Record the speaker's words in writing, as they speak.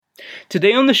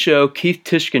Today on the show, Keith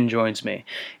Tishken joins me.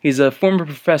 He's a former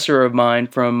professor of mine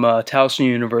from Towson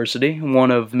University,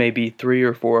 one of maybe 3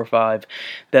 or 4 or 5,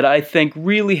 that I think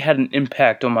really had an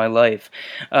impact on my life.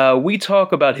 We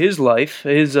talk about his life,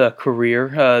 his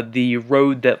career, the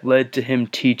road that led to him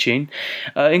teaching,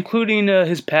 including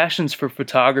his passions for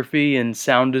photography and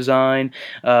sound design,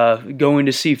 going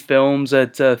to see films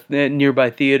at nearby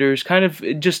theaters, kind of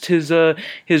just his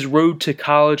road to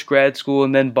college, grad school,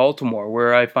 and then Baltimore,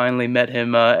 where I finally met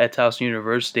him at Towson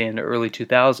University in the early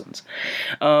 2000s.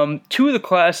 Two of the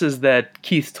classes that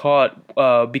Keith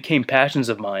taught became passions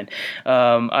of mine.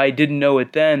 I didn't know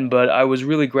it then, but I was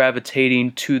really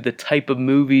gravitating to the type of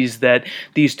movies that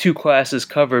these two classes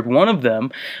covered. One of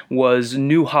them was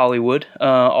New Hollywood,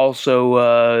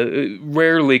 also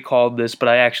rarely called this, but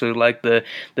I actually like the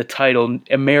title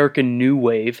American New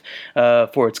Wave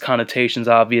for its connotations,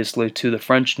 obviously, to the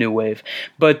French New Wave.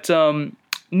 But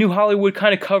New Hollywood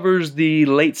kind of covers the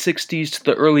late 60s to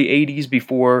the early 80s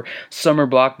before summer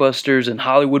blockbusters and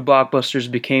Hollywood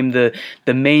blockbusters became the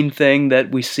main thing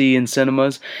that we see in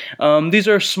cinemas. These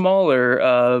are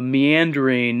smaller,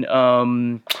 meandering,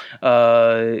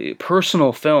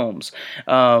 personal films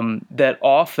that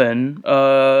often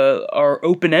are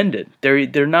open-ended.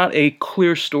 They're not a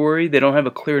clear story. They don't have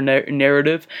a clear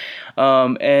narrative.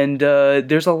 And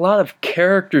there's a lot of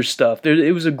character stuff.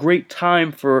 It was a great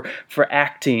time for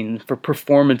acting, for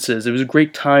performances. It was a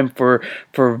great time for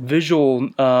visual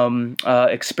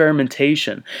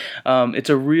experimentation. It's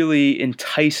a really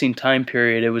enticing time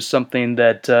period. It was something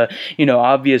that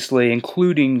obviously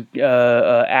including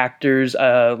actors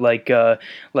like Al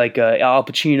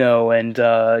Pacino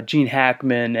and Gene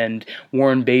Hackman and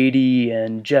Warren Beatty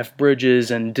and Jeff Bridges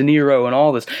and De Niro and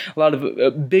all this. A lot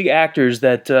of big actors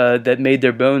that made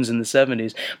their bones in the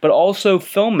 70s, but also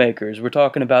filmmakers. We're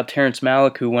talking about Terrence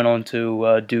Malick, who went on to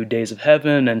do Days of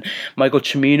Heaven, and Michael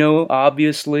Cimino,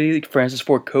 obviously, Francis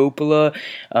Ford Coppola,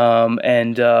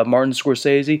 and Martin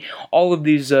Scorsese. All of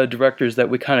these directors that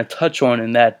we kind of touch on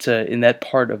in that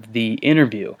part of the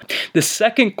interview. The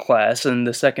second class and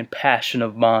the second passion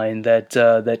of mine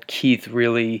that Keith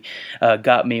really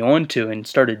got me onto and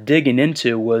started digging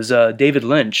into was David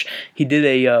Lynch. He did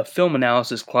a film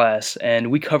analysis class,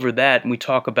 and we cover that, and we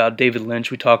talk about David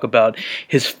Lynch. We talk about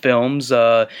his films,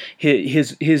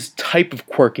 his type of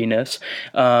quirkiness,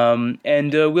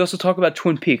 and we also talk about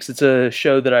Twin Peaks. It's a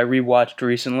show that I rewatched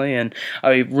recently, and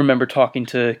I remember talking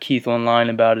to Keith online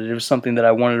about it. It was something that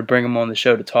I wanted to bring him on the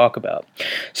show to talk about.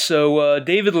 So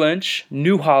David Lynch,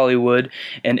 New Hollywood,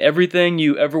 and everything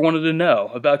you ever wanted to know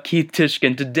about Keith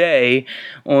Tishken today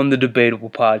on the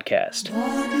Debatable Podcast.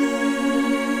 What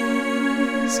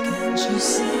is, can't you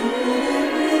see?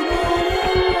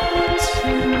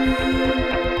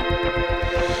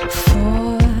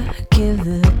 Forgive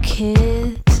the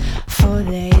kids, for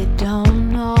they don't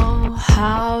know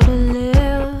how to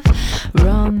live.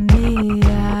 Run the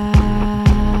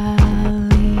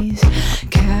alleys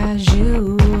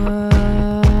casually.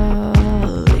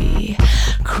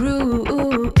 Cruel.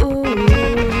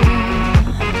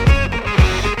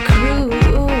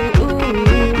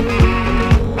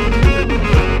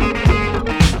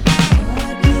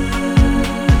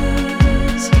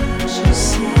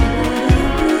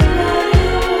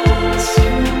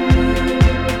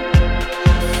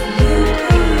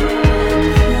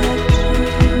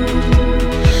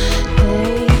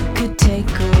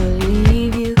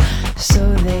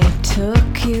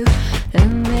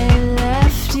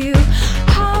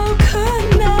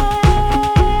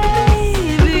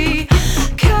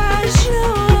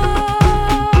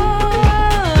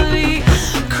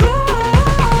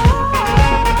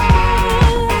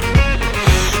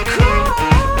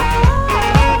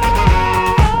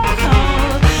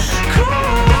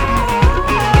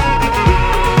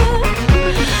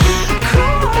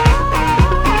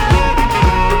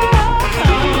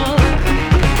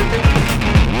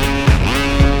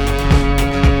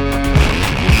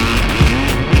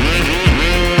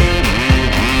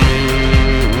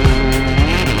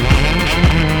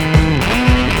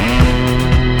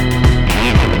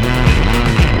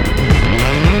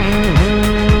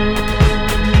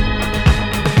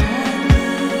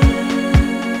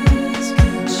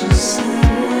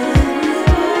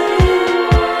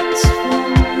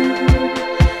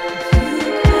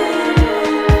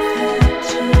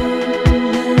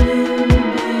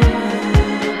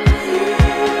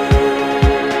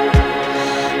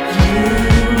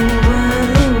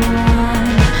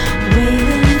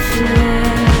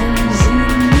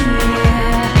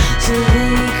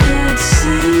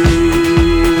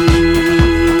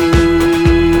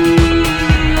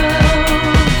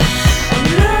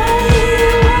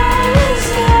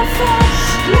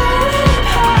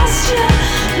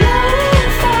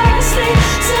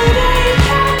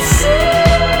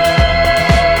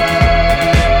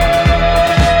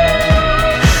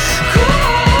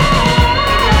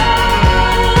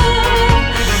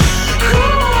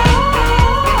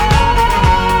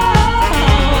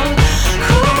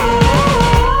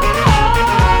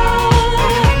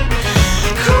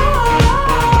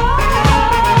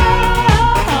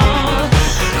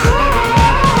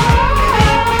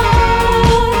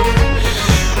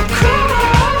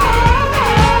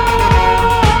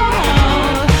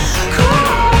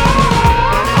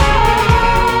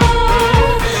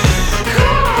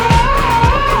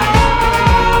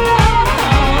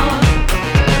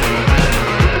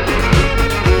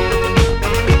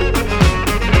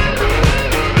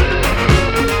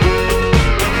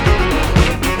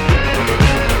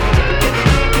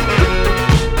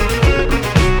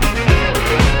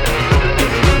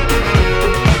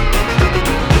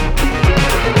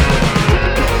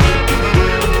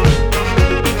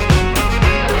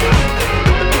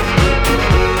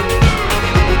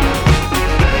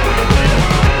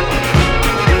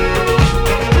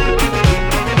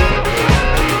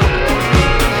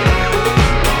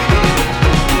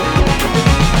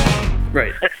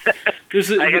 Right.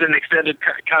 I had an extended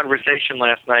conversation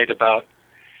last night about,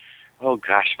 about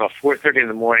 4:30 in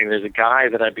the morning. There's a guy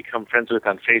that I've become friends with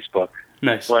on Facebook.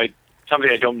 Nice.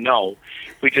 Somebody I don't know.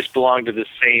 We just belong to the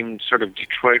same sort of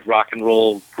Detroit rock and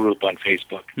roll group on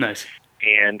Facebook. Nice.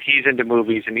 And he's into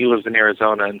movies, and he lives in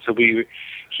Arizona. And so he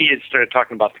had started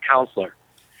talking about The Counselor.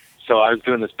 So I was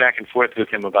doing this back and forth with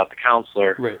him about The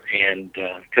Counselor, right. And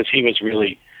because he was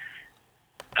really,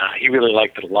 he really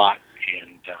liked it a lot,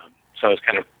 and so I was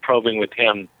kind of probing with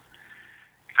him,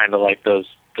 kind of like those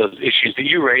issues that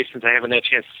you raised, since I haven't had a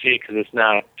chance to see it because it's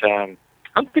not. I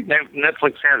don't think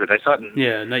Netflix has it. I saw it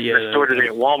not yet. store today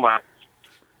at Walmart.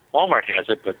 Walmart has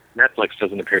it, but Netflix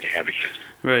doesn't appear to have it yet.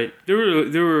 Right. There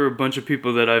were a bunch of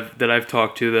people that I've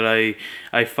talked to that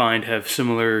I find have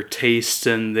similar tastes,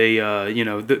 and they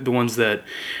the ones that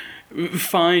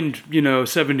find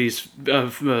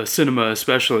 70s cinema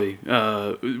especially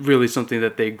really something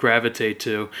that they gravitate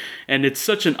to, and it's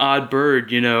such an odd bird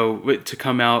to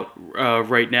come out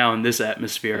right now in this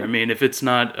atmosphere. I mean, if it's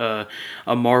not a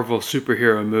Marvel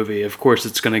superhero movie, of course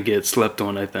it's going to get slept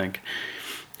on, I think.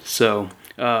 So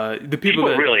the people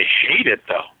that really hate it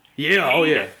though.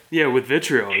 Yeah, yeah, with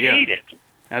vitriol. Hate it.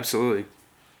 Absolutely.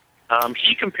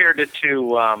 He compared it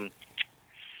to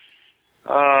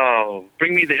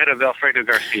Bring Me the Head of Alfredo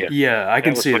Garcia. Yeah, I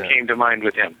can see that. That was what came to mind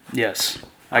with him. Yes,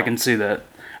 I can see that.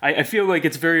 I feel like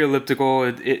it's very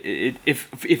elliptical.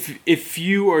 If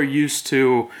you are used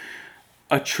to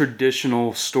a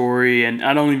traditional story, and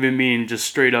I don't even mean just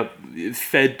straight up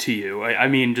fed to you. I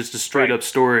mean just a straight up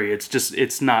story.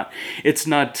 It's not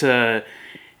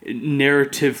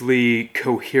narratively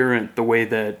coherent the way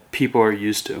that people are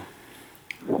used to.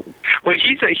 Well,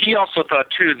 he also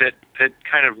thought too that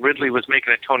kind of Ridley was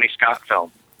making a Tony Scott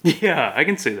film. Yeah, I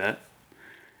can see that.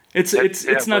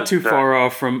 It's not too far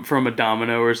off from a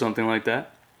Domino or something like that.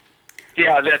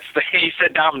 Yeah, he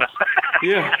said Domino.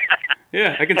 Yeah,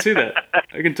 I can see that.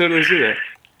 I can totally see that.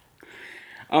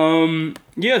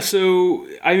 Yeah, so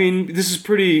I mean, this is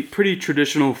pretty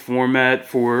traditional format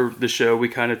for the show. We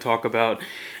kind of talk about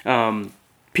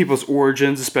people's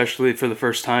origins, especially for the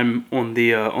first time on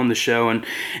the show, and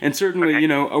certainly,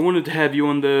 okay. I wanted to have you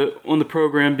on the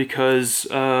program because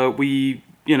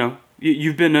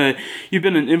you've been an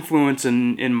influence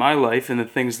in my life and the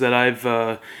things that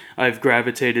I've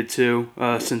gravitated to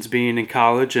since being in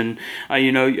college, and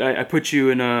I put you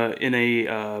in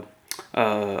a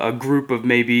group of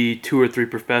maybe 2 or 3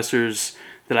 professors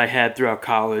that I had throughout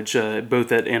college, both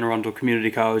at Anne Arundel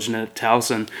Community College and at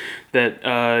Towson, that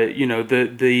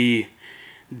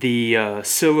the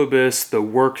syllabus, the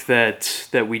work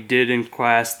that we did in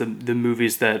class, the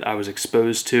movies that I was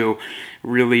exposed to,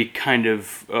 really kind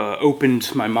of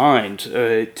opened my mind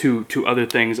to other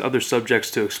things, other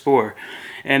subjects to explore.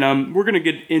 And we're going to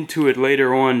get into it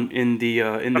later on in the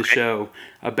okay. show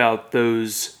about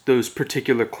those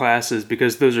particular classes,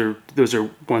 because those are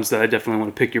ones that I definitely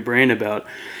want to pick your brain about.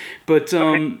 But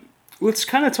okay. Let's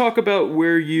kind of talk about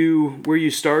where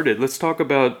you started. Let's talk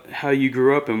about how you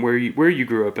grew up and where you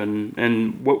grew up,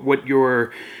 and what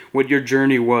your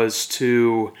journey was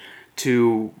to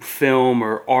film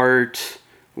or art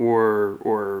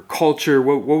or culture.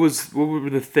 What were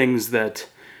the things that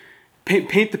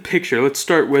paint the picture? Let's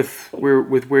start with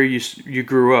where you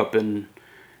grew up and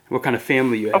what kind of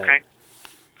family you had.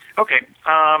 Okay.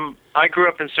 I grew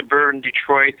up in suburban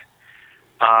Detroit.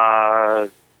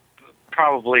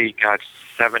 Probably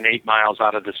 7-8 miles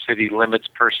out of the city limits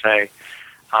per se.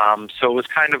 So it was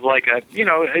kind of like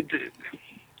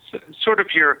sort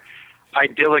of your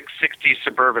idyllic 60s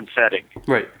suburban setting.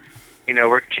 Right.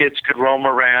 Where kids could roam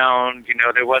around.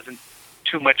 There wasn't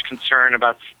too much concern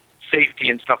about safety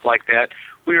and stuff like that.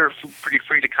 We were pretty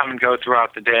free to come and go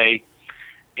throughout the day.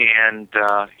 And,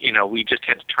 we just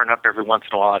had to turn up every once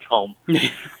in a while at home.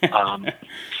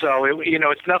 So,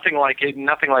 it's nothing like it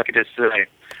is today.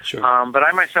 Sure. But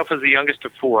I myself was the youngest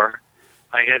of 4.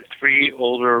 I had 3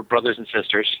 older brothers and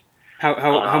sisters.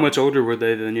 How much older were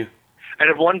they than you? I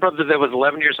had one brother that was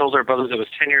 11 years older, a brother that was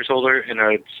 10 years older, and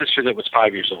a sister that was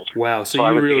 5 years older. Wow, so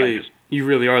you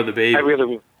really are the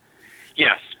baby.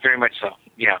 Yes, very much so,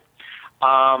 yeah.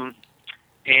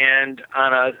 And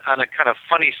on a kind of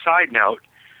funny side note,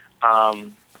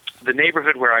 the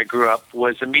neighborhood where I grew up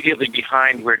was immediately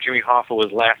behind where Jimmy Hoffa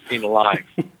was last seen alive.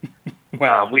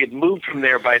 Wow. We had moved from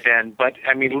there by then, but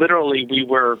I mean, literally, we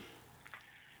were,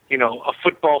 a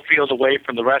football field away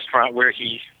from the restaurant where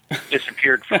he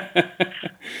disappeared from.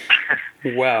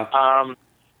 Wow.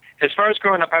 As far as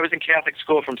growing up, I was in Catholic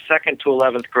school from 2nd to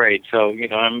 11th grade, so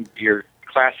I'm your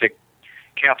classic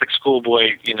Catholic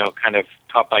schoolboy, kind of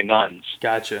taught by nuns.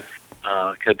 Gotcha.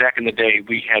 Because back in the day,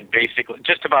 we had basically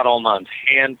just about all nuns,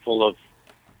 handful of,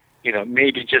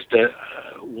 maybe just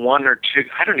one or two.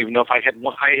 I don't even know if I had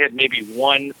one. I had maybe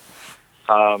one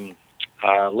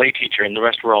lay teacher, and the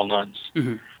rest were all nuns.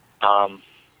 Mm-hmm.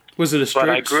 Was it a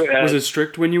strict? Was it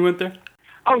strict when you went there?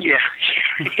 Oh yeah,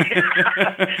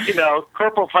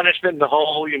 corporal punishment and the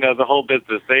whole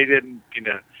business. They didn't,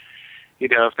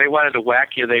 if they wanted to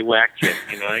whack you, they whacked you.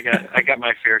 I got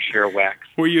my fair share of whacks.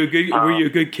 Were you a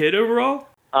good kid overall?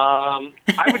 I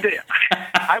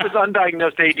was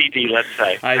undiagnosed ADD. Let's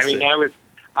say.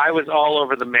 I was all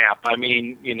over the map. I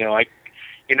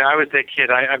was that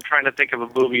kid. I'm trying to think of a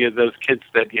movie of those kids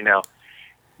that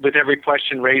with every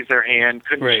question raised their hand,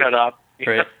 couldn't shut up.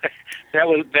 Right. That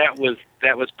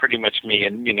was pretty much me,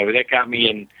 and that got me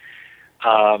in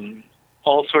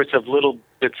all sorts of little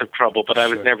bits of trouble, but I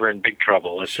was never in big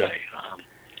trouble. Let's say.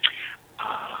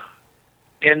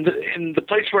 And in the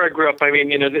place where I grew up,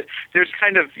 there's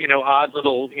kind of odd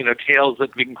little tales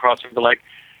that we can cross over. Like,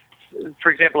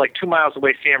 for example, like 2 miles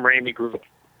away, Sam Raimi grew up.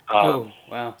 Oh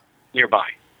wow! Nearby.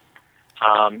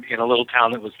 In a little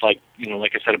town that was like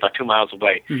I said, about 2 miles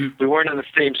away. Mm-hmm. We weren't in the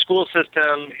same school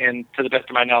system, and to the best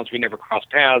of my knowledge, we never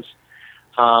crossed paths.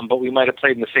 But we might have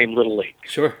played in the same Little League.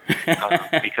 Sure.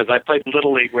 Because I played in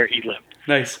Little League where he lived.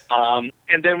 Nice. And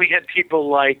then we had people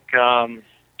like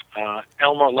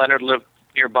Elmore Leonard lived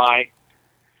nearby.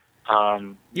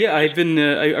 Yeah, I've been.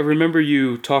 I remember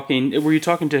you talking. Were you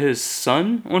talking to his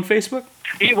son on Facebook?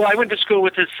 Well, I went to school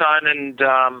with his son, and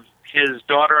his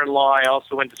daughter-in-law I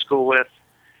also went to school with,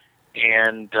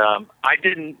 and I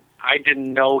didn't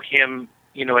know him,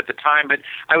 at the time, but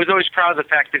I was always proud of the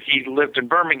fact that he lived in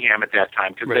Birmingham at that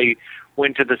time, because they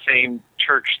went to the same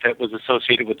church that was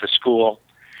associated with the school.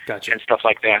 Gotcha. And stuff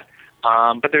like that.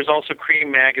 But there's also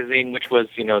Cream Magazine, which was,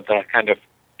 the kind of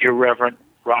irreverent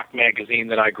rock magazine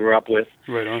that I grew up with.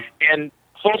 Right on. And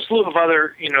a whole slew of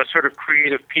other, sort of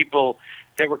creative people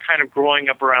that were kind of growing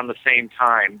up around the same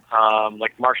time.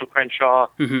 Like Marshall Crenshaw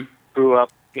grew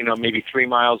up, maybe 3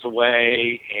 miles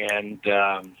away. And,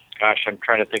 I'm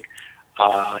trying to think.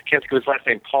 I can't think of his last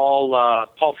name. Paul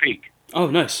Feig. Oh,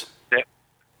 nice.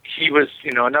 He was,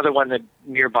 another one that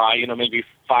nearby, maybe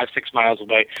 5-6 miles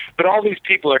away. But all these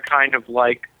people are kind of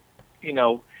like,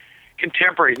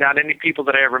 contemporaries. Not any people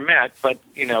that I ever met, but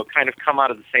kind of come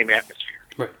out of the same atmosphere.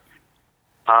 Right.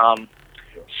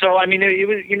 So it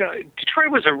was,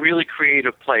 Detroit was a really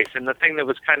creative place, and the thing that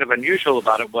was kind of unusual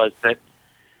about it was that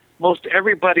most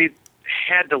everybody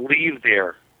had to leave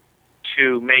there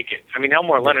to make it.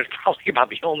 Elmore Leonard's probably about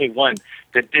the only one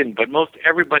that didn't, but most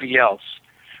everybody else,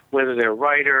 whether they're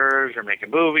writers or making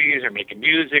movies or making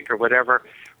music or whatever,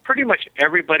 pretty much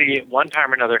everybody at one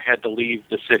time or another had to leave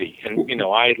the city. And,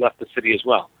 I left the city as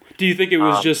well. Do you think it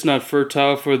was just not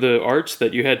fertile for the arts,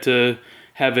 that you had to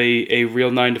have a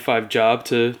real 9-to-5 job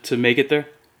to make it there?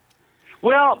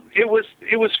 Well, it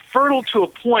was fertile to a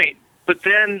point, but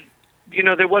then,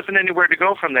 there wasn't anywhere to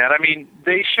go from that.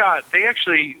 They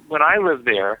actually, when I lived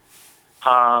there,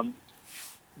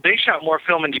 they shot more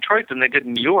film in Detroit than they did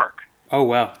in New York. Oh,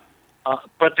 wow.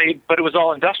 But it was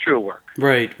all industrial work.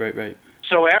 Right.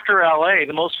 So after L.A.,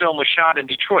 the most film was shot in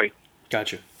Detroit.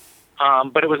 Gotcha.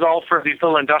 But it was all for these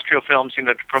little industrial films,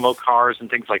 to promote cars and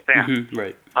things like that. Mm-hmm,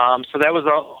 right. So that was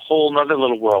a whole other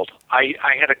little world. I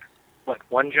had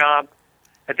one job.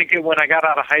 I think when I got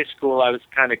out of high school, I was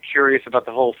kind of curious about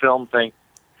the whole film thing.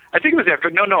 I think it was after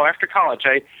college.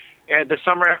 The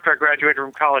summer after I graduated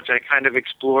from college, I kind of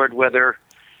explored whether,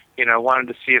 I wanted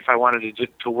to see if I wanted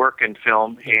to work in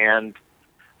film, and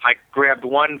I grabbed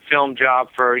one film job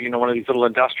for, one of these little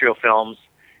industrial films,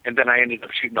 and then I ended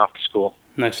up shooting off to school.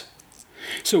 Nice.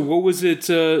 So what was it?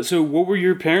 So what were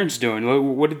your parents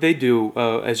doing? What did they do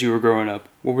as you were growing up?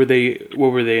 What were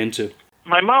they into?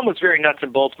 My mom was very nuts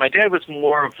and bolts. My dad was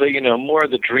more of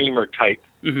the dreamer type.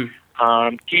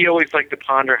 Mm-hmm. He always liked to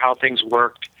ponder how things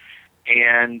worked,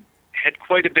 and had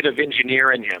quite a bit of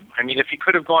engineer in him. If he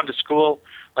could have gone to school,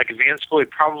 like advanced school, he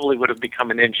probably would have become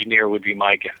an engineer, would be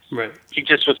my guess. Right. He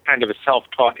just was kind of a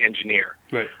self-taught engineer.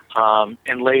 Right.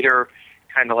 And later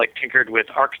kind of like tinkered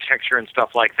with architecture and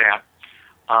stuff like that.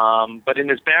 But in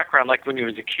his background, like when he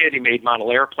was a kid, he made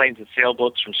model airplanes and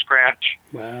sailboats from scratch.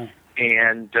 Wow.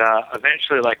 And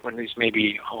eventually, like when he's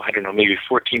maybe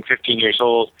 14, 15 years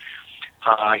old,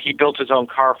 he built his own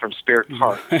car from spare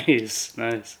parts.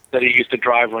 Nice. That he used to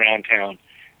drive around town,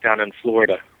 down in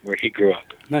Florida, where he grew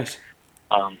up. Nice.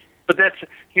 But that's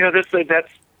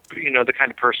the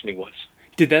kind of person he was.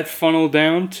 Did that funnel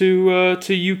down to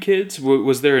you kids?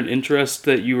 Was there an interest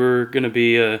that you were going to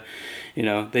be,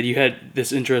 that you had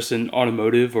this interest in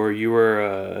automotive, or you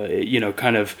were,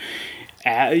 kind of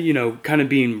kind of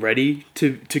being ready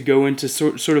to go into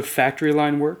sort of factory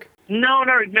line work? No,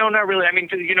 not really. I mean,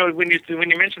 when you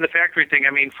mention the factory thing,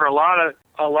 I mean, for a lot of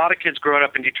kids growing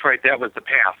up in Detroit, that was the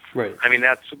path. Right. I mean,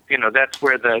 that's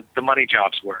where the money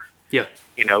jobs were. Yeah.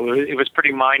 It was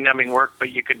pretty mind-numbing work,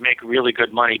 but you could make really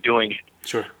good money doing it.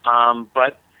 Sure.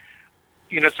 But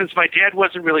since my dad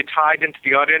wasn't really tied into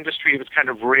the auto industry, it was kind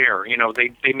of rare.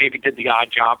 They maybe did the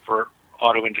odd job for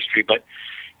auto industry, but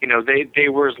they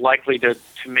were as likely to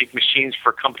make machines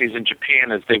for companies in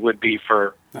Japan as they would be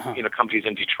for companies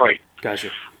in Detroit.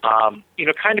 Gotcha. Kind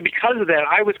of because of that,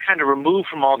 I was kind of removed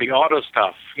from all the auto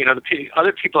stuff. The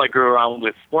other people I grew around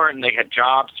with weren't, and they had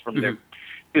jobs from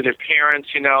through their parents.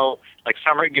 Like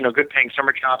summer, good paying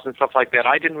summer jobs and stuff like that.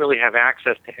 I didn't really have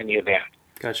access to any of that.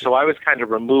 Gotcha. So I was kind of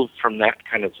removed from that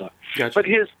kind of stuff. Gotcha. But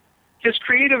his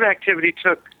creative activity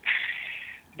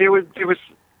there was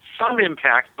some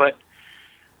impact, but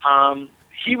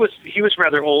he was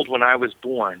rather old when I was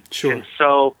born. Sure. And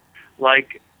so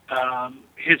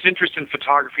his interest in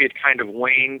photography had kind of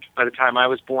waned by the time I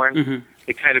was born. Mm-hmm.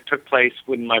 It kind of took place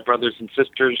when my brothers and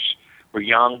sisters were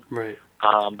young. Right.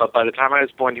 But by the time I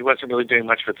was born, he wasn't really doing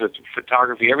much with the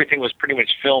photography. Everything was pretty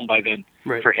much filmed by then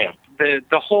for him.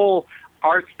 The whole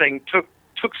art thing took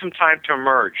some time to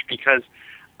emerge because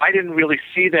I didn't really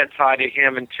see that side of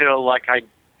him until when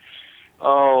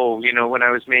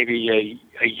I was maybe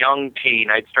a young teen.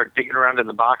 I'd start digging around in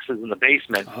the boxes in the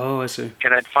basement. Oh, I see.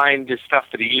 And I'd find the stuff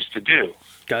that he used to do.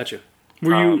 Gotcha.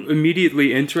 Were you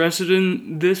immediately interested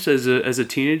in this as a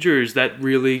teenager, or is that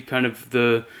really kind of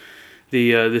the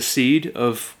seed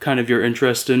of kind of your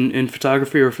interest in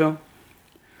photography or film?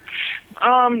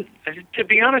 To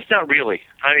be honest, not really.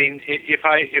 I mean, if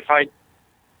I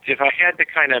had to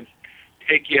kind of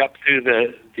take you up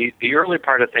through the early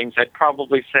part of things, I'd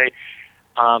probably say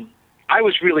I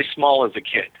was really small as a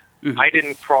kid. Mm-hmm. I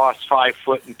didn't cross 5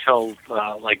 foot until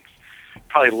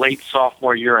probably late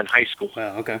sophomore year in high school.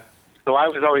 Wow. Okay. So I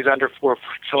was always under 4 foot.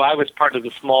 So I was part of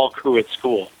the small crew at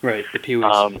school. Right. The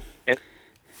Pee-wees.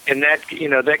 And that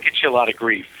that gets you a lot of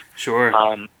grief. Sure.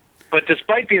 But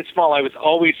despite being small, I was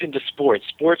always into sports.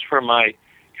 Sports were my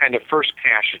kind of first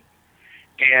passion.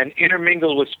 And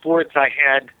intermingled with sports, I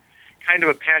had kind of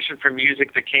a passion for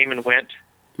music that came and went.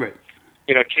 Right.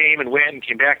 Came and went and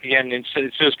came back again. And so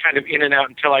it was kind of in and out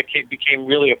until I became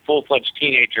really a full-fledged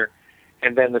teenager.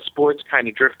 And then the sports kind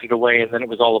of drifted away, and then it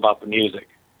was all about the music.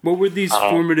 What were these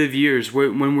formative years?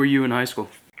 When were you in high school?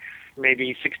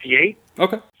 Maybe 68.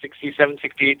 Okay. 67,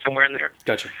 68, somewhere in there.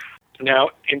 Gotcha. Now,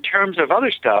 in terms of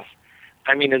other stuff,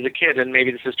 I mean, as a kid, and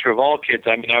maybe this is true of all kids,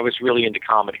 I mean, I was really into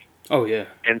comedy. Oh, yeah.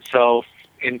 And so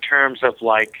in terms of,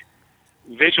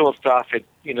 visual stuff, it,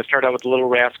 started out with the Little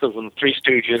Rascals and the Three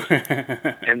Stooges,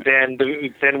 and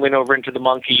then went over into the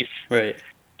Monkees. Right.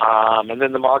 And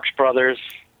then the Marx Brothers,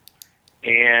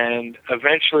 and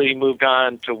eventually moved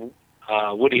on to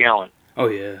Woody Allen. Oh,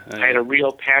 yeah. I had a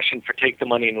real passion for Take the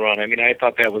Money and Run. I mean, I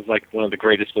thought that was one of the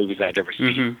greatest movies I'd ever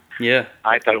seen. Mm-hmm. Yeah.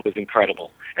 I thought it was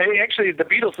incredible. And actually, the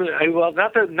Beatles,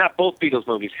 not both Beatles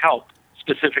movies, Help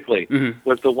specifically,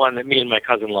 was the one that me and my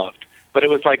cousin loved. But it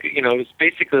was it was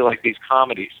basically like these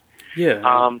comedies.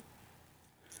 Yeah.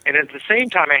 And at the same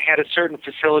time, I had a certain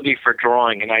facility for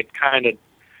drawing, and I'd kind of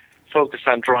focus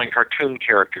on drawing cartoon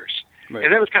characters. Right.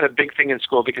 And that was kind of a big thing in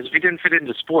school, because if you didn't fit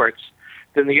into sports,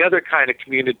 then the other kind of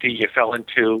community you fell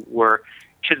into were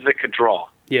kids that could draw.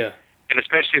 Yeah. And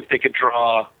especially if they could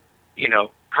draw,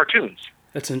 cartoons.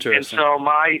 That's interesting. And so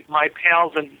my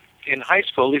pals in high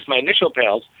school, at least my initial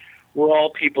pals, were all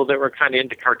people that were kind of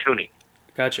into cartooning.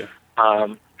 Gotcha.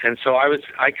 And so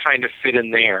I kind of fit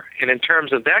in there. And in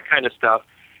terms of that kind of stuff,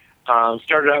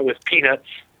 started out with Peanuts,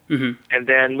 and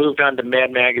then moved on to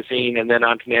Mad Magazine, and then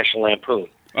on to National Lampoon.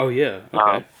 Oh, yeah.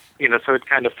 Okay. So it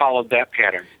kind of followed that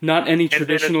pattern. Not any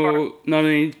traditional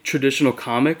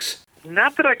comics?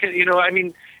 Not that I can, I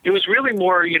mean, it was really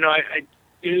more, it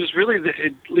was really,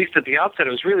 at least at the outset,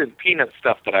 it was really the Peanuts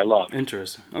stuff that I loved.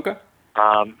 Interesting. Okay.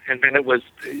 And then it was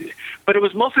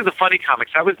mostly the funny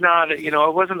comics. I was not, I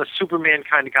wasn't a Superman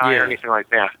kind of guy or anything like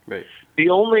that. Right. The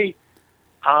only,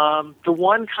 the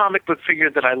one comic book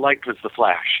figure that I liked was the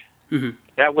Flash. Mm-hmm.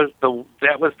 That was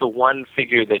the one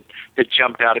figure that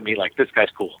jumped out at me like, this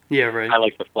guy's cool. Yeah, right. I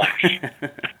like the Flash.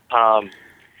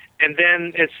 And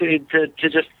then to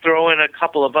just throw in a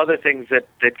couple of other things that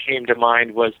came to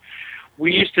mind was,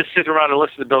 we used to sit around and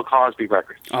listen to Bill Cosby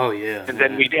records. Oh, yeah. And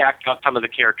then we'd act out some of the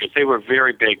characters. They were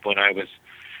very big when I was,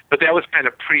 but that was kind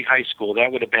of pre-high school.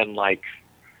 That would have been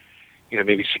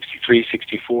maybe 63,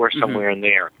 64, somewhere in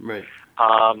there. Right.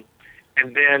 And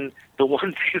then the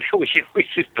one thing that we always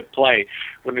used to play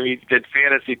when we did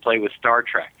fantasy play was Star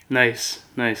Trek. Nice.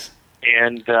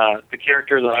 And the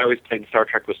character that I always played in Star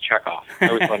Trek was Chekhov. I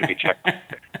always wanted to be Chekhov.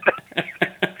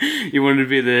 You wanted to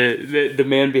be the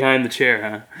man behind the chair,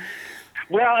 huh?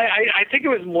 Well, I think it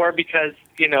was more because,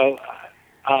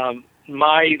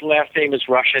 my last name is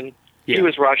Russian. Yeah. He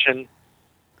was Russian.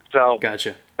 So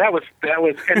Gotcha. that was,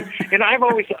 and I've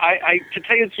always, to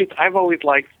tell you the truth, I've always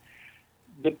liked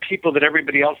the people that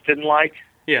everybody else didn't like.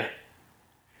 Yeah.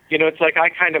 It's like I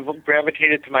kind of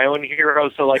gravitated to my own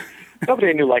heroes. So, like,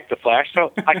 nobody knew liked the Flash,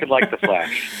 so I could like the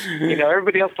Flash.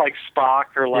 Everybody else likes Spock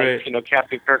or like, Right.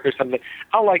 Captain Kirk or something.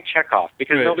 I'll like Chekhov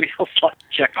because Right. nobody else liked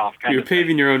Chekhov. You're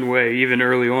paving your own way even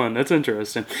early on. That's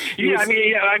interesting. I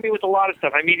mean, with a lot of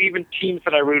stuff. I mean, even teams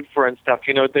that I root for and stuff.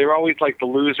 They're always like the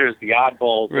losers, the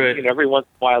oddballs. Right. And, every once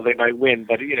in a while they might win,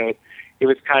 but it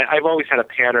was kind of. I've always had a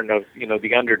pattern of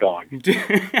the underdog, so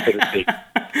to speak.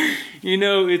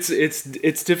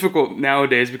 It's difficult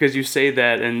nowadays because you say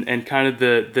that and kind of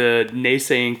the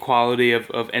naysaying quality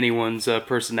of anyone's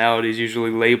personality is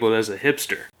usually labeled as a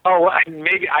hipster. Oh,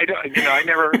 maybe I don't. I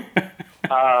never.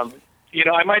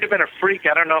 I might have been a freak.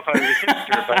 I don't know if I was a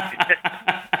hipster,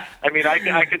 but I mean,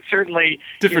 I could certainly,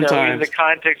 Different times. in the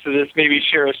context of this, maybe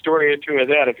share a story or two of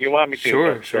that if you want me to.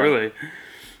 Sure, surely.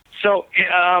 So,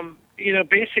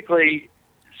 basically,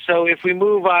 so if we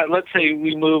move on, let's say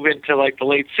we move into like the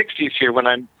late '60s here, when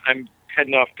I'm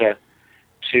heading off to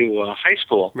high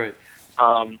school. Right.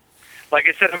 Like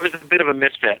I said, I was a bit of a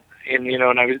misfit, and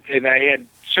I had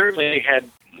certainly had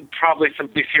probably some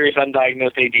pretty serious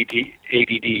undiagnosed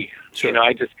ADD. Sure.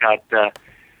 I just got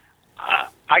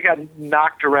I got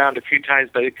knocked around a few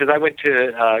times, because I went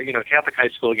to Catholic high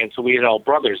school again, so we had all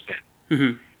brothers then.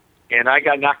 Mm-hmm. And I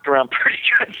got knocked around pretty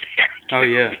good there. Oh,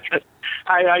 yeah. Because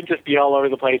I'd just be all over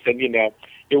the place, and, it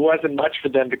wasn't much for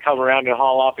them to come around and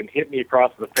haul off and hit me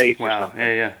across the face. Wow, or something.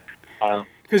 yeah.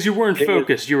 Because you weren't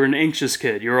focused. You were an anxious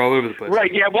kid. You were all over the place.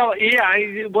 Right, yeah. Well, yeah.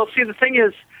 See, the thing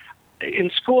is, in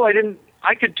school,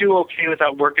 I could do okay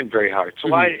without working very hard. So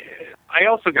Mm-hmm. I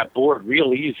also got bored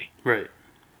real easy. Right.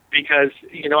 Because,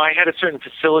 I had a certain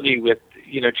facility with,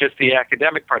 just the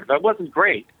academic part of it. It wasn't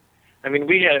great. I mean,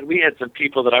 we had some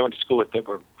people that I went to school with that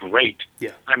were great.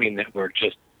 Yeah. I mean, that were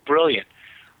just brilliant.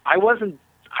 I wasn't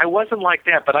like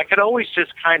that, but I could always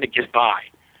just kind of get by.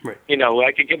 Right.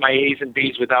 I could get my A's and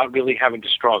B's without really having to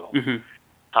struggle.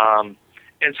 Mm-hmm.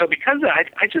 And so because of that,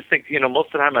 I just think, most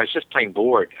of the time I was just plain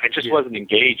bored. I just wasn't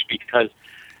engaged because,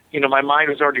 my mind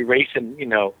was already racing,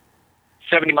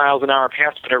 70 miles an hour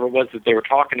past whatever it was that they were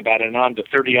talking about and on to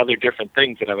 30 other different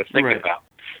things that I was thinking about.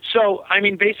 So, I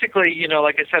mean, basically,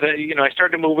 like I said, I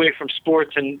started to move away from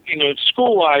sports and,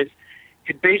 school-wise,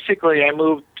 I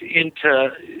moved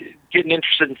into getting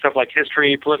interested in stuff like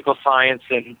history, political science,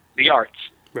 and the arts.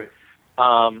 Right.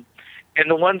 And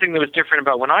the one thing that was different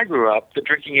about when I grew up, the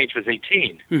drinking age was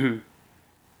 18. Mm-hmm.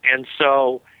 And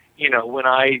so, when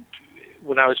I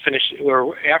was finished,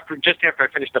 or just after I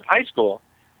finished up high school,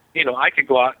 I could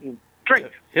go out and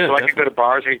drink. Yeah, so I could go to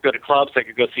bars, I could go to clubs, I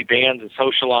could go see bands and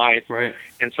socialize. Right.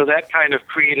 And so that kind of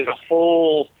created a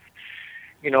whole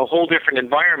different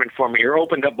environment for me, or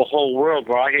opened up a whole world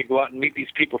where I could go out and meet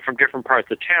these people from different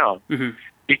parts of town. Mm-hmm.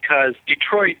 Because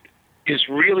Detroit is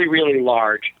really, really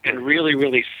large and really,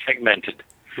 really segmented.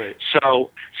 Right.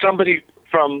 So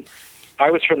I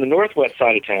was from the northwest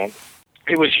side of town.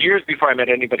 It was years before I met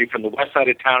anybody from the west side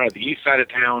of town or the east side of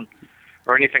town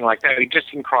or anything like that. We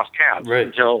just didn't cross paths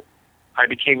until I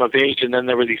became of age, and then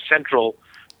there were these central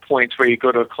points where you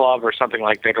go to a club or something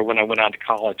like that, or when I went on to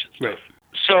college and stuff. Right.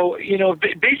 So,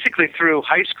 basically through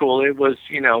high school, it was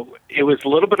a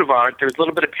little bit of art. There was a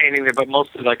little bit of painting there, but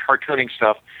mostly like cartooning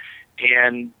stuff,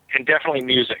 and definitely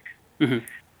music. Mm-hmm.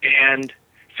 And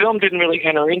film didn't really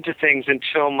enter into things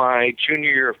until my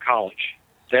junior year of college.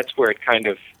 That's where it kind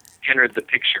of entered the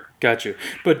picture. Gotcha.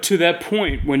 But to that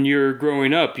point, when you're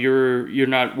growing up, you're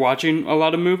not watching a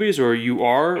lot of movies, or you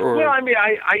are? Or? Well, I mean,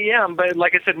 I am, but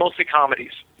like I said, mostly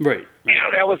comedies. Right.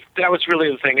 That was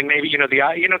really the thing, and maybe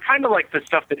kind of like the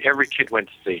stuff that every kid went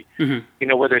to see.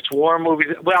 Mm-hmm. Whether it's war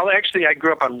movies. Well, actually, I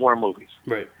grew up on war movies.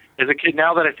 Right. As a kid,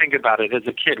 now that I think about it, as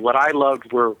a kid, what I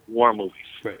loved were war movies.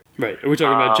 Right. Right. Are we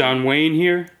talking about John Wayne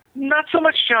here? Not so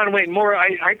much John Wayne. More,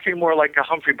 I'd say more like a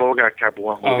Humphrey Bogart type of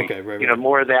war movie. Oh, okay, right.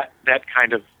 More of that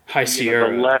kind of High Sierra.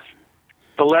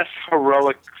 The less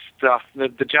heroic stuff.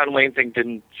 The John Wayne thing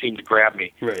didn't seem to grab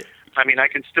me. Right. I mean, I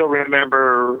can still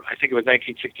remember. I think it was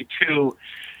 1962.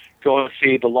 Going to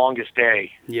see The Longest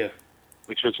Day. Yeah.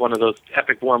 Which was one of those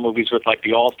epic war movies with like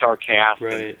the all-star cast.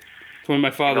 Right. And, it's one of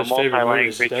my father's favorite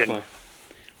movies. Definitely.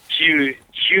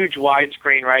 Huge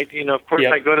widescreen, right? Of course,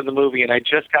 Yep. I go to the movie, and I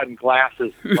just gotten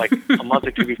glasses like a month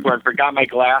or two before and forgot my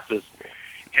glasses.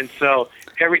 And so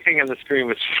everything on the screen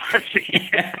was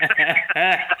fuzzy.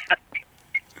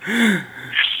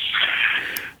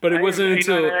 But it wasn't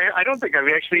until... I don't think I've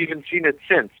actually even seen it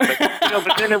since. But,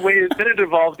 but then it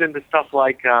evolved into stuff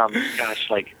like,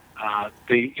 the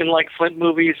In Like Flint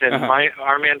movies and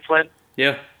Our Man Flint.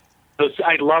 Yeah.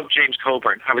 I love James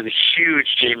Coburn. I was a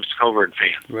huge James Coburn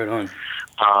fan. Right on.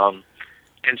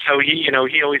 And so he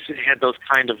always had those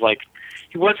kind of like,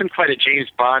 he wasn't quite a James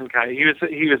Bond kind. He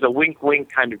was a wink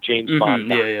kind of James Bond.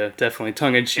 Yeah, definitely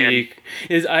tongue in cheek.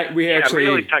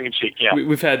 Really tongue in cheek. Yeah,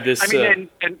 we've had this. I mean,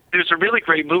 and there's a really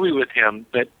great movie with him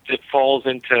that falls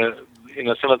into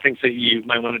some of the things that you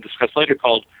might want to discuss later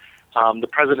called The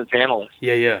President's Analyst.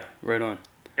 Yeah, right on.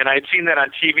 And I'd seen that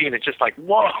on TV, and it's just like,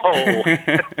 whoa!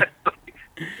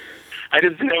 I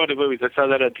didn't see that in the movies. I saw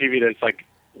that on TV, and it's like,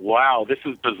 wow, this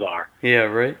is bizarre. Yeah,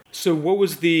 right. So what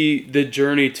was the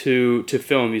journey to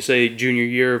film? You say junior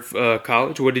year of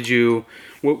college. What did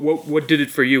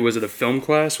it for you? Was it a film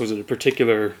class? Was it a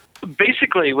particular...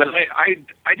 Basically, when I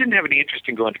didn't have any interest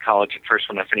in going to college at first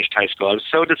when I finished high school. I was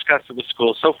so disgusted with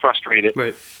school, so frustrated.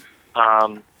 Right.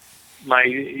 I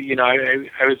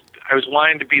was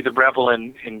wanting to be the rebel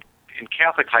in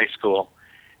Catholic high school.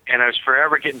 And I was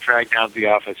forever getting dragged down to the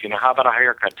office. How about a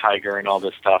haircut, Tiger, and all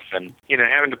this stuff, and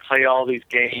having to play all these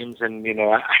games, and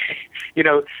I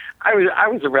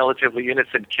was a relatively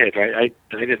innocent kid. Right?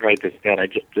 I didn't write this down.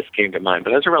 This came to mind,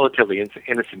 but I was a relatively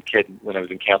innocent kid when I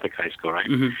was in Catholic high school, right?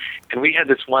 Mm-hmm. And we had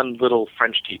this one little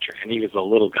French teacher, and he was a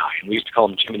little guy, and we used to call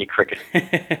him Jiminy Cricket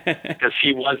because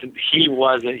he was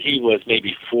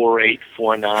maybe 4'8",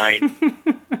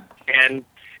 4'9", and.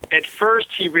 At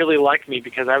first, he really liked me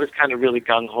because I was kind of really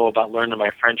gung-ho about learning my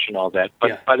French and all that.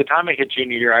 But by the time I hit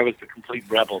junior year, I was the complete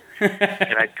rebel.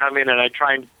 And I'd come in and I'd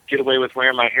try and get away with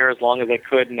wearing my hair as long as I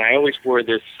could. And I always wore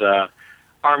this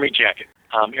army jacket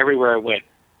everywhere I went.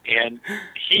 And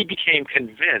he became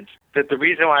convinced that the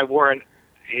reason I wore it,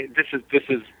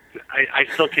 I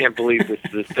still can't believe this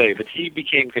to this day, but he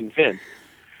became convinced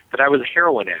that I was a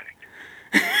heroin addict.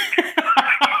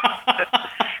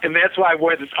 And that's why I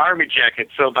wore this army jacket,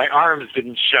 so my arms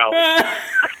didn't show.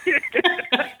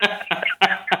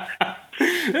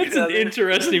 That's an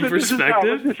interesting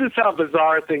perspective. This is how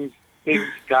bizarre things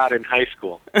got in high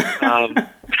school.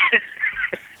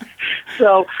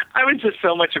 So I was just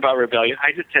so much about rebellion.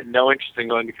 I just had no interest in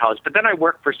going to college. But then I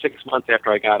worked for 6 months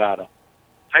after I got out of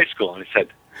high school, and I said,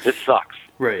 this sucks.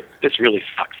 Right. This really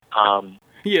sucks.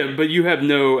 Yeah, but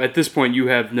at this point, you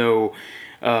have no...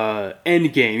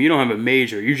 end game. You don't have a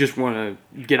major. You just want to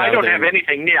get out of there. I don't have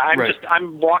anything. Yeah,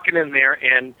 I'm walking in there,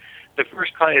 and the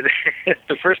first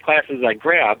classes I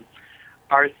grab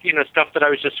are stuff that I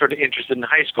was just sort of interested in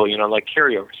high school. Like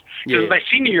carryovers. Because my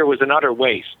senior year was an utter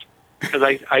waste. Because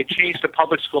I changed to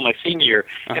public school my senior year,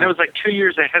 and it was like 2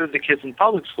 years ahead of the kids in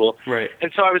public school. Right.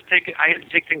 And so I had to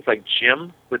take things like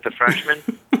gym with the freshmen.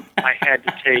 I had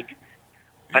to take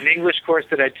an English course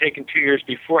that I'd taken 2 years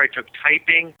before. I took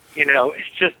typing. It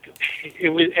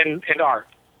was and art.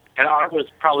 And art was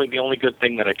probably the only good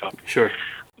thing that I took. Sure.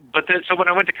 But then, so when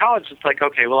I went to college, it's like,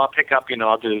 okay, well, I'll pick up,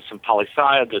 I'll do some poli-sci,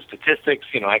 I'll do statistics,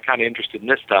 I kind of interested in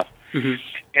this stuff. Mm-hmm.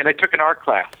 And I took an art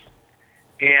class.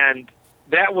 And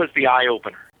that was the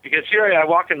eye-opener. Because here I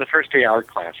walk in the first day art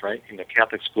class, right, in the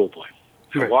Catholic school boy.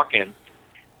 So I walk in,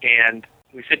 and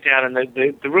we sit down, and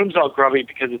the room's all grubby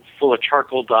because it's full of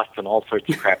charcoal dust and all sorts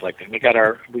of crap like that. We got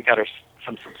our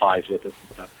some supplies with us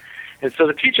and stuff. And so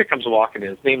the teacher comes walking in.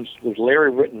 His name was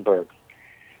Larry Rittenberg.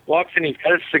 Walks in, he's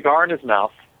got his cigar in his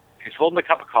mouth. He's holding a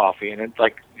cup of coffee, and it's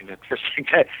like, first thing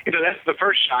that's the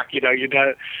first shock.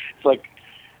 It's like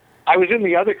I was in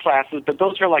the other classes, but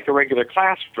those are like a regular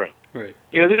classroom. Right.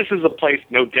 This is a place,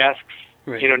 no desks.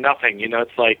 Right. Nothing.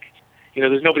 It's like.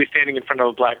 There's nobody standing in front of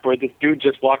a blackboard. This dude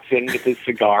just walks in with his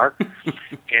cigar,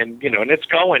 and and it's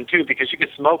going too because you can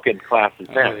smoke in classes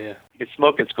now. Oh, yeah. You can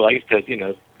smoke in school. I used to,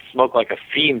 smoke like a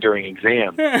fiend during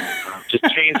exams. Just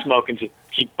chain smoke and just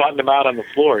keep butting them out on the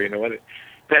floor.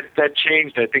 That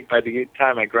changed, I think, by the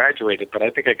time I graduated. But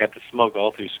I think I got to smoke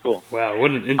all through school. Wow,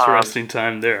 what an interesting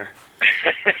time there.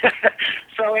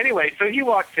 So anyway, so he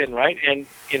walks in, right, and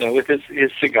with his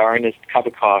cigar and his cup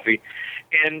of coffee,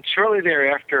 and shortly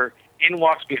thereafter. In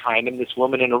walks behind him this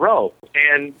woman in a robe,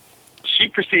 and she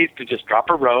proceeds to just drop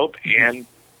her robe, and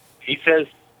he says,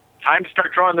 time to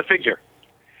start drawing the figure.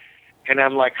 And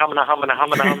I'm like, humming.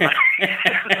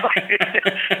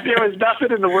 There was nothing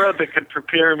in the world that could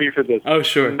prepare me for this. Oh,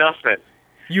 sure. Nothing.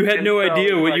 You had no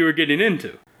idea what you were getting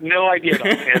into. No idea at all.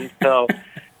 And so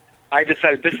I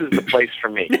decided this is the place for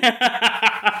me.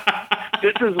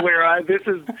 This is where I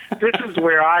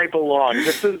belong.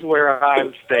 This is where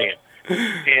I'm staying.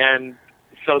 And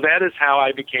so that is how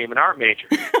I became an art major.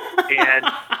 And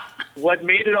what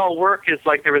made it all work is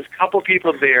like there was a couple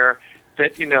people there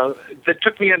that, you know, that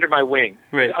took me under my wing,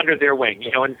 Right. under their wing,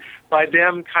 you know, and by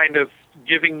them kind of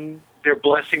giving their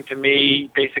blessing to me,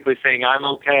 basically saying I'm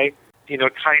okay, you know,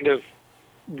 kind of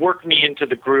worked me into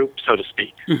the group, so to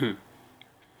speak. Mm-hmm.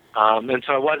 And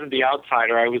so I wasn't the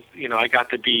outsider. I was, you know, I got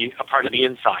to be a part of the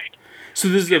inside. So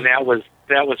this is And that was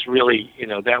really, you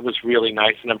know, that was really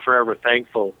nice, and I'm forever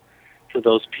thankful to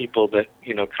those people that,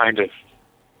 you know, kind of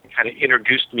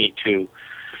introduced me to,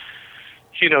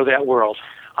 you know, that world.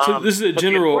 So this is a but the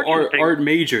general unfortunate thing- art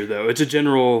major, though. It's a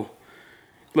general,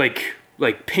 like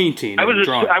painting. I and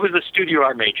drawing. was a studio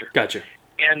art major. Gotcha.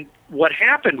 And what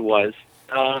happened was,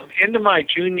 end of my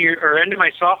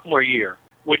sophomore year,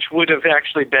 which would have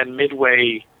actually been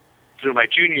midway through my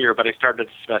junior year, but I started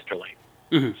a semester late.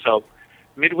 Mm-hmm. So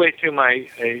midway through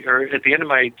or at the end of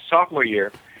my sophomore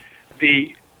year,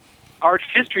 the art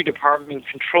history department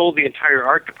controlled the entire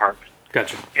art department.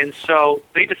 Gotcha. And so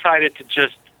they decided to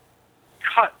just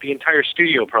cut the entire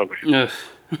studio program.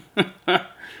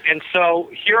 And so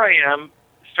here I am,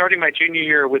 starting my junior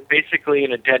year with basically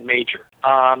in a dead major.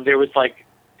 There was like,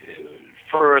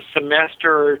 for a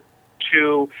semester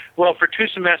for 2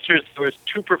 semesters, there was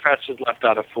 2 professors left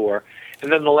out of 4.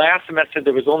 And then the last semester,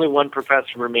 there was only 1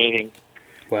 professor remaining.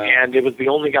 Wow. And it was the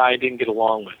only guy I didn't get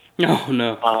along with. Oh,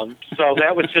 no. So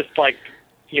that was just like,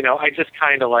 you know, I just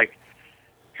kind of like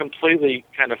completely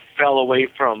kind of fell away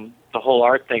from the whole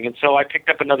art thing. And so I picked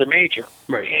up another major.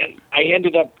 Right. And I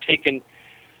ended up taking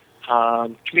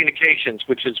communications,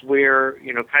 which is where,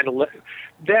 you know,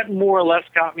 that more or less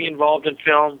got me involved in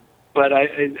film. But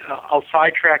I'll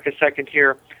sidetrack a second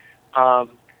here.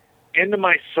 End of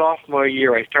my sophomore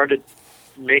year, I started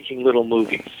making little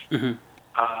movies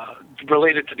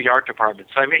related to the art department.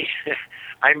 So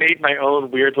I made my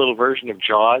own weird little version of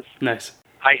Jaws. Nice.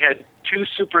 I had 2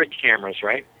 Super 8 cameras,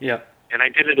 right? Yeah. And I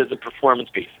did it as a performance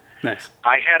piece. Nice.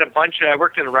 I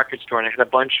worked in a record store, and I had a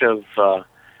bunch of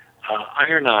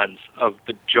iron-ons of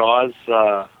the Jaws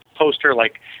poster,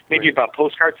 like maybe about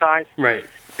postcard size. Right.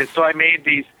 And so I made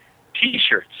these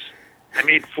T-shirts. I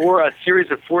made a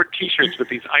series of 4 T-shirts with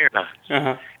these iron-ons.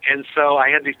 Uh-huh. And so I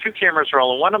had these 2 cameras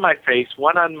rolling, one on my face,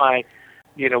 one on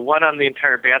one on the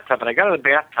entire bathtub. And I got in the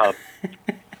bathtub,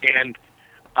 and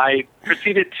I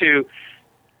proceeded to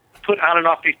put on and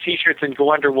off these T-shirts and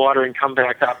go underwater and come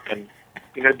back up, and,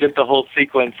 you know, did the whole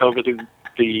sequence over the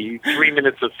 3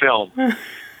 minutes of film.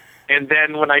 And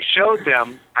then when I showed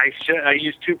them, I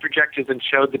used 2 projectors and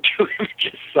showed the 2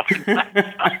 images side by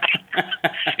side.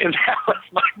 And that was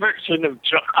my version of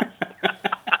Jaws.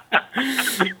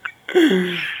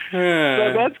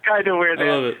 So that's kind of where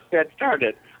that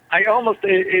started. I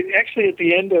it actually at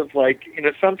the end of, like, you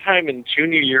know, sometime in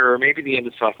junior year or maybe the end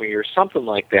of sophomore year, something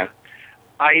like that,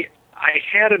 I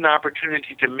had an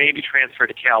opportunity to maybe transfer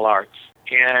to Cal Arts,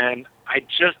 and I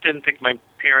just didn't think my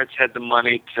parents had the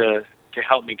money to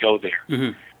help me go there.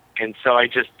 Mm-hmm. And so I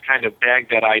just kind of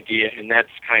bagged that idea, and that's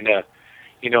kind of,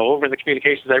 you know, over in the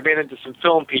communications, I ran into some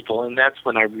film people, and that's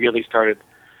when I really started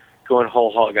going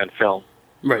whole hog on film.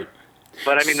 Right.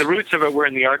 But I mean, the roots of it were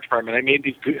in the art department. I made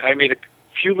a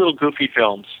few little goofy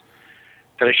films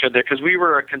that I showed there, because we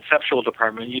were a conceptual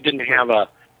department. You didn't have a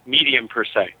medium per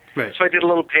se. Right. So I did a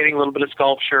little painting, a little bit of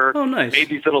sculpture. Oh, nice. Made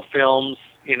these little films,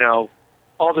 you know,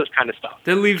 all this kind of stuff.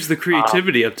 That leaves the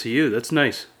creativity up to you. That's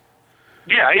nice.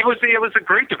 Yeah, it was a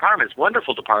great department. It's a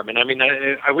wonderful department. I mean,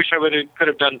 I wish I could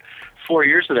have done 4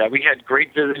 years of that. We had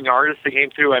great visiting artists that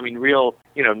came through. I mean, real,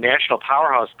 you know, national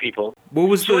powerhouse people. What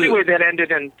was anyway, that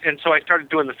ended, and so I started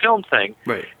doing the film thing.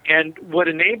 Right. And what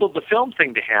enabled the film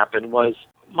thing to happen was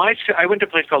I went to a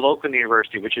place called Oakland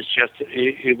University, which is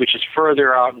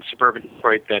further out in suburban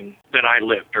Detroit than I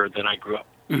lived or than I grew up.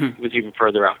 Mm-hmm. It was even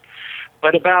further out.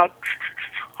 But about,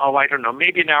 I don't know,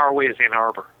 maybe an hour away is Ann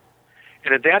Arbor.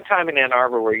 And at that time in Ann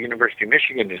Arbor, where University of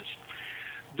Michigan is,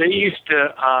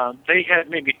 they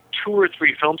had maybe 2 or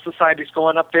 3 film societies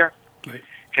going up there. Right.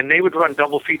 And they would run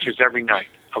double features every night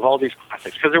of all these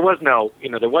classics, because there was no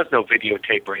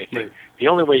videotape or anything. Right. The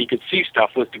only way you could see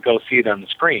stuff was to go see it on the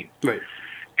screen. Right.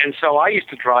 And so I used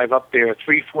to drive up there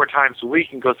 3-4 times a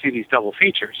week and go see these double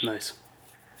features. Nice.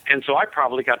 And so I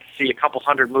probably got to see a couple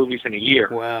hundred movies in a year.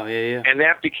 Wow, yeah. And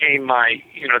that became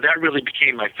that really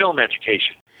became my film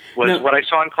education. Was what I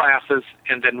saw in classes,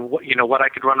 and then what I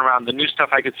could run around, the new stuff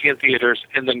I could see in theaters,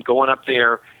 and then going up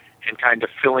there and kind of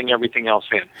filling everything else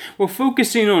in. Well,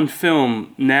 focusing on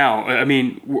film now, I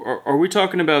mean, are we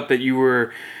talking about that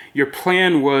your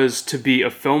plan was to be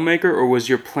a filmmaker, or was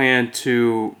your plan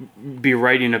to be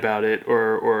writing about it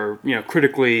or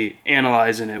critically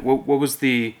analyzing it? What was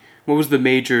the What was the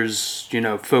major's,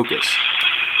 focus?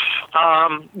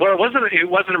 Well, it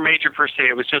wasn't a major per se.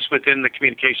 It was just within the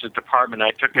communications department.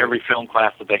 I took every film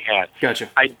class that they had. Gotcha.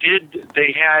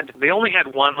 They only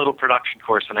had one little production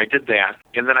course, and I did that.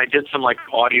 And then I did some like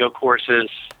audio courses.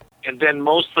 And then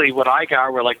mostly what I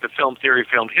got were like the film theory,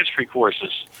 film history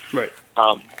courses. Right.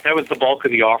 That was the bulk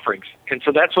of the offerings. And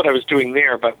so that's what I was doing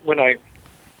there. But when I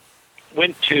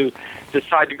went to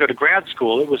decide to go to grad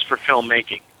school, it was for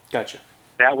filmmaking. Gotcha.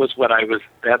 That's what I was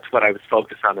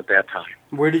focused on at that time.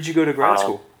 Where did you go to grad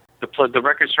school? The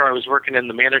record store I was working in,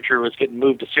 the manager was getting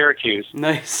moved to Syracuse.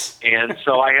 Nice. And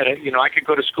so I had I could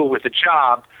go to school with a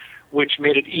job, which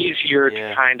made it easier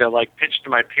to kind of like pitch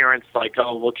to my parents, like,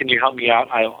 oh, well, can you help me out?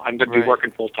 I'm going to be working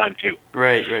full time too.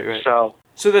 Right.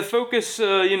 So the focus,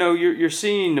 you're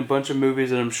seeing a bunch of movies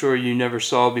that I'm sure you never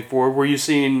saw before. Were you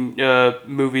seeing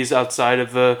movies outside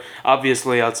of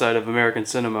American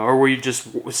cinema, or were you just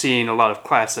seeing a lot of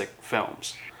classic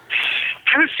films?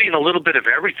 I was seeing a little bit of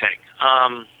everything.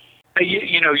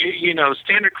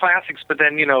 Standard classics, but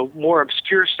then more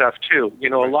obscure stuff too. A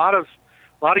lot of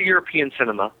European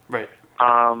cinema. Right.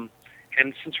 And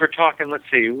since we're talking, let's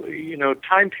see,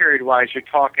 time period wise, you're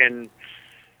talking,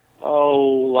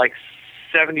 like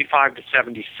 75 to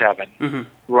 77,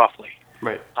 roughly.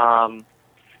 Right.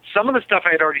 Some of the stuff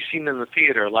I had already seen in the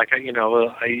theater, like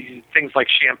things like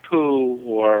Shampoo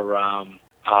or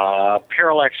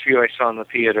Parallax View I saw in the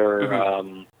theater.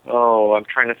 I'm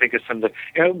trying to think of some of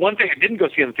the... one thing I didn't go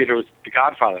see in the theater was The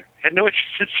Godfather. I had no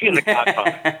interest in seeing The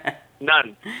Godfather.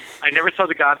 None. I never saw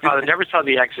The Godfather, never saw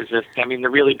The Exorcist. I mean, the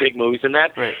really big movies. And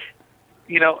that, right.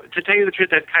 To tell you the truth,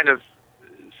 that kind of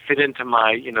fit into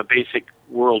my, basic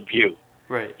worldview.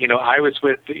 Right. I was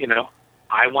with,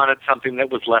 I wanted something that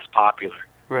was less popular,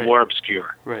 more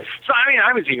obscure. Right. So,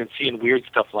 I was even seeing weird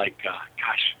stuff like,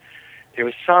 there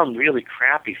was some really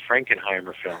crappy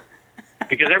Frankenheimer film.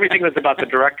 Because everything was about the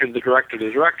director.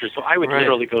 So I would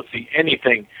literally go see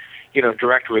anything,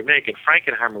 director would make. And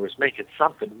Frankenheimer was making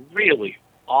something really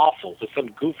awful with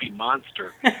some goofy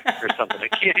monster or something. I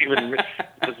can't even...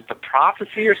 Was it The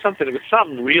Prophecy or something? It was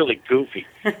something really goofy.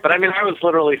 But, I was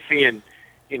literally seeing...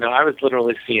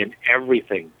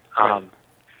 everything.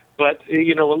 But,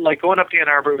 like going up to Ann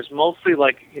Arbor, it was mostly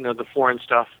like, the foreign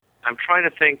stuff. I'm trying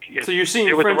to think. So you're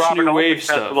seeing French New Wave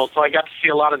Festival, stuff. so I got to see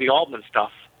a lot of the Altman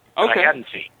stuff that I hadn't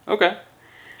seen. Okay.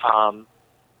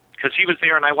 Because he was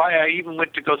there, and I even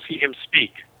went to go see him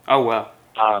speak. Oh, wow.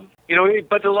 But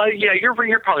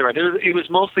you're probably right. It was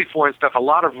mostly foreign stuff, a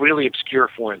lot of really obscure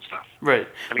foreign stuff. Right.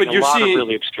 But you're seeing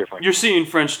really obscure foreign. You're seeing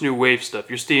French New Wave stuff.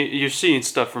 You're seeing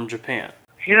stuff from Japan.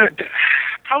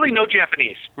 Probably no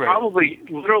Japanese. Right. Probably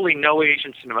literally no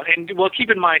Asian cinema. And, well, keep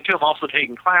in mind, too, I'm also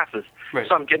taking classes. Right.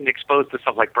 So I'm getting exposed to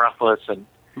stuff like Breathless and,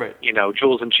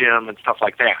 Jules and Jim and stuff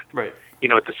like that. Right.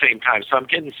 At the same time. So I'm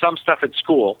getting some stuff at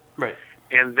school. Right.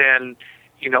 And then,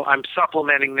 I'm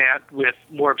supplementing that with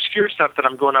more obscure stuff that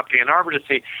I'm going up to Ann Arbor to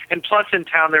see. And plus in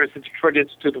town there is the Detroit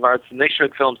Institute of Arts, and they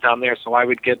showed films down there, so I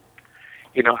would get,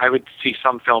 I would see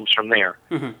some films from there.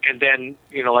 Mm-hmm. And then,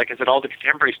 like I said, all the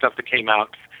contemporary stuff that came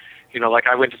out, like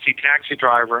I went to see Taxi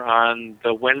Driver on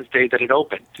the Wednesday that it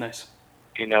opened. Nice.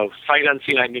 Sight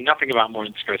unseen, I knew nothing about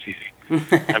Martin Scorsese.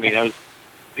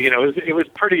 It was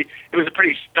a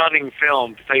pretty stunning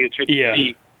film, to tell you the truth. Yeah.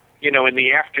 See, in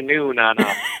the afternoon on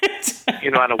a,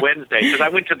 on a Wednesday. Because I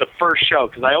went to the first show,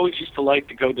 because I always used to like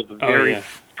to go to the very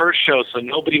first show so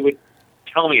nobody would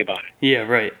tell me about it. Yeah,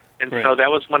 right. And so that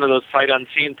was one of those sight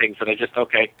unseen things that I just,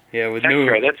 Yeah, with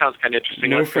that sounds kind of interesting.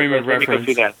 No frame of reference.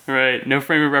 Go that. Right, no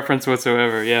frame of reference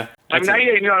whatsoever, yeah.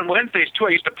 On Wednesdays, too, I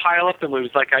used to pile up the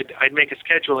movies. Like, I'd make a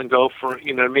schedule and go for,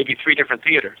 maybe 3 different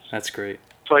theaters. That's great.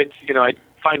 So, I'd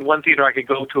find one theater I could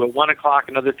go to at 1 o'clock,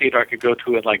 another theater I could go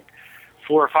to at,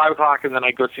 4 or 5 o'clock, and then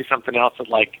I'd go see something else at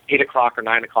 8 o'clock or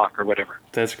 9 o'clock or whatever.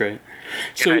 That's great.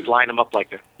 So I'd line them up like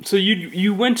that. So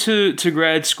you went to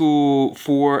grad school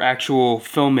for actual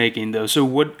filmmaking, though. So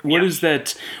what is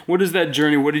that? What is that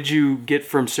journey? What did you get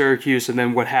from Syracuse, and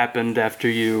then what happened after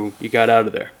you got out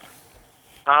of there?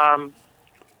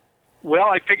 Well,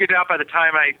 I figured out by the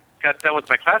time I got done with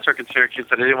my classwork in Syracuse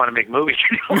that I didn't want to make movies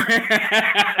anymore.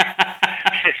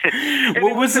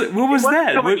 What was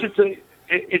that?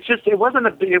 It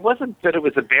wasn't that it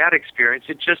was a bad experience.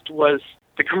 It just was,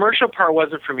 the commercial part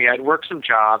wasn't for me. I'd worked some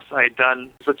jobs. I had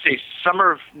done, let's say,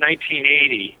 summer of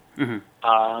 1980. Mm-hmm.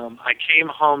 I came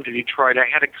home to Detroit. I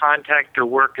had a contact to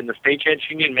work in the Stagehands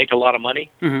Union and make a lot of money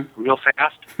real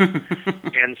fast.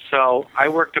 And so I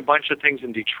worked a bunch of things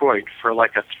in Detroit for a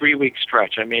 3-week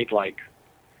stretch. I made $3,000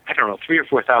 or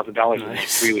 $4,000 in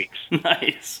 3 weeks.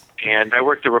 Nice. And I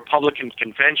worked the Republican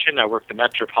Convention. I worked the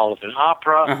Metropolitan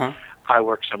Opera. I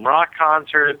worked some rock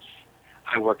concerts.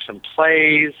 I worked some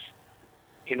plays.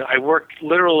 I worked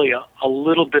literally a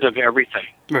little bit of everything.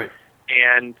 Right.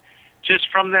 And just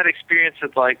from that experience,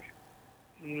 it's like,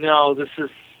 no, this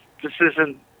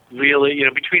isn't really,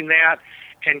 between that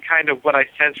and kind of what I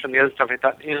sensed from the other stuff, I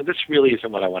thought, this really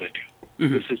isn't what I want to do.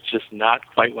 Mm-hmm. This is just not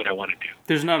quite what I want to do.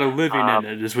 There's not a living in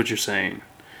it, is what you're saying.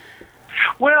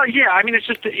 Well, yeah, it's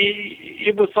just,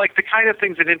 it was like the kind of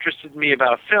things that interested me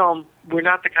about film were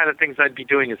not the kind of things I'd be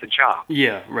doing as a job.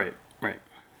 Yeah, right.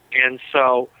 And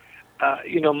so,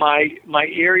 my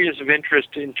areas of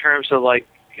interest in terms of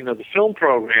the film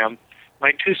program,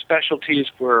 my two specialties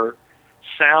were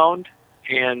sound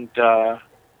and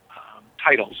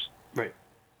titles. Right.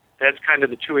 That's kind of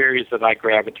the two areas that I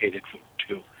gravitated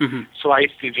to. Mm-hmm. So I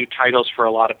used to do titles for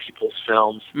a lot of people's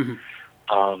films.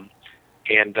 Mm-hmm.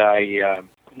 And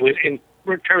in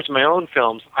terms of my own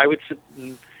films, I would sit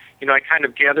and, I kind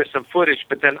of gather some footage,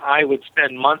 but then I would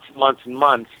spend months and months and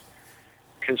months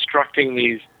constructing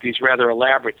these rather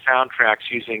elaborate soundtracks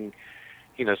using,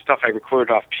 stuff I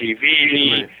recorded off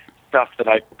TV, right. Stuff that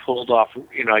I pulled off,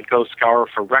 I'd go scour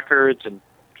for records and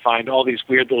find all these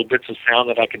weird little bits of sound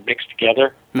that I could mix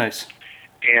together. Nice.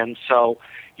 And so,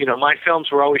 my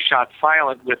films were always shot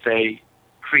silent with a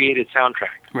created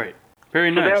soundtrack. Right.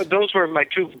 Very nice. So those were my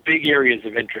two big areas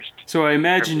of interest. So I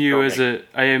imagine you as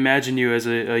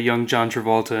a young John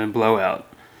Travolta in Blowout,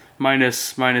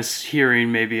 minus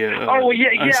hearing maybe an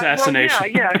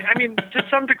assassination. Well, to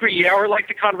some degree, yeah, or like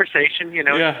The Conversation.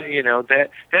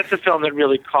 That's a film that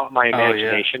really caught my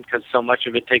imagination because so much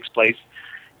of it takes place,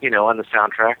 on the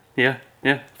soundtrack. Yeah,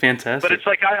 fantastic. But it's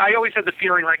like I always had the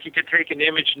feeling like you could take an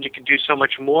image and you could do so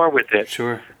much more with it.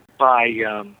 Sure.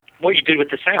 By what you did with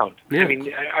the sound. Yeah.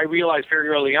 I realized very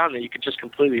early on that you could just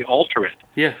completely alter it.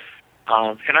 Yeah.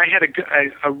 And I had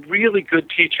a really good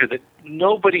teacher that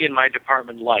nobody in my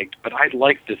department liked, but I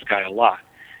liked this guy a lot.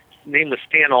 His name was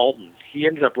Stan Alton. He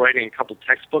ended up writing a couple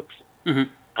textbooks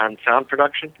on sound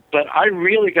production, but I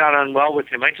really got on well with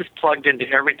him. I just plugged into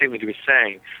everything that he was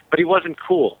saying, but he wasn't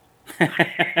cool. He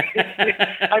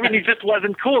just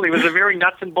wasn't cool. He was a very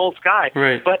nuts and bolts guy.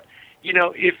 Right. But,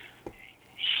 if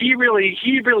he really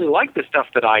liked the stuff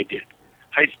that I did.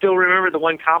 I still remember the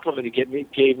one compliment he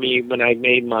gave me when I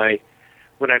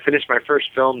finished my first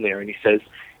film there, and he says,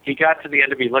 he got to the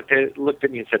end of it, looked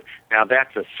at me and said, "Now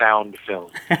that's a sound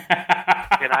film."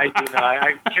 And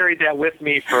I carried that with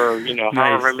me for,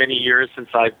 however many years since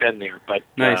I've been there. But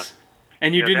nice.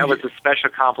 And you didn't. That was a special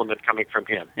compliment coming from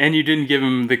him. And you didn't give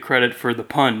him the credit for the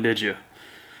pun, did you?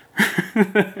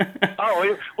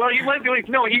 Oh well, he wasn't doing.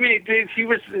 No, he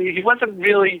wasn't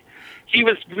really. He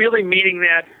was really meaning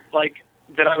that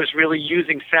that I was really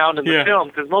using sound in the film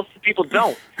because most of the people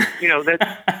don't.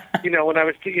 When I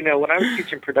was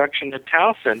teaching production at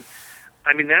Towson,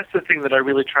 that's the thing that I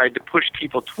really tried to push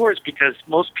people towards because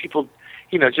most people,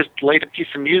 just laid a piece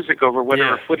of music over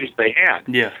whatever footage they had.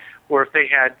 Yeah. Or if they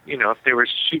had, if they were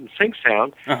shooting sync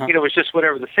sound, it was just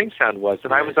whatever the sync sound was,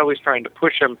 and I was always trying to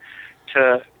push them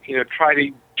to, try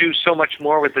to do so much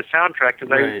more with the soundtrack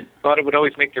because I thought it would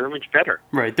always make their image better.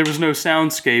 Right. There was no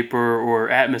soundscape or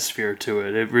atmosphere to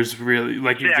it. It was really,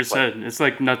 like you just said, it's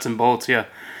like nuts and bolts, yeah.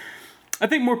 I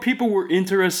think more people were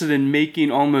interested in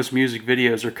making almost music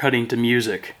videos or cutting to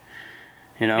music,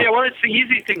 Yeah, well, it's the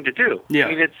easy thing to do. Yeah.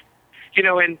 It's,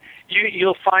 and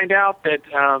you'll find out that,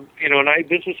 and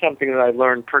this is something that I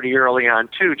learned pretty early on,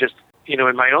 too, just, in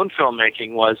my own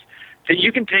filmmaking was that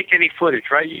you can take any footage,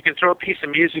 right? You can throw a piece of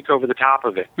music over the top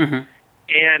of it. Mm-hmm.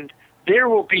 And there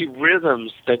will be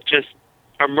rhythms that just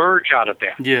emerge out of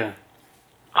that. Yeah.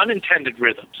 Unintended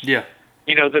rhythms. Yeah.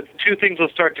 The two things will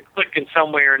start to click in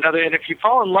some way or another. And if you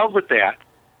fall in love with that,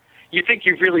 you think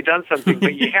you've really done something,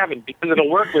 but you haven't because it'll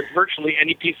work with virtually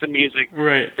any piece of music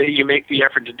that you make the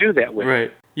effort to do that with.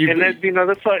 Right.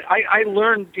 That's what I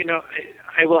learned,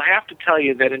 I will have to tell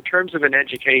you that in terms of an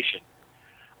education,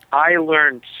 I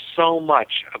learned so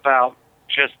much about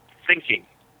just thinking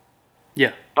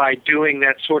by doing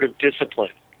that sort of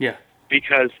discipline. Yeah.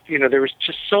 Because, there was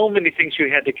just so many things you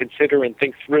had to consider and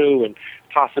think through and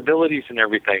possibilities and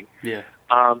everything. Yeah.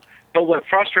 But what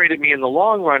frustrated me in the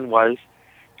long run was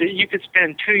that you could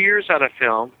spend 2 years on a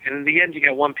film, and in the end you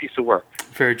got one piece of work.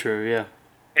 Very true, yeah.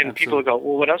 And Absolutely. People go,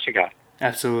 well, what else you got?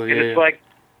 Absolutely, and it's like,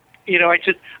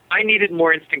 I needed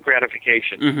more instant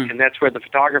gratification. And that's where the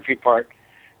photography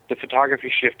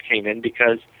shift came in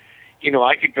because,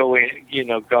 I could go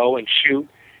and shoot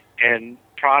and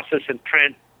process and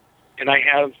print, and I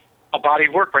have a body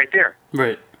of work right there.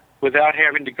 Right. Without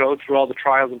having to go through all the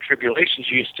trials and tribulations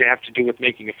you used to have to do with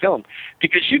making a film.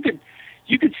 Because you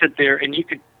you could sit there and you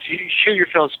could shoot your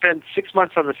film, spend 6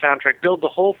 months on the soundtrack, build the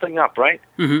whole thing up, right?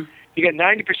 Mm-hmm. You get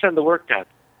 90% of the work done.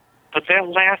 But that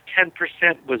last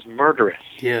 10% was murderous.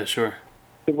 Yeah, sure.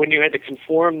 When you had to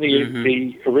conform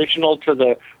the original to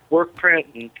the work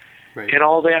print and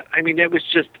all that, I mean, it was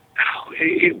just,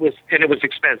 it was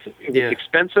expensive. It was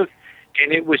expensive,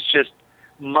 and it was just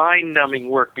mind-numbing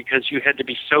work because you had to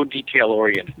be so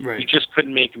detail-oriented. Right. You just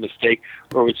couldn't make a mistake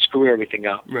or it would screw everything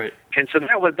up. Right. And so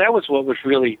that was what was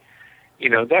really,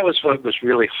 that was what was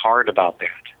really hard about that.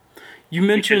 You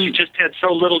mentioned because you just had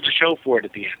so little to show for it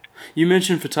at the end. You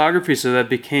mentioned photography, so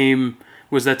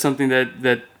was that something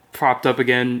that propped up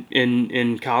again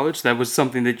in college? That was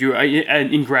something that you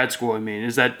in grad school. I mean,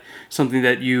 is that something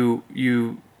that you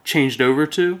changed over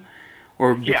to,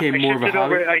 or became more of a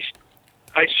hobby?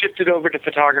 I shifted over to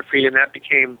photography, and that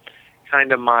became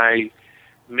kind of my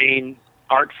main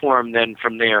art form. Then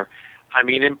from there, I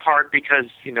mean, in part because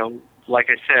like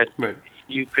I said. Right.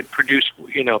 You could produce,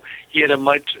 you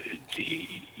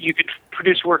could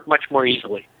produce work much more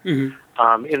easily.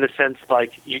 Mm-hmm. In the sense,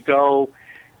 like you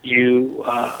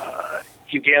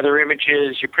gather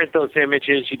images, you print those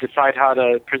images, you decide how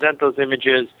to present those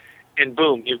images, and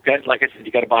boom, you've got, like I said,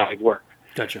 you got a body of work.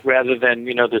 Gotcha. Rather than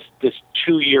this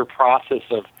 2-year process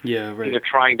of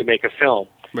trying to make a film,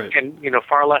 right. And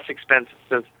far less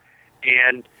expensive.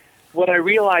 And what I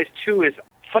realized too is,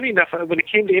 funny enough, when it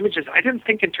came to images, I didn't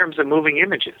think in terms of moving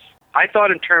images. I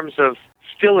thought in terms of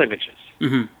still images.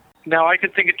 Mm-hmm. Now, I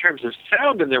could think in terms of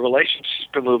sound and their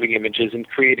relationship to moving images and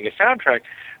creating a soundtrack,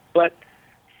 but,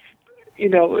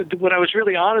 when I was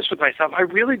really honest with myself, I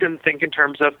really didn't think in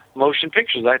terms of motion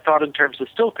pictures. I thought in terms of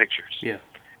still pictures. Yeah.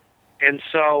 And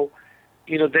so,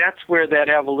 that's where that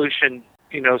evolution,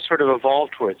 sort of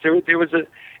evolved towards. There was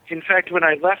in fact, when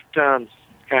I left, I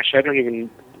don't even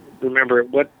remember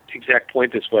what exact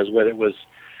point this was, whether it was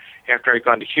after I'd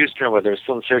gone to Houston or whether it was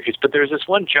still in Syracuse, but there was this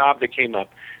one job that came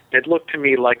up that looked to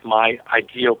me like my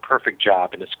ideal perfect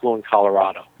job in a school in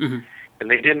Colorado. Mm-hmm. And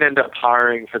they didn't end up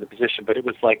hiring for the position, but it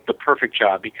was like the perfect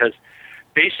job because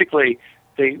basically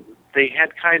they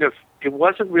had kind of, it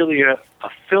wasn't really a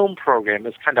film program, it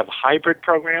was kind of a hybrid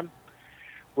program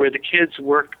where the kids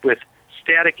worked with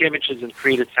static images and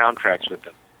created soundtracks with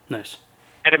them. Nice.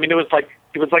 And I mean, it was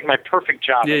like my perfect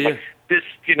job. Yeah, like, this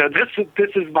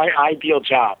is my ideal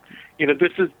job.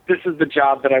 This is the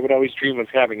job that I would always dream of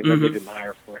having, and then they didn't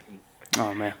hire for it.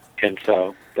 Oh man! And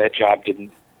so that job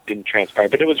didn't transpire.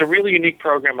 But it was a really unique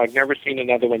program. I've never seen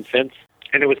another one since.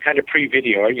 And it was kind of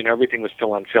pre-video. Everything was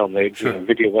still on film.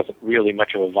 Video wasn't really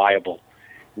much of a viable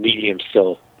medium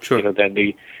still. Sure.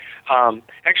 Then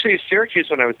actually, Syracuse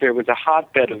when I was there was a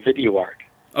hotbed of video art.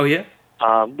 Oh yeah.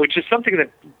 Which is something that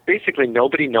basically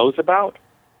nobody knows about.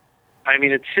 I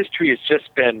mean, its history has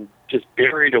just been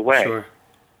buried away. Sure.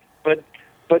 But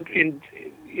in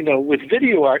with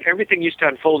video art, everything used to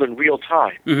unfold in real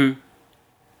time, mm-hmm.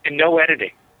 and no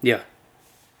editing. Yeah.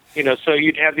 So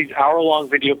you'd have these hour-long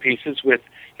video pieces with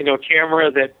a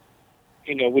camera that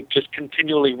would just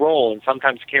continually roll, and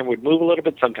sometimes the camera would move a little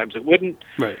bit, sometimes it wouldn't.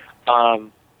 Right.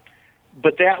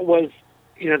 But that was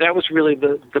really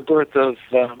the birth of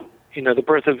the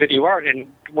birth of video art,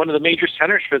 and one of the major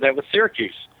centers for that was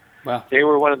Syracuse. Wow. They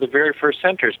were one of the very first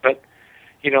centers, but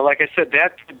like I said,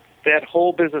 that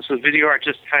whole business with video art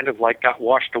just kind of like got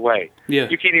washed away. Yeah.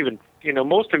 You can't even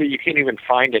most of it you can't even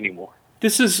find anymore.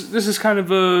 This is kind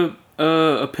of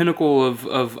a pinnacle of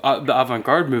the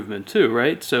avant-garde movement too,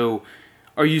 right? So,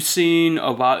 are you seeing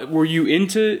a lot? Were you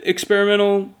into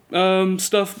experimental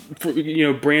stuff?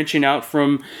 Branching out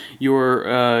from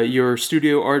your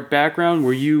studio art background,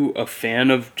 were you a fan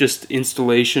of just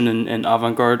installation and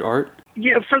avant-garde art?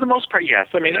 Yeah, for the most part, yes.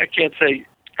 I mean, I can't say.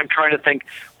 I'm trying to think.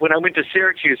 When I went to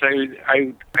Syracuse,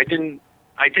 I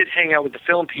did hang out with the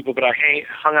film people, but I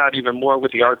hung out even more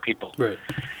with the art people. Right.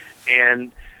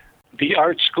 And the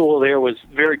art school there was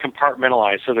very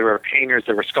compartmentalized. So there were painters,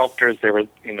 there were sculptors, there were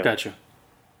Gotcha.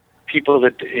 people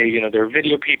that there were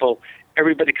video people.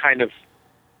 Everybody kind of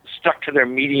stuck to their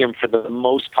medium for the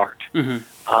most part.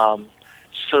 Mm-hmm.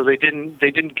 So they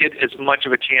didn't get as much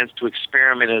of a chance to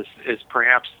experiment as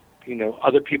perhaps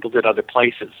other people did other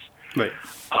places. Right.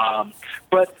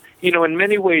 But in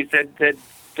many ways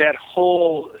that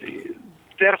whole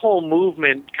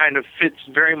movement kind of fits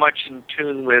very much in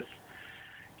tune with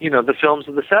the films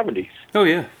of the 70s. Oh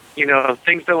yeah.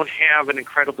 Things don't have an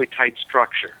incredibly tight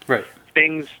structure. Right.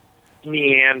 Things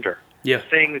meander. Yeah.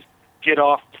 Things get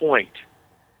off point,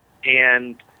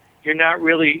 and you're not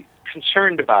really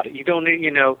concerned about it. You don't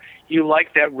you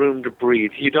like that room to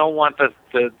breathe. You don't want the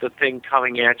thing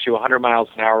coming at you 100 miles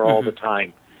an hour all the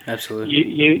time. Absolutely.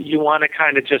 You want to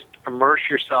kind of just immerse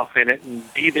yourself in it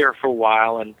and be there for a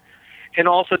while, and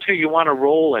also too you want to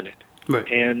roll in it. Right.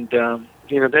 And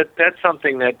that's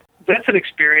something that's an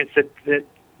experience that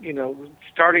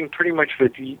starting pretty much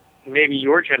with maybe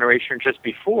your generation or just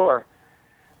before,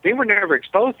 they were never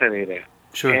exposed to any of that.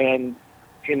 Sure. And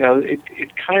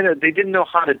it kind of, they didn't know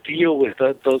how to deal with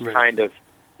those Right. kind of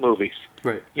movies.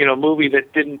 Right. A movie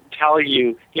that didn't tell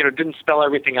you, didn't spell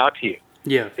everything out to you.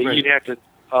 Yeah. That Right. you'd have to,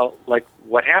 like,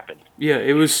 what happened? Yeah,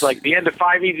 it was It's like the end of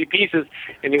Five Easy Pieces,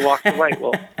 and you walk away.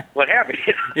 Well, what happened?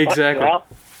 Exactly. Well,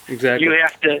 exactly. you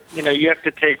have to, you have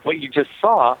to take what you just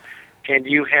saw, and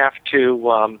you have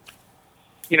to,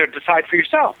 decide for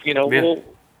yourself. Well,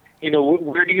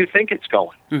 where do you think it's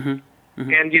going? Mm-hmm.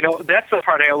 Mm-hmm. And that's the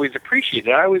part I always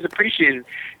appreciated. I always appreciated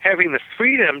having the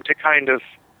freedom to kind of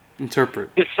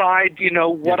interpret, decide,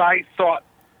 what I thought,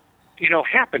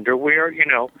 happened, or where,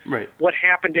 right. what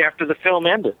happened after the film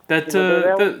ended. That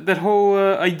that whole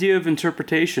idea of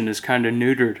interpretation is kind of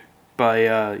neutered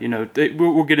by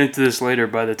we'll get into this later.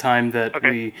 By the time that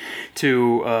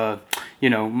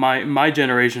my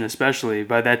generation especially,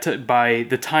 by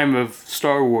the time of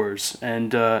Star Wars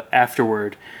and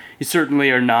afterward, you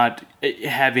certainly are not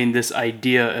having this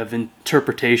idea of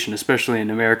interpretation, especially in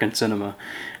American cinema,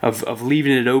 of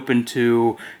leaving it open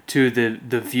to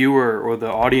the viewer or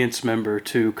the audience member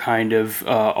to kind of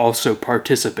also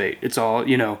participate. It's all,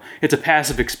 it's a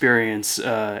passive experience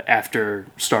after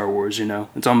Star Wars,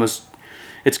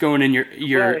 it's going in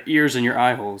your ears and your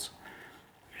eye holes.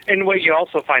 And what you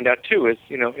also find out too is,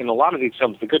 in a lot of these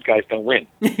films, the good guys don't win.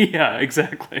 Yeah,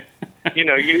 exactly.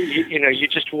 You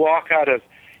just walk out of,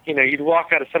 you'd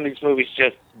walk out of some of these movies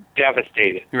just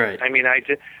devastated. Right. I mean, I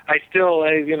still,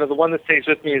 the one that stays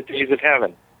with me is Days of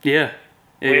Heaven. Yeah.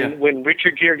 When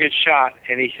Richard Gere gets shot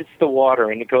and he hits the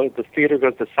water and the theater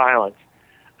goes to silence.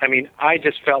 I mean, I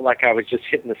just felt like I was just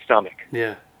hit in the stomach.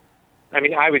 Yeah. I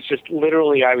mean, I was just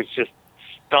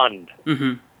stunned.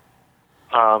 Mm-hmm.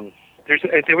 I'm trying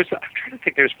to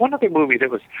think. There's one other movie that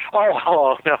was.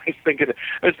 Oh no! I was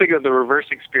thinking of the reverse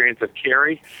experience of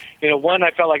Carrie. One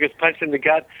I felt like I was punched in the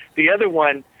gut. The other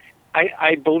one,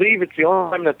 I believe it's the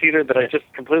only time in the theater that I just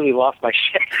completely lost my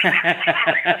shit.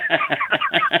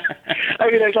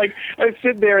 I mean, I was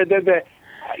sitting there, and then that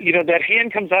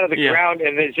hand comes out of the ground,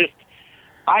 and it's just.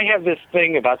 I have this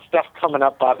thing about stuff coming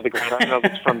up out of the ground. I don't know if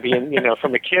it's from being,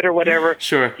 from a kid or whatever.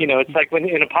 Sure. It's like when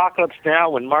in Apocalypse Now,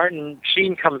 when Martin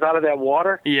Sheen comes out of that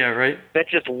water. Yeah, right. That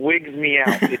just wigs me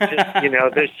out. It's just,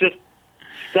 there's just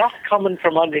stuff coming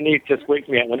from underneath just wigs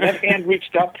me out. When that hand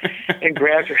reached up and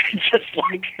grabbed her, it's just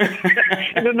like,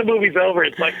 and then the movie's over.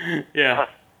 It's like, yeah.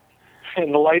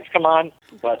 And the lights come on.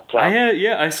 But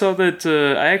I saw that.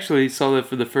 I actually saw that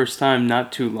for the first time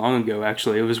not too long ago.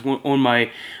 Actually, it was on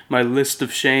my list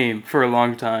of shame for a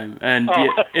long time, and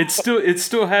it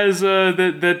still has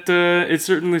it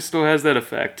certainly still has that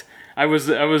effect. I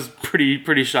was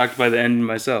pretty shocked by the end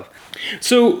myself.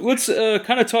 So let's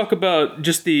kind of talk about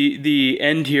just the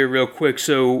end here real quick.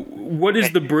 So what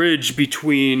is the bridge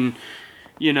between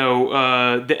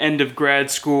the end of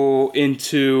grad school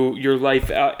into your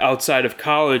life outside of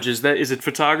college? Is it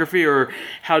photography, or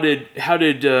how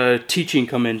did teaching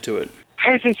come into it?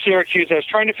 I was in Syracuse. I was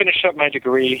trying to finish up my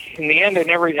degree. In the end, I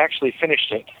never actually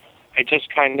finished it. I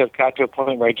just kind of got to a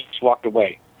point where I just walked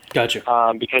away. Gotcha.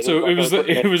 Because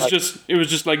it was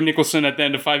just like Nicholson at the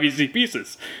end of Five Easy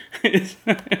Pieces.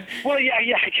 Well, yeah,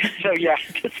 I guess so. Yeah,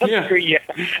 to some degree, yeah.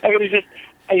 I mean, it was just.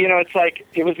 It's like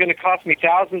it was going to cost me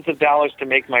thousands of dollars to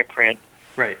make my print.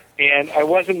 Right. And I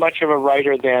wasn't much of a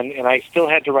writer then, and I still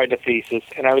had to write a thesis,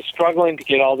 and I was struggling to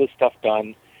get all this stuff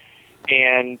done.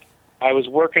 And I was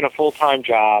working a full-time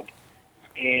job,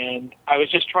 and I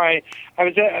was just trying.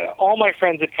 All my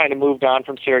friends had kind of moved on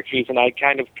from Syracuse, and I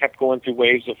kind of kept going through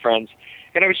waves of friends,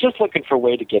 and I was just looking for a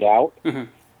way to get out. Mm-hmm.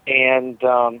 And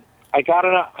I got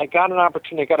an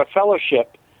opportunity. I got a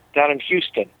fellowship down in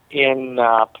Houston in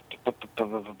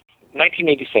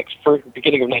 1986,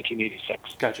 beginning of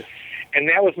 1986. Gotcha. And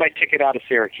that was my ticket out of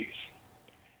Syracuse.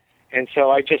 And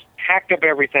so I just packed up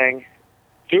everything,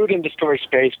 threw it into storage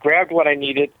space, grabbed what I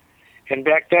needed, and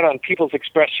back then on People's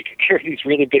Express you could carry these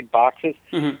really big boxes.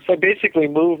 Mm-hmm. So I basically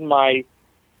moved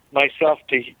myself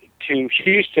to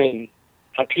Houston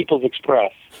on People's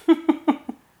Express, the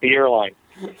airline.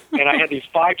 And I had these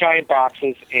 5 giant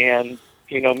boxes, and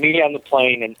me on the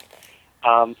plane, and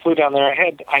flew down there.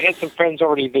 I had some friends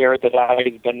already there that I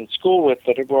had been in school with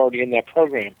that were already in that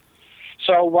program.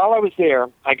 So while I was there,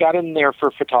 I got in there for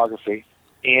photography,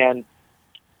 and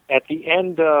at the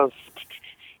end of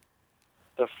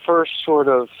the first sort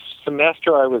of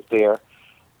semester I was there,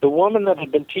 the woman that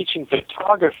had been teaching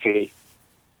photography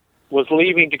was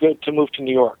leaving to move to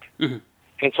New York. Mm-hmm.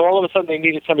 And so all of a sudden they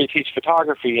needed somebody to teach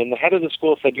photography, and the head of the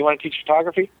school said, "Do you want to teach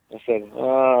photography?" I said,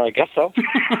 "I guess so."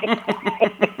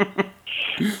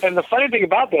 And the funny thing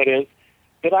about that is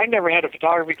that I never had a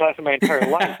photography class in my entire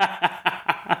life.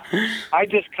 I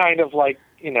just kind of like,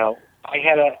 I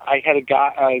had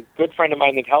a good friend of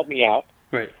mine that helped me out,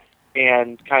 Right.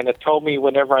 and kind of told me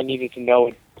whenever I needed to know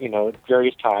it, at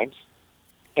various times.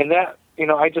 And that,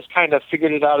 I just kind of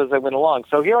figured it out as I went along.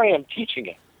 So here I am teaching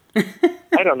it.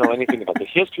 I don't know anything about the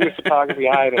history of photography.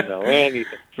 I don't know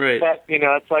anything. Right. But,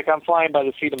 it's like I'm flying by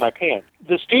the seat of my pants.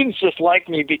 The students just liked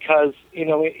me because,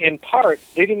 in part,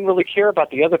 they didn't really care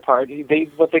about the other part.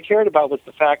 What they cared about was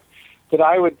the fact that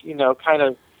I would, kind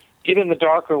of get in the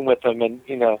darkroom with them and,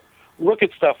 look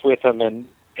at stuff with them and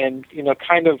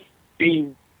kind of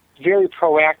be very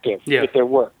proactive with their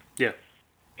work. Yeah.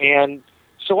 And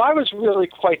so I was really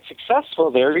quite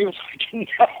successful there, even though I didn't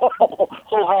know a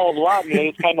whole hell of a lot.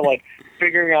 It's kind of like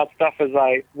figuring out stuff as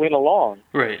I went along,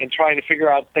 right, and trying to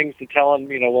figure out things to tell them,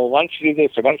 well, why don't you do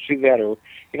this, or why don't you do that, or,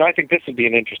 I think this would be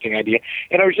an interesting idea.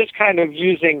 And I was just kind of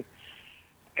using,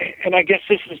 and I guess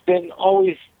this has been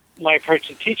always my approach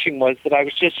to teaching, was that I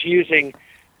was just using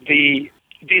the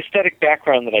aesthetic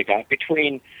background that I got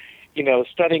between,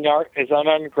 studying art as an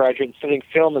undergraduate and studying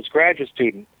film as a graduate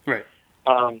student. Right.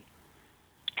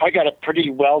 I got a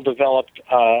pretty well-developed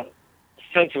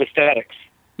sense of aesthetics.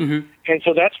 Mm-hmm. And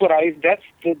so that's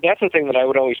the thing that I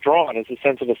would always draw on, is a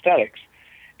sense of aesthetics.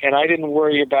 And I didn't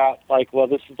worry about, like, well,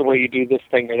 this is the way you do this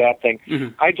thing or that thing.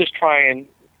 Mm-hmm. I just try and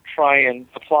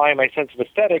apply my sense of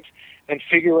aesthetics and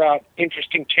figure out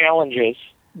interesting challenges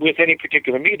with any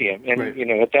particular medium. And, right,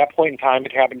 at that point in time,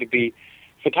 it happened to be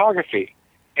photography.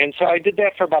 And so I did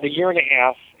that for about a year and a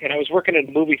half, and I was working in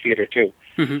a movie theater, too.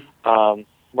 Mm-hmm.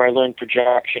 Where I learned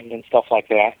projection and stuff like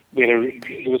that.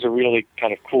 It was a really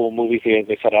kind of cool movie theater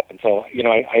they set up, and so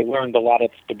I learned a lot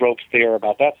of the ropes there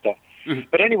about that stuff. Mm-hmm.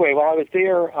 But anyway, while I was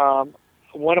there,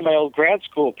 one of my old grad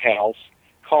school pals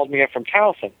called me up from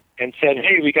Towson and said,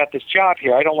 "Hey, we got this job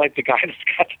here. I don't like the guy that's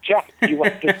got the job. You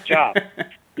want this job?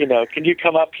 Can you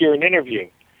come up here and interview?"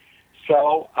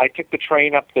 So I took the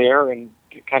train up there and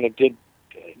kind of did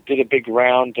a big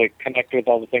round to connect with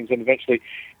all the things, and eventually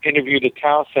interviewed at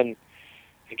Towson.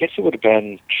 I guess it would have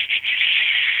been,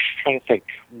 trying to think,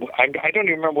 I don't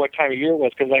even remember what time of year it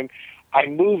was, because I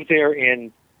moved there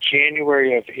in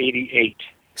January of '88.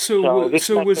 So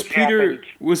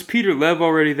was Peter Lev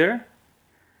already there?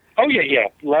 Oh yeah.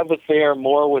 Lev was there,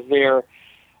 Moore was there,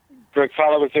 Greg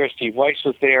Fowler was there, Steve Weiss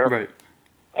was there. Right.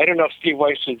 I don't know if Steve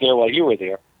Weiss was there while you were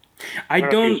there. I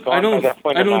don't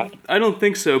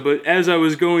think so. But as I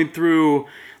was going through,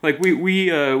 like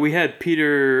we had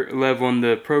Peter Lev on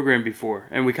the program before,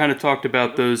 and we kind of talked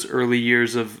about those early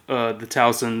years of the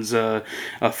Towson's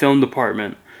film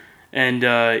department, and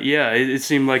it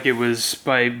seemed like it was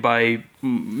by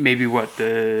maybe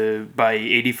by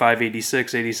 85,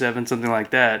 86, 87, something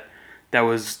like that. That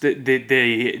was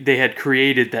they had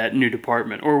created that new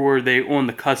department, or were they on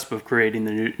the cusp of creating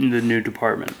the new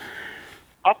department?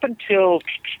 Up until,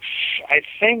 I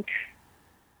think, I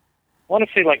want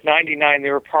to say like 99, they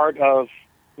were part of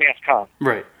Mass Comm.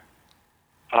 Right.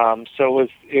 So it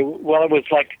was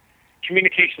like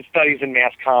communication studies in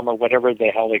Mass Comm, or whatever the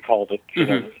hell they called it,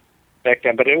 back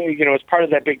then. But it was part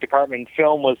of that big department.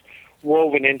 Film was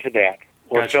woven into that,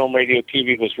 or Gotcha. film, radio,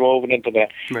 TV was woven into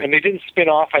that. Right. And they didn't spin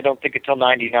off, I don't think, until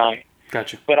 99.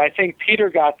 Gotcha. But I think Peter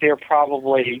got there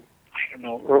probably, I don't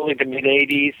know, early to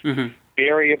mid-'80s. Mm-hmm.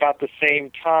 Barry about the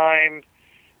same time.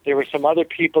 There were some other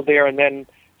people there, and then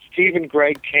Steve and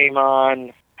Greg came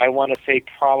on, I want to say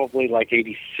probably like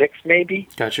 86 maybe.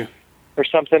 Gotcha. Or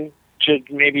something,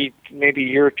 maybe a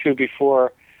year or two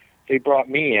before they brought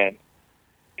me in.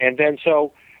 And then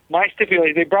so my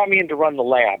stipulation, they brought me in to run the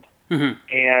lab. Mm-hmm.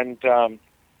 And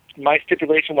my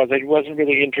stipulation was I wasn't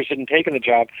really interested in taking the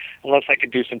job unless I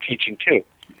could do some teaching too.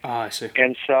 I see.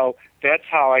 And so that's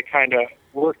how I kind of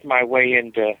worked my way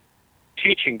into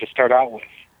teaching to start out with.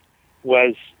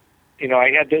 Was,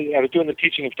 I was doing the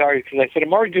teaching of photography because I said,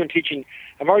 I'm already teaching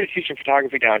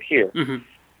photography down here.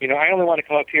 Mm-hmm. I only want to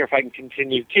come up here if I can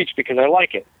continue to teach because I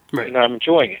like it. Right. I'm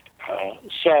enjoying it.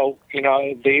 So,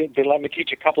 they let me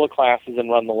teach a couple of classes and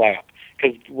run the lab.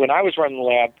 Because when I was running the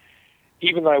lab,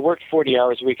 even though I worked 40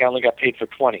 hours a week, I only got paid for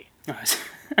 20.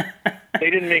 They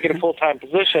didn't make it a full-time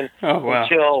position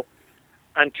until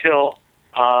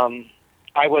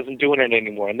I wasn't doing it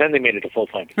anymore, and then they made it a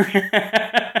full-time position.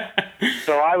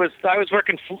 So I was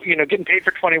working, getting paid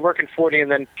for 20, working 40,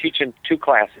 and then teaching 2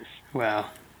 classes. Wow.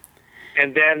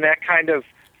 And then that kind of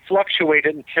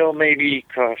fluctuated until maybe,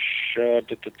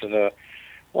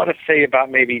 want to say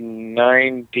about maybe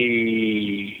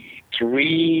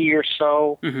 93 or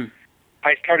so,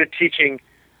 I started teaching.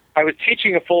 I was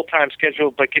teaching a full-time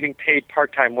schedule, but getting paid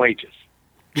part-time wages.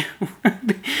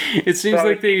 It seems so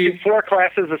like I was 4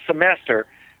 classes a semester,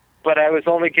 but I was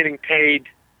only getting paid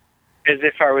as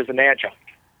if I was an adjunct.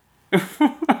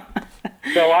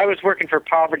 So I was working for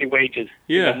poverty wages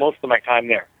most of my time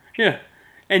there. Yeah,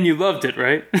 and you loved it,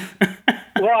 right? I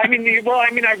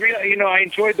really, I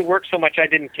enjoyed the work so much I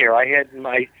didn't care. I had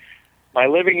my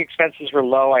living expenses were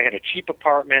low. I had a cheap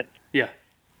apartment. Yeah.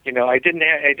 I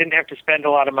didn't have to spend a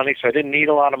lot of money, so I didn't need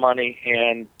a lot of money,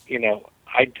 and I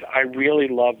really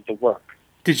loved the work.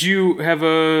 Did you have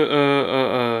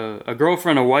a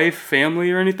girlfriend, a wife,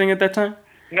 family, or anything at that time?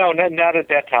 No, not at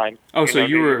that time. Oh, so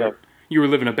you were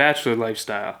living a bachelor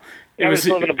lifestyle. I was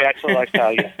living a bachelor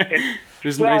lifestyle, yeah. And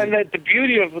the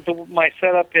beauty of my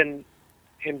setup in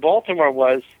Baltimore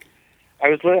was I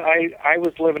was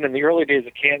living in the early days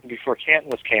of Canton before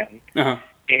Canton was Canton. Uh-huh.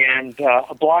 And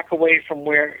a block away from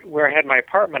where I had my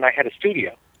apartment, I had a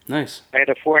studio. Nice. I had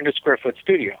a 400 square foot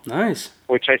studio. Nice.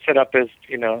 Which I set up as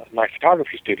my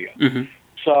photography studio. Mm-hmm.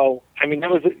 So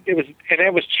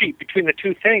it was cheap. Between the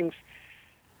two things,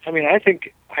 I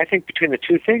think between the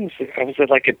two things, I was at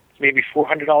maybe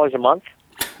 $400 a month.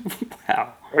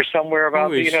 Wow. Or somewhere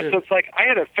about shit. So it's like I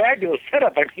had a fabulous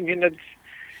setup. Fantastic.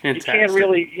 You can't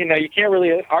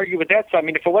really argue with that. So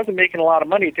if it wasn't making a lot of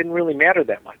money, it didn't really matter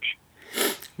that much.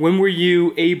 When were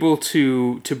you able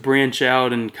to branch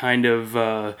out and kind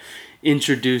of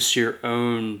introduce your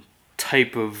own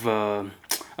type of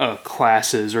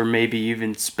classes, or maybe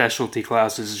even specialty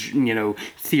classes,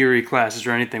 theory classes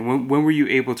or anything? When were you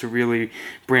able to really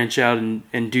branch out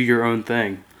and do your own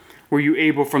thing? Were you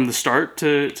able from the start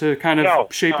to kind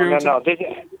of shape your own?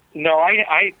 No,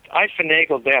 I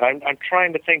finagled that. I'm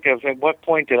trying to think of at what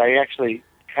point did I actually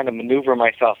kind of maneuver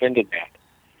myself into that.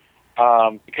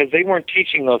 Because they weren't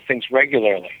teaching those things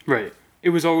regularly. Right. It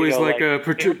was always like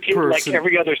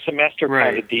every other semester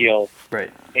kind of deal. Right.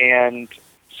 And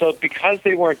so because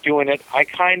they weren't doing it, I'm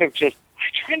trying to think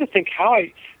how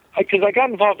because I got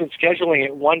involved in scheduling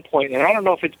at one point, and I don't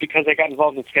know if it's because I got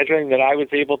involved in scheduling that I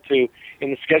was able to,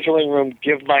 in the scheduling room,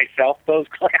 give myself those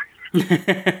classes.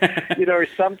 Or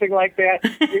something like that.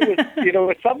 It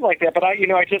was something like that. But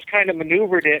I just kind of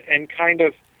maneuvered it and kind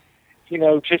of,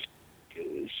 just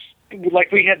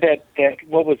like we had that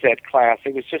what was that class?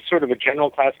 It was just sort of a general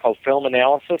class called film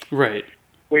analysis. Right.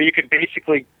 Where you could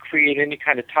basically create any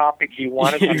kind of topic you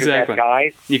wanted under that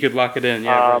guise. You could lock it in,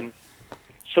 yeah.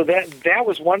 So that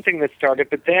was one thing that started,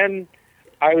 but then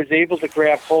I was able to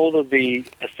grab hold of the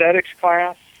aesthetics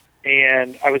class,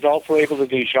 and I was also able to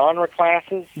do genre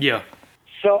classes. Yeah.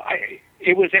 So I'm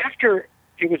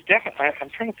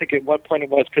trying to think at what point it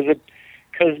was, because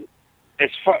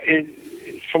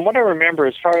from what I remember,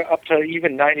 as far up to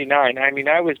even 99,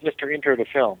 I was Mr. Intro to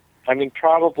Film.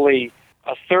 Probably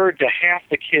a third to half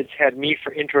the kids had me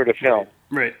for Intro to Film.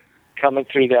 Right. Coming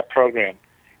through that program,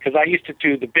 because I used to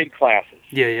do the big classes.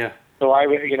 Yeah. So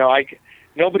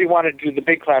nobody wanted to do the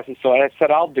big classes, so I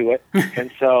said I'll do it.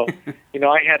 And so,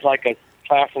 I had like a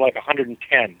class of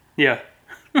 110. Yeah.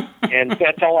 And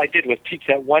that's all I did was teach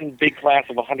that one big class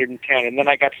of 110, and then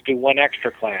I got to do one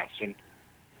extra class. And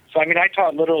so, I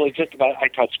taught literally I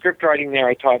taught script writing there.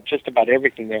 I taught just about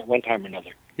everything there at one time or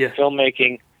another. Yeah.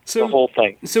 Filmmaking, the whole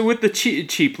thing. So with the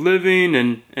cheap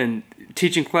living and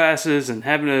teaching classes and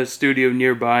having a studio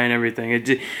nearby and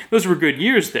everything, those were good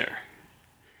years there.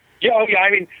 Yeah,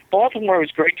 Baltimore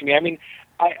was great to me.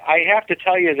 I have to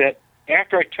tell you that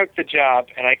after I took the job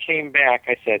and I came back,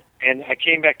 I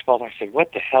came back to Baltimore, I said,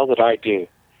 what the hell did I do?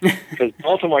 Because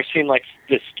Baltimore seemed like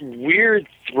this weird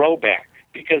throwback.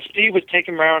 Because Steve was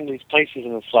taking me around these places,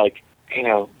 and it's like,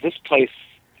 this place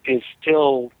is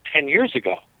still 10 years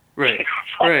ago. Right.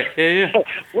 Right. Yeah.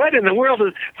 What in the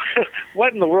world's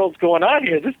going on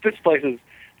here? This place is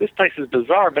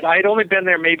bizarre. But I had only been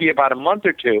there maybe about a month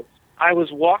or two. I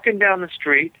was walking down the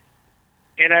street,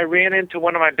 and I ran into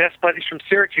one of my best buddies from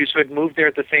Syracuse who had moved there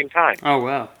at the same time. Oh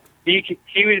wow. He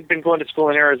had been going to school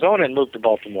in Arizona and moved to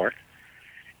Baltimore.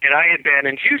 And I had been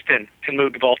in Houston and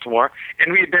moved to Baltimore,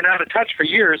 and we had been out of touch for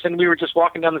years, and we were just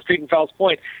walking down the street in Fowles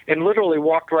Point and literally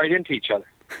walked right into each other.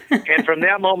 And from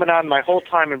that moment on, my whole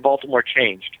time in Baltimore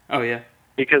changed. Oh, yeah.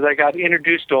 Because I got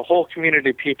introduced to a whole community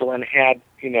of people and had,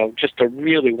 just a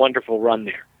really wonderful run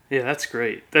there. Yeah, that's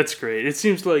great. That's great. It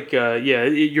seems like,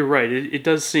 you're right. It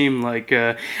does seem like,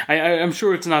 I'm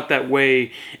sure it's not that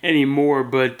way anymore,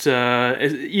 but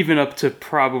even up to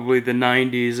probably the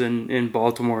 90s in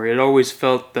Baltimore, it always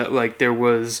felt that like there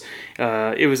was,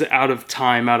 it was out of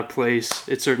time, out of place.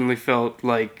 It certainly felt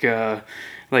like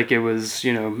it was,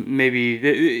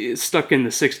 maybe stuck in the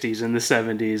 60s and the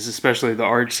 70s, especially the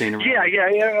art scene around.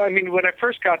 Yeah. I mean, when I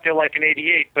first got there, like in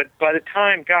 '88, but by the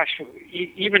time,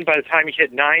 even by the time you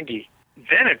hit '90,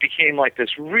 then it became like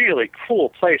this really cool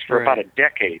place for about a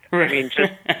decade. Right. I mean,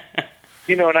 just,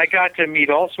 and I got to meet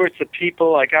all sorts of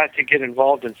people. I got to get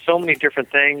involved in so many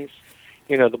different things.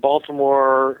 The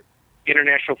Baltimore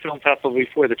International Film Festival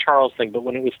before the Charles thing, but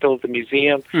when it was still at the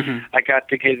museum, I got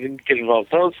to get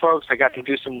involved with those folks. I got to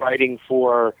do some writing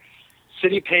for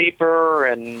City Paper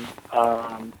and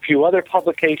a few other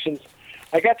publications.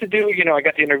 I got to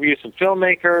interview some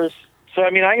filmmakers. So, I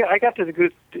mean, I got to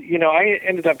the, I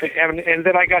ended up having, and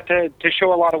then I got to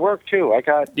show a lot of work too. I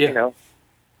got,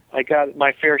 I got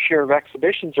my fair share of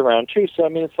exhibitions around too. So, I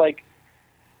mean, it's like,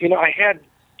 I had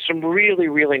some really,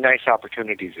 really nice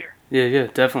opportunities there. Yeah,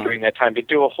 definitely. During that time to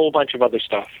do a whole bunch of other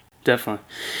stuff. Definitely.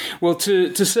 Well,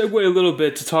 to segue a little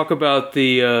bit to talk about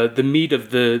the meat of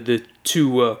the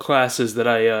two classes that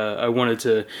I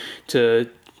wanted to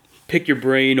pick your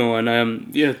brain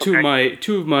on.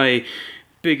 Two of my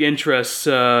big interests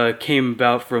came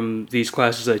about from these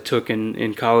classes I took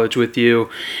in college with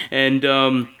you, and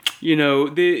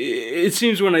it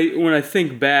seems when I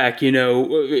think back,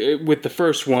 with the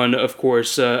first one, of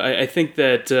course, I think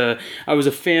that I was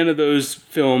a fan of those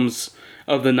films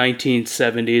of the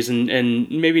 1970s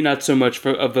and maybe not so much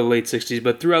of the late 60s,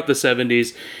 but throughout the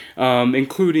 70s,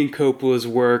 including Coppola's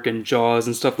work and Jaws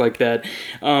and stuff like that.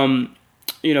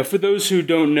 For those who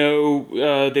don't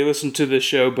know, they listen to the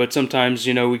show, but sometimes,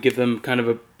 we give them kind of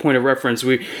a point of reference.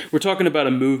 We're talking about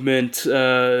a movement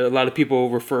a lot of people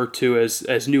refer to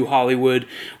as New Hollywood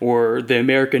or the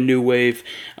American New Wave,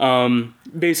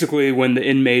 basically when the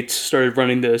inmates started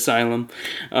running the asylum.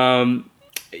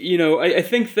 I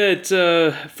think that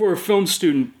for a film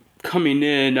student coming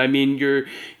in, I mean, you're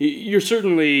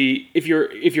certainly, if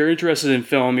you're interested in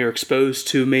film, you're exposed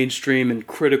to mainstream and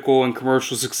critical and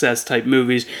commercial success type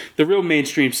movies, the real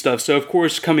mainstream stuff. So of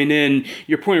course, coming in,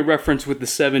 your point of reference with the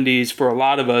 70s for a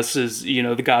lot of us is,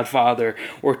 The Godfather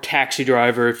or Taxi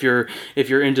Driver if you're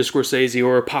into Scorsese,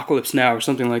 or Apocalypse Now or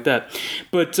something like that.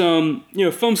 But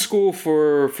film school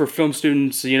for film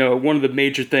students, one of the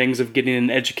major things of getting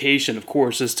an education, of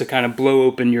course, is to kind of blow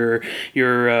open your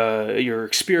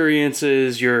experiences,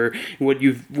 what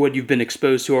you've been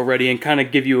exposed to already, and kind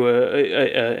of give you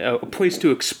a place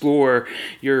to explore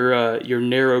your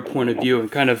narrow point of view and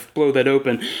kind of blow that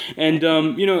open. And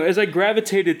as I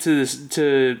gravitated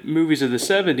to movies of the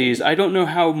 70s, I don't know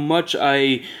how much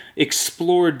I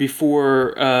explored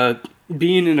before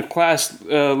being in a class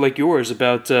like yours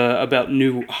about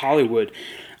New Hollywood.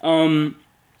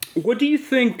 What do you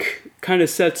think kind of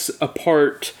sets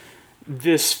apart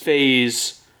this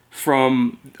phase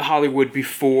from Hollywood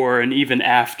before and even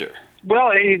after?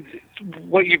 Well,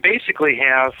 what you basically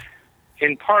have,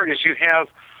 in part, is you have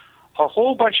a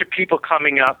whole bunch of people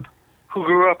coming up who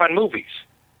grew up on movies,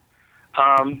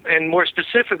 and more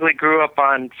specifically grew up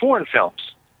on foreign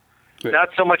films. Right.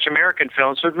 Not so much American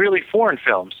films, but really foreign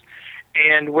films,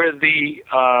 and where the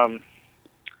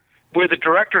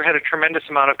director had a tremendous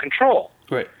amount of control,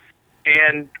 right,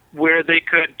 and where they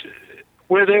could.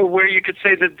 Where you could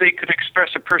say that they could express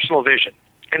a personal vision.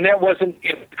 And that wasn't,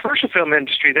 in the commercial film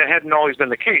industry, that hadn't always been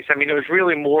the case. I mean, it was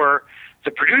really more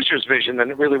the producer's vision than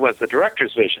it really was the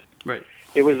director's vision. Right.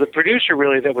 It was the producer,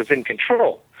 really, that was in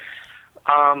control.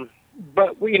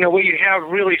 But, what you have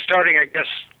really starting, I guess,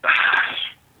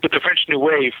 with the French New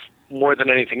Wave more than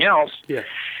anything else,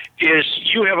 is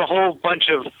you have a whole bunch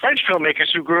of French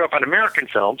filmmakers who grew up on American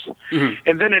films,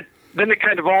 and then it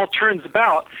kind of all turns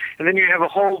about, and then you have a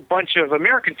whole bunch of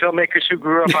American filmmakers who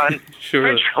grew up on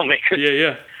French filmmakers.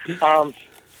 Yeah.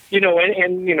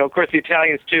 And of course the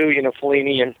Italians too,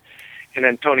 Fellini and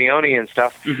Antonioni and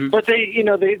stuff. But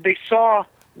they saw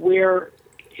where,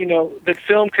 that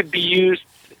film could be used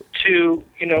to,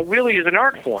 really as an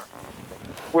art form.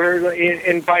 Where,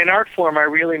 and by an art form, I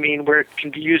really mean where it can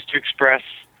be used to express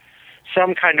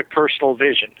some kind of personal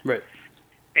vision. Right.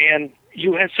 And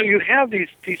you have these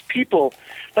people,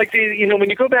 like when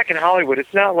you go back in Hollywood,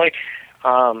 it's not like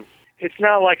I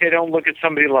don't look at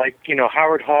somebody like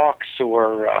Howard Hawks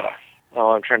or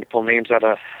I'm trying to pull names out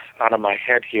of my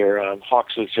head here.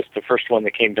 Hawks was just the first one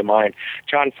that came to mind.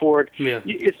 John Ford. Yeah.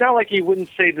 It's not like you wouldn't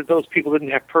say that those people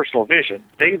didn't have personal vision.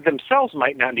 They themselves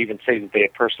might not even say that they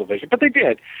had personal vision, but they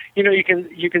did. You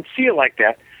can see it like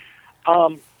that.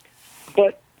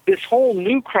 But this whole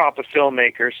new crop of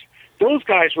filmmakers, those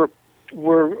guys were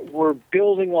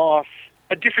building off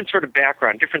a different sort of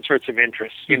background, different sorts of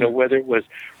interests, whether it was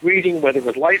reading, whether it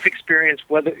was life experience,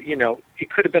 whether, it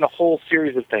could have been a whole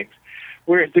series of things.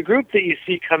 Whereas the group that you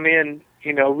see come in,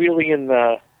 really in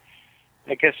the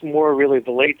I guess more really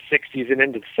the late 60s and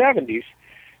into the 70s,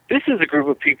 this is a group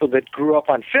of people that grew up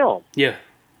on film. Yeah,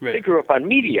 right. They grew up on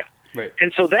media. Right.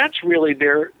 And so that's really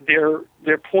their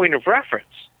point of reference.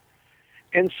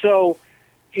 And so,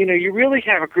 you really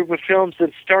have a group of films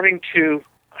that's starting to,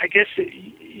 I guess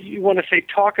you want to say,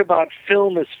 talk about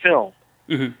film as film.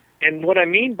 Mm-hmm. And what I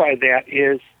mean by that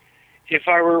is, if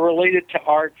I were related to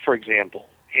art, for example,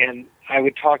 and I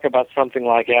would talk about something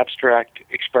like abstract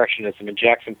expressionism and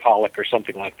Jackson Pollock or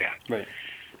something like that. Right.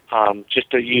 Just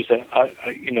to use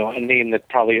a name that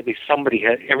probably at least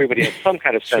everybody has some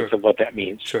kind of sense Sure. of what that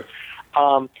means. Sure.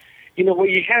 What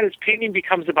you had is painting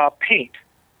becomes about paint.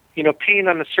 Paint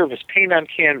on the surface, paint on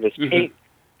canvas, Mm-hmm. paint,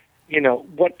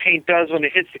 what paint does when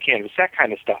it hits the canvas, that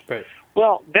kind of stuff. Right.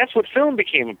 Well, that's what film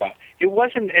became about. It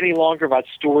wasn't any longer about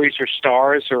stories or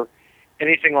stars or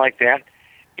anything like that.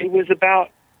 It was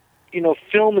about,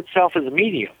 film itself as a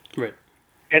medium. Right.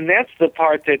 And that's the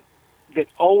part that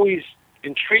always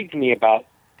intrigued me about,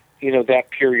 that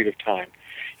period of time.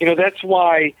 That's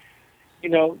why,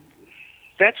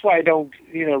 I don't,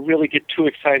 really get too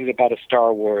excited about a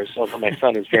Star Wars, although my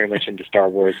son is very much into Star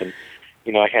Wars, and,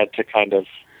 I had to kind of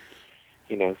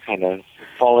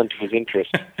fall into his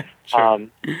interest. Sure.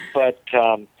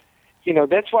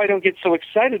 That's why I don't get so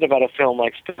excited about a film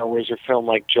like Star Wars or a film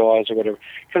like Jaws or whatever,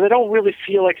 because I don't really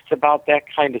feel like it's about that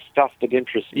kind of stuff that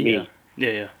interests me.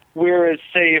 Yeah. Whereas,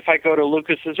 say, if I go to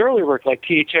Lucas's early work like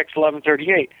THX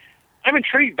 1138, I'm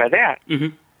intrigued by that.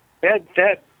 Mm-hmm.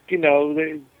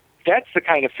 That's the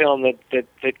kind of film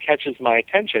that catches my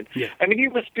attention. Yeah. I mean,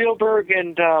 even with Spielberg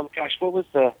and what was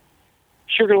the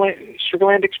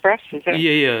Sugarland Express? Is that?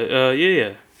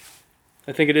 Yeah.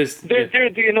 I think it is.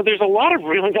 There's a lot of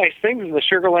really nice things in the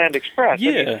Sugarland Express.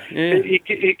 Yeah.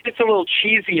 It gets a little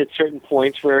cheesy at certain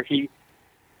points where he,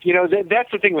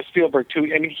 that's the thing with Spielberg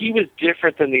too. I mean, he was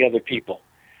different than the other people.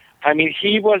 I mean,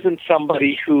 he wasn't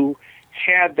somebody who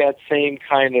had that same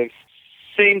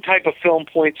type of film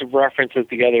points of reference as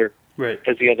the other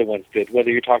ones did.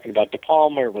 Whether you're talking about De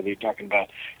Palma or whether you're talking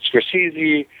about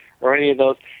Scorsese or any of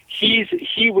those,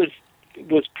 he was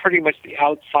pretty much the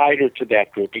outsider to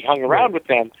that group. He hung around with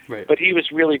them, but he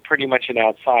was really pretty much an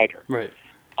outsider. Right.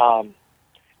 And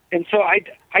so I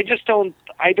just don't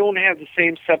have the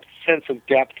same sense of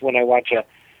depth when I watch a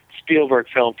Spielberg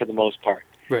film for the most part,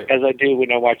 as I do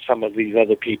when I watch some of these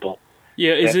other people.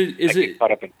 Yeah, is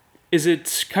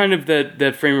it kind of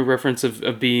that frame of reference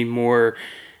of being more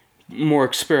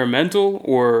experimental,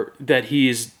 or that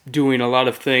he's doing a lot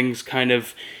of things kind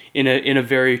of in a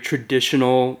very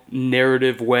traditional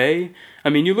narrative way? I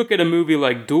mean, you look at a movie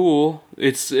like Duel.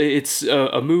 It's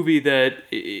a movie that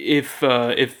if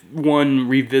one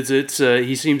revisits,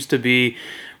 he seems to be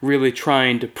really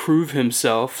trying to prove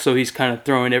himself. So he's kind of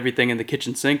throwing everything in the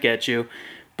kitchen sink at you.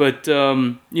 But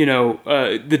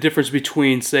the difference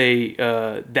between, say,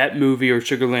 that movie or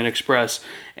Sugarland Express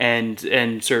and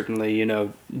certainly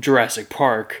Jurassic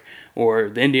Park or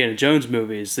the Indiana Jones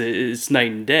movies, it's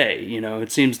night and day.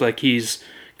 It seems like he's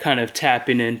kind of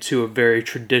tapping into a very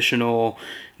traditional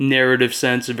narrative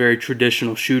sense, a very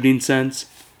traditional shooting sense.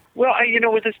 Well,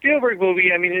 with the Spielberg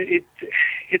movie, I mean,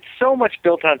 it's so much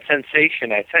built on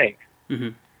sensation, I think. Mm-hmm.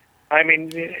 I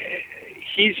mean,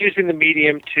 he's using the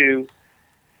medium to,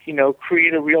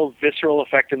 create a real visceral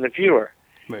effect in the viewer.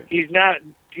 Right. He's not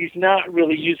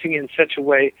really using it in such a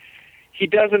way. He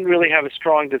doesn't really have a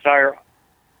strong desire,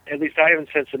 at least I haven't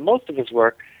sensed in most of his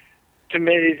work,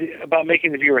 about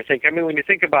making the viewer think. I mean, when you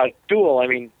think about Duel, I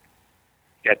mean,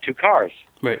 you got two cars.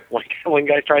 Right. One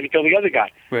guy's trying to kill the other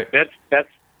guy. Right. That's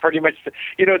pretty much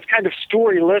it's kind of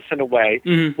storyless in a way,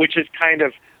 mm-hmm. which is kind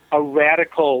of a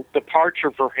radical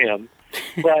departure for him.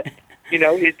 But it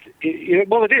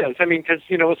is. I mean, because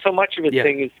so much of his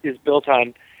thing is built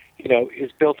on,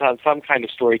 some kind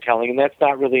of storytelling, and that's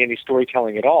not really any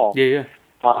storytelling at all. Yeah.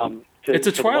 It's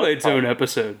a Twilight Zone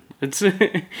episode. It's I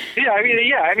mean,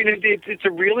 it's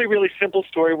a really, really simple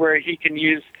story where he can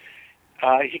use,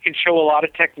 he can show a lot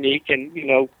of technique,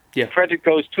 and credit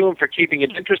goes to him for keeping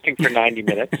it interesting for 90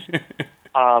 minutes.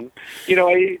 Again,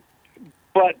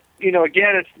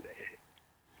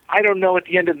 I don't know at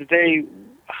the end of the day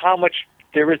how much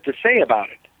there is to say about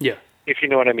it. Yeah. If you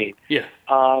know what I mean. Yeah.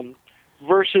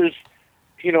 Versus,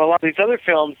 a lot of these other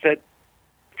films that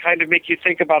kind of make you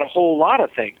think about a whole lot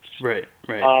of things. Right.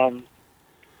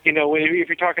 If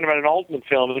you're talking about an Altman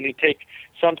film, and you take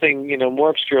something,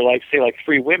 more obscure, like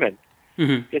Three Women,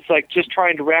 mm-hmm. it's like just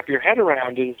trying to wrap your head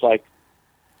around it is like,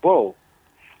 whoa.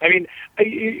 I mean,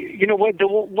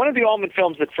 one of the Altman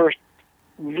films that first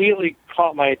really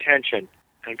caught my attention,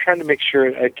 I'm trying to make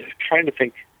sure, trying to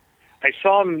think, I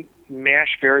saw him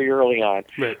MASH very early on.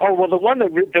 Right. Oh, well,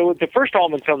 the first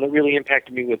Allman film that really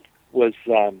impacted me was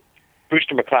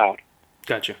Brewster McCloud.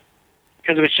 Gotcha.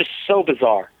 Because it was just so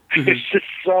bizarre. Mm-hmm. It's just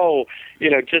so,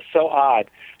 just so odd.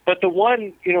 But the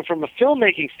one, from a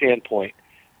filmmaking standpoint,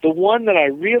 the one that I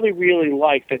really, really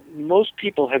like that most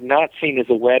people have not seen is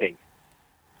A Wedding.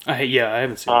 I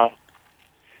haven't seen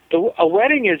it. A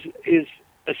Wedding is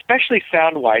especially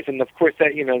sound-wise, and of course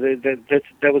that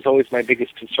was always my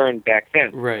biggest concern back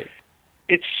then. Right.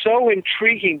 It's so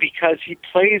intriguing because he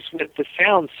plays with the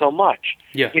sound so much.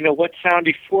 Yeah. What sound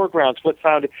he foregrounds, what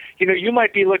sound. You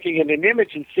might be looking at an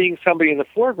image and seeing somebody in the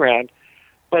foreground,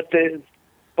 but the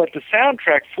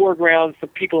soundtrack foregrounds the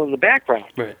people in the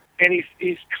background. Right. And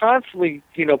he's constantly,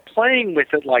 playing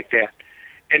with it like that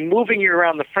and moving you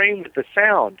around the frame with the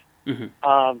sound.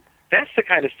 Mm-hmm. That's the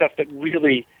kind of stuff that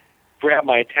really grabbed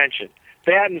my attention.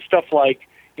 That and stuff like,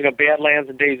 Badlands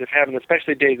and Days of Heaven,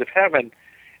 especially Days of Heaven,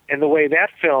 and the way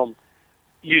that film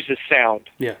uses sound.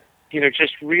 Yeah.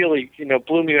 Just really,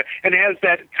 blew me away. And it has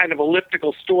that kind of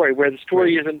elliptical story where the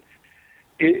story isn't,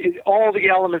 all the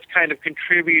elements kind of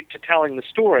contribute to telling the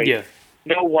story. Yeah.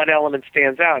 No one element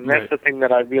stands out, and that's the thing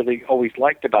that I really always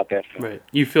liked about that film. Right.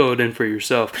 You fill it in for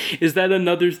yourself. Is that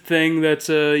another thing that's,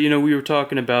 we were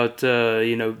talking about,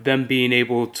 them being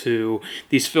able to,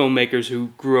 these filmmakers who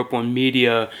grew up on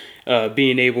media,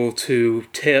 being able to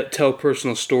tell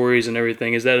personal stories and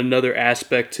everything. Is that another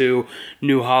aspect to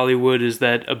New Hollywood? Is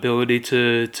that ability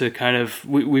to kind of,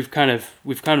 we've kind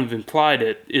of implied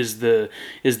it, is the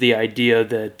idea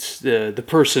that the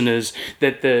person is,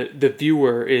 that the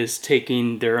viewer is taking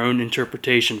their own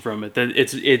interpretation from it, that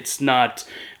it's not,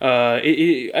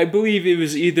 I believe it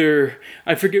was either,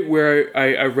 I forget where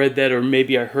I read that, or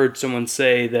maybe I heard someone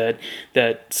say that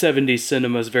 70s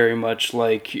cinema is very much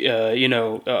like,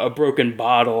 a broken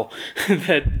bottle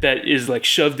that is like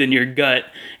shoved in your gut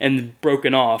and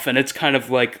broken off, and it's kind of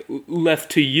like left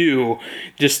to you,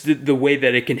 just the way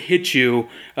that it can hit you,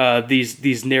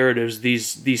 these narratives,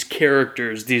 these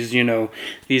characters,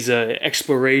 these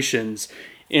explorations,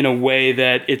 in a way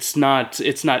that it's not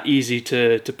easy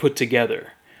to put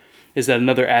together. Is that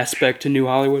another aspect to New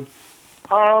Hollywood?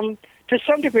 To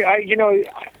some degree,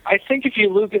 I think if you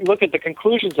look at the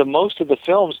conclusions of most of the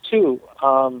films too,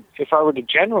 if I were to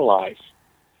generalize,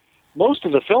 most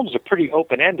of the films are pretty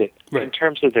open-ended in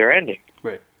terms of their ending.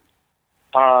 Right.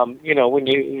 When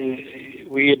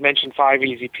we had mentioned Five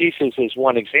Easy Pieces as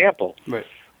one example. Right.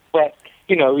 But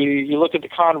you look at The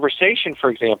Conversation, for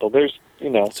example. There's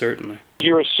certainly,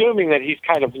 you're assuming that he's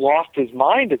kind of lost his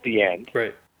mind at the end.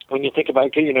 Right. When you think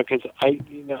about it, because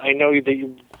I know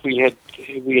that we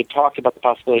had talked about the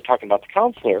possibility of talking about The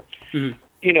Counselor. Mm-hmm.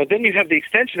 Then you have the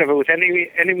extension of it with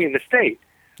Enemy of the State.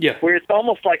 Yeah. Where it's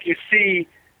almost like you see,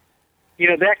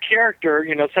 that character,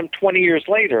 some 20 years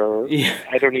later. Or yeah.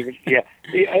 I don't even. Yeah.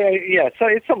 So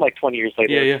it's something like 20 years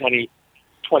later. Yeah. 20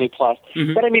 plus.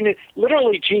 Mm-hmm. But I mean,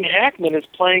 literally, Gene Hackman is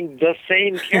playing the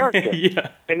same character.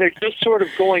 Yeah. And they're just sort of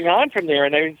going on from there.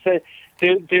 And I mean, so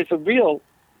there's a real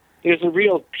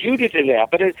beauty to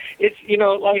that. But it's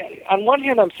like, on one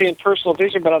hand, I'm saying personal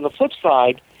vision, but on the flip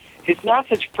side, it's not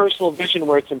such personal vision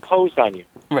where it's imposed on you.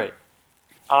 Right.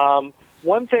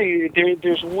 One thing,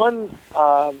 there's one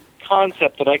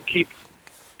concept that I keep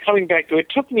coming back to. It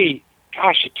took me,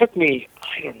 I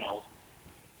don't know.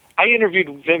 I interviewed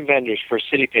Wim Wenders for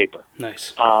City Paper.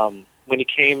 Nice. When he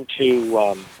came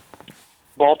to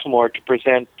Baltimore to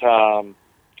presented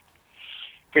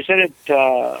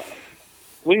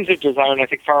Wings of Desire, and I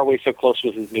think Far Away So Close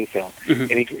was his new film.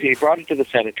 Mm-hmm. And he brought it to the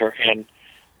Senator, and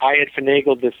I had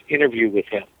finagled this interview with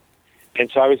him. And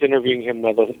so I was interviewing him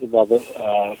while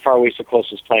the Far Away So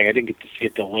Close was playing. I didn't get to see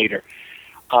it till later.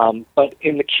 But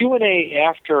in the Q&A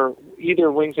after either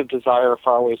Wings of Desire or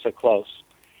Far Away So Close,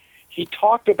 he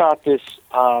talked about this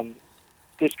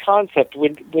this concept.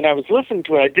 When I was listening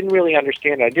to it, I didn't really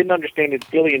understand it. I didn't understand it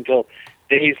really until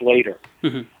days later,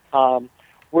 mm-hmm.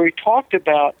 Where he talked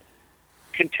about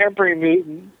contemporary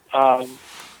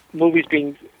movies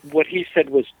being what he said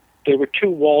was they were too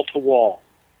wall-to-wall,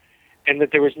 and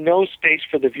that there was no space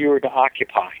for the viewer to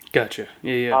occupy. Gotcha.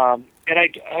 Yeah. And I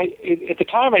at the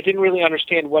time, I didn't really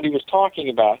understand what he was talking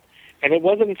about, and it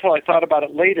wasn't until I thought about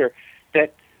it later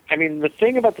that, I mean, the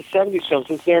thing about the 70s films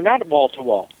is they're not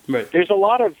wall-to-wall. Right. There's a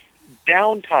lot of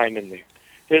downtime in there.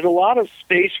 There's a lot of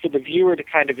space for the viewer to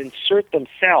kind of insert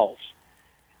themselves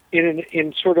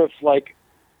in sort of like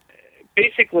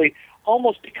basically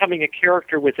almost becoming a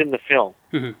character within the film.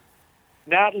 Mm-hmm.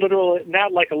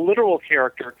 Not like a literal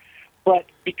character, but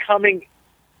becoming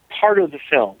part of the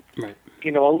film. Right.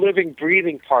 A living,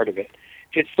 breathing part of it.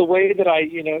 It's the way that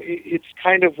it's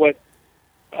kind of what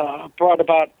brought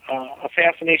about a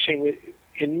fascination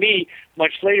in me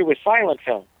much later with silent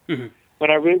film. Mm-hmm. When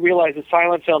I realized that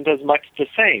silent film does much the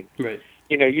same. Right.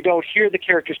 You don't hear the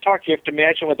characters talk. You have to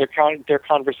imagine what their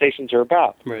conversations are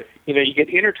about. Right. You get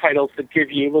intertitles that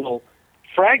give you little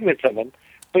fragments of them,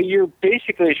 but you're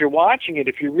basically, as you're watching it,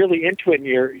 if you're really into it and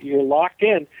you're locked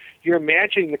in, you're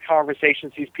imagining the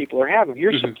conversations these people are having.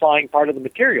 You're supplying part of the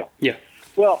material. Yeah.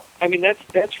 Well, I mean,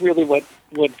 that's really what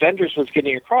Wenders was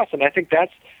getting across, and I think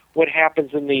that's what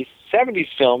happens in these 70s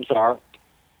films are,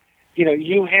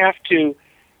 you have to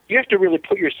really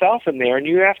put yourself in there, and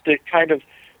you have to kind of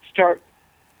start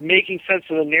making sense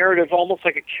of the narrative almost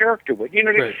like a character would.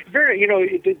 Right.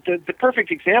 The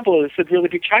perfect example of this would really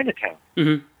be Chinatown.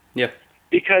 Mm-hmm. Yeah.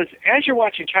 Because as you're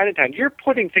watching Chinatown, you're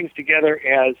putting things together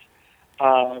as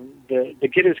the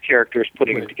Gittes character is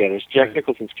putting them together, as Jack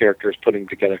Nicholson's character is putting them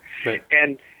together. Right.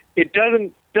 And it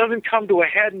doesn't come to a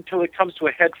head until it comes to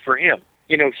a head for him.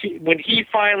 When he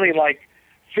finally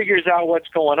figures out what's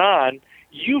going on,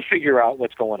 you figure out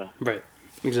what's going on. Right.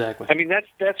 Exactly. I mean,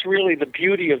 that's really the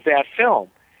beauty of that film,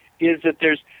 is that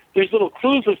there's little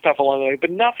clues and stuff along the way, but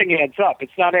nothing adds up.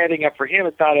 It's not adding up for him.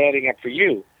 It's not adding up for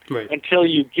you. Right. Until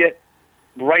you get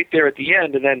right there at the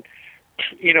end, and then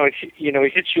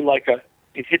it hits you like a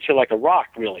rock,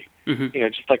 really. Mm-hmm.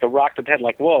 Just like a rock to the head,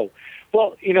 like whoa.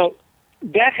 Well,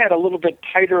 that had a little bit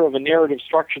tighter of a narrative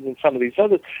structure than some of these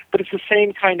others, but it's the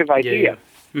same kind of idea. Yeah.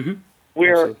 Mm-hmm.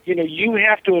 Where Absolutely. you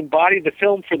have to embody the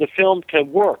film for the film to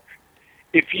work.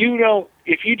 If you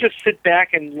just sit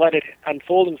back and let it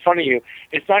unfold in front of you,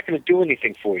 it's not going to do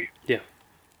anything for you. Yeah.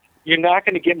 You're not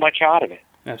going to get much out of it.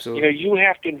 Absolutely. You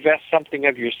have to invest something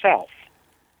of yourself.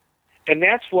 And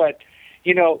that's what,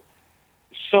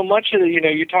 so much of the,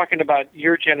 you're talking about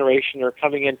your generation or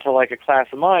coming into a class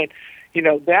of mine,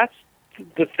 that's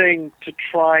the thing to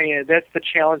try, and that's the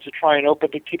challenge to try and open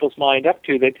people's mind up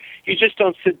to, that you just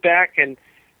don't sit back and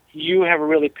you have a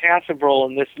really passive role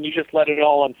in this and you just let it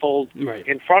all unfold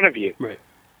in front of you. Right.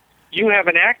 You have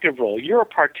an active role. You're a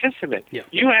participant. Yeah.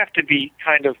 You have to be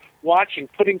kind of watching,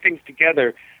 putting things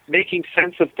together, making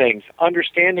sense of things,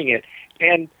 understanding it.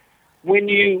 And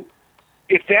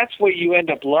if that's what you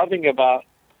end up loving about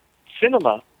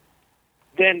cinema,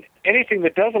 then anything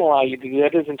that doesn't allow you to do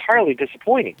that is entirely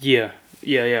disappointing. Yeah.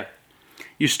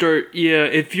 You start,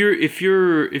 if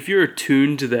you're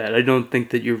attuned to that, I don't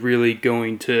think that you're really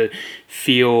going to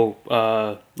feel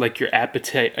like your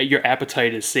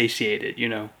appetite is satiated,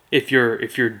 if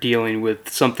you're dealing with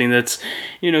something that's,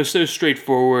 so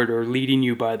straightforward or leading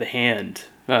you by the hand,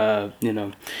 And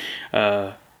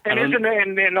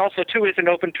also too isn't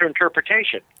open to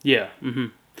interpretation. Yeah. Mm-hmm.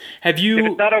 Have you? If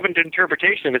it's not open to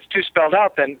interpretation, if it's too spelled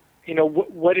out, then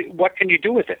what can you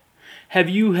do with it? Have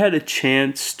you had a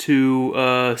chance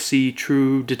to see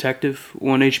True Detective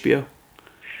on HBO?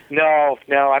 No,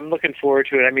 I'm looking forward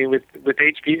to it. I mean, with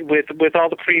HBO, with all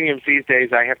the premiums these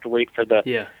days, I have to wait for the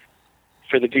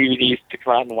DVDs to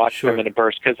come out and watch them in a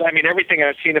burst. Because I mean, everything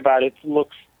I've seen about it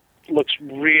looks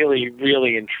really,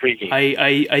 really intriguing.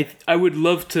 I would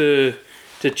love to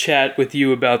chat with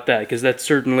you about that, because that's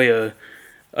certainly a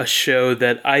show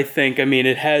that I think, I mean,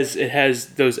 it has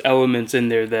those elements in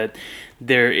there that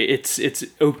it's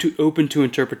open to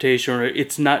interpretation, or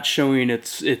it's not showing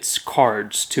its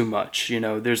cards too much.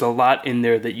 There's a lot in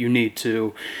there that you need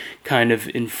to kind of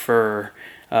infer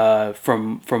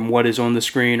from what is on the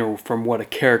screen or from what a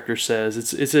character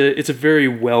says. It's a very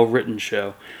well written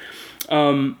show.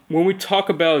 When we talk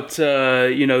about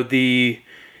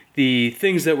the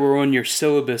things that were on your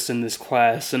syllabus in this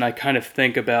class, and I kind of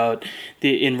think about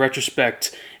in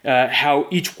retrospect, how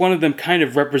each one of them kind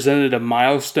of represented a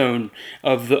milestone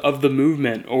of the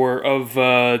movement, or of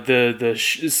the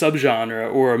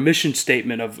subgenre, or a mission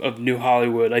statement of New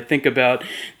Hollywood. I think about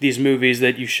these movies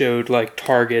that you showed, like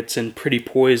Targets and Pretty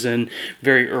Poison,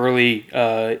 very early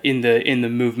in the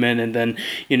movement, and then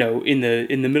in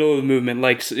the middle of the movement,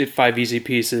 like Five Easy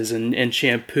Pieces and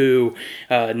Shampoo,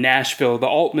 Nashville, the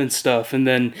Altman stuff, and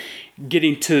then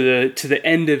getting to the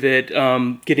end of it,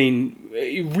 getting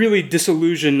really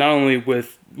disillusioned not only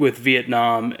with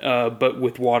Vietnam, but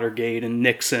with Watergate and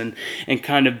Nixon, and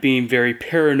kind of being very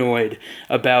paranoid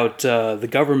about the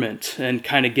government, and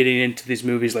kind of getting into these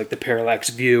movies like The Parallax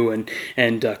View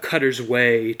and Cutter's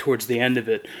Way towards the end of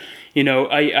it.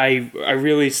 I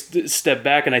really step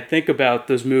back and I think about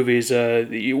those movies,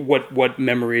 what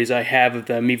memories I have of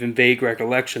them, even vague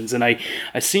recollections, and I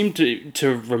seem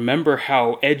to remember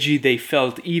how edgy they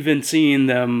felt, even seeing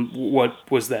them, what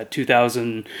was that,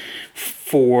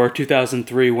 2004,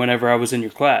 2003, whenever I was in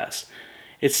your class.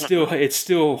 It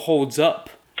still holds up.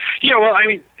 Yeah, well, I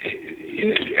mean,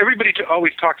 everybody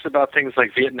always talks about things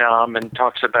like Vietnam and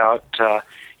talks about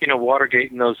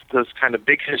Watergate and those kind of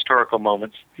big historical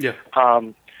moments. Yeah.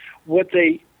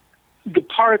 The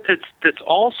part that's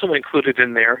also included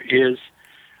in there is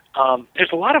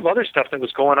there's a lot of other stuff that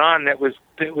was going on that was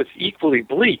equally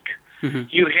bleak. Mm-hmm.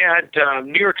 You had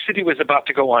New York City was about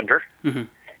to go under. Mm-hmm.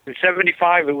 In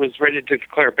 '75, it was ready to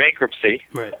declare bankruptcy.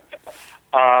 Right.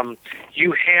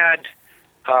 You had,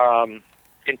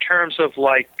 in terms of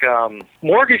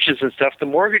mortgages and stuff, the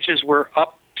mortgages were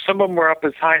up. Some of them were up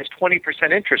as high as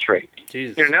 20% interest rate.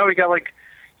 Jesus. Now we got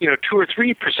 2 or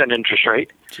 3% interest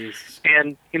rate. Jesus.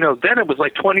 And then it was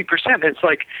like 20%. It's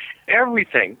like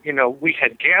everything. We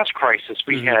had gas crisis.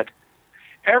 We had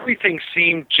everything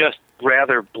seemed just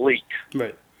rather bleak.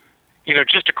 Right.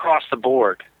 Just across the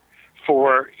board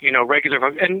for regular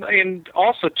and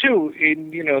also too in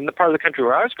the part of the country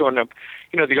where I was growing up,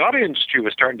 the auto industry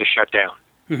was starting to shut down.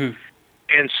 Mm-hmm.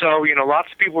 And so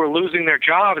lots of people were losing their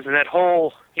jobs, and that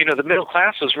whole the middle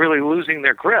class was really losing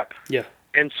their grip. Yeah.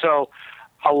 And so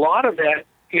a lot of that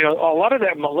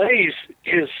malaise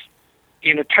is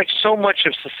touched so much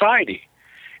of society.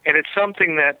 And it's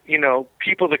something that,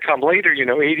 people that come later,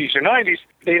 80s or 90s,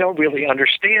 they don't really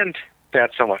understand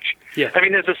that so much. Yeah. I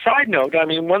mean, as a side note,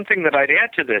 one thing that I'd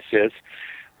add to this is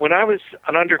when I was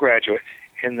an undergraduate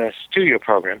in the studio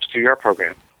art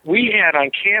program, we had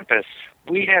on campus,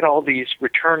 we had all these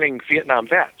returning Vietnam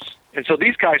vets. And so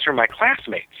these guys were my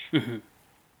classmates. Mm-hmm.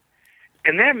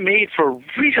 And that made for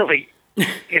really,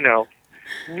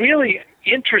 really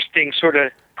interesting sort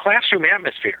of classroom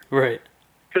atmosphere. Right.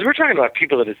 Because we're talking about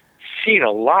people that have seen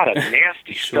a lot of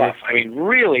nasty Sure. stuff.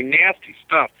 Really nasty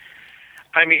stuff.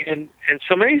 And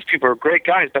some of these people are great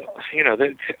guys, but,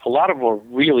 a lot of them were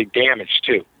really damaged,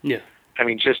 too. Yeah.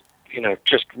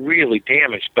 Just really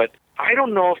damaged. But I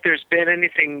don't know if there's been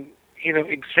anything,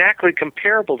 exactly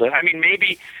comparable to that.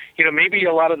 Maybe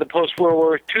a lot of the post-World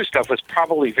War II stuff was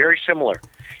probably very similar.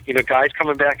 Guys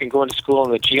coming back and going to school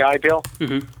on the GI Bill.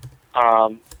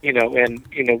 Mm-hmm.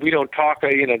 We don't talk,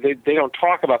 they don't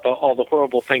talk about all the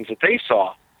horrible things that they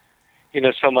saw,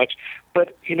 so much.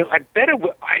 But, I bet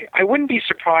I wouldn't be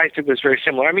surprised if it was very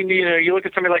similar. You look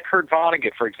at somebody like Kurt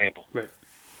Vonnegut, for example. Right.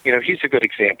 He's a good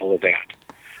example of that,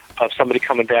 of somebody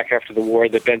coming back after the war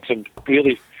that been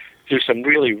through some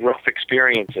really rough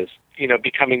experiences,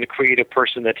 becoming the creative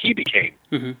person that he became.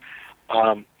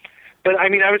 Mm-hmm. But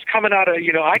I was coming out of,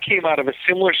 I came out of a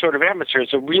similar sort of atmosphere.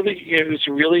 It was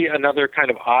really another kind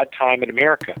of odd time in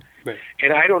America. Right.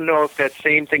 And I don't know if that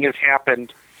same thing has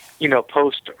happened,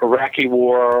 post-Iraqi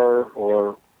war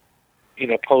or,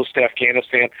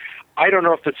 post-Afghanistan. I don't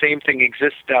know if the same thing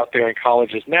exists out there in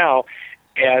colleges now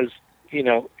as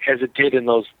it did in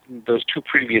those two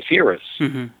previous eras.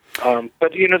 Mm-hmm.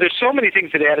 But there's so many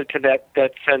things that added to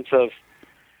that sense of,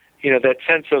 that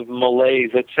sense of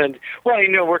malaise.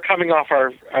 We're coming off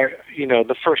our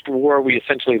the first war we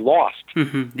essentially lost.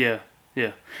 Mm-hmm. Yeah,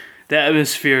 yeah. The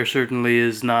atmosphere certainly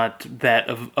is not that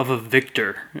of a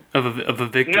victor, of a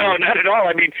victor. No, not at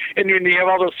all. And you have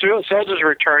all those soldiers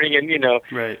returning and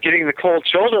right. getting the cold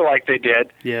shoulder like they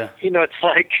did. Yeah. It's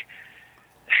like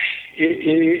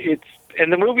it's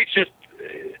and the movie's just.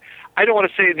 I don't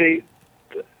want to say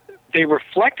they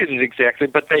reflected it exactly,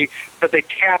 but they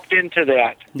tapped into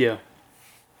that. Yeah.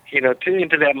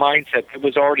 Into that mindset that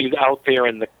was already out there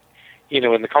in the,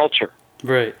 in the culture.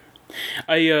 Right.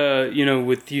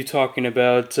 With you talking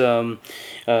about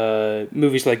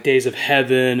movies like Days of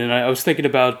Heaven, and I was thinking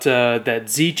about that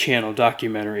Z Channel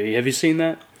documentary. Have you seen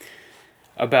that?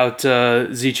 About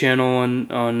Z Channel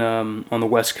on the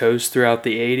West Coast throughout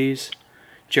the 80s?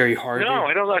 Jerry Harvey. No,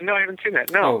 I don't. No, I haven't seen that.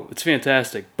 No. Oh, it's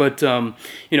fantastic. But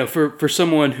for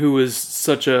someone who was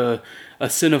such a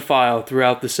cinephile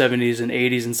throughout the 70s and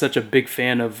 80s and such a big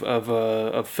fan of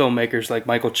filmmakers like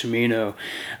Michael Cimino,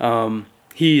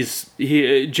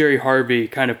 Jerry Harvey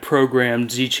kind of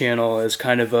programmed Z Channel as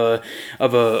kind of a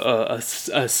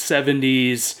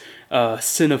 70s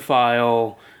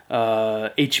cinephile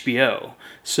HBO.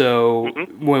 So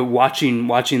when watching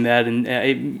that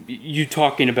and you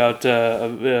talking about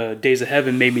Days of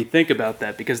Heaven made me think about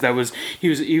that, because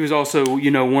he was also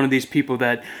one of these people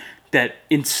that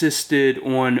insisted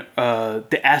on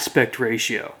the aspect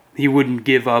ratio. He wouldn't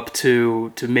give up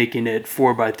to making it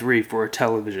 4:3 for a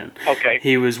television. Okay.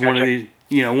 He was one of these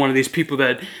one of these people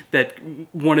that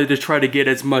wanted to try to get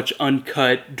as much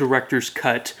uncut director's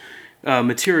cut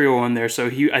material in there. So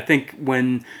I think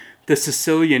when The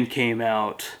Sicilian came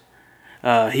out,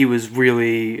 he was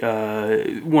really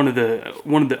one of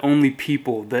the only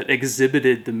people that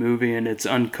exhibited the movie in its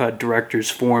uncut director's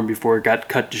form before it got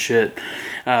cut to shit.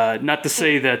 Not to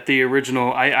say that the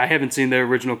original, I haven't seen the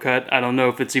original cut. I don't know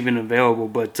if it's even available,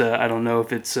 but I don't know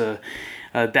if it's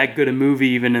that good a movie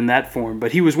even in that form.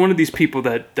 But he was one of these people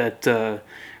that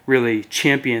really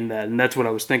championed that, and that's what I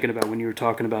was thinking about when you were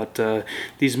talking about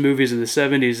these movies of the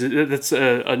 70s. That's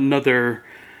another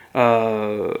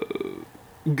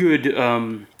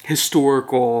good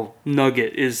historical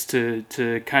nugget, is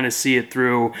to kind of see it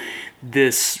through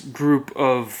this group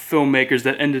of filmmakers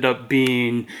that ended up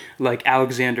being like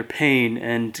Alexander Payne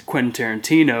and Quentin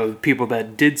Tarantino, people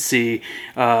that did see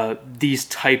these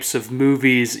types of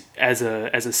movies as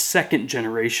a second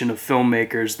generation of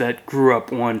filmmakers that grew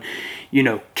up on,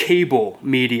 cable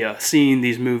media, seeing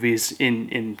these movies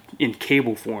in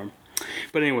cable form.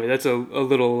 But anyway, that's a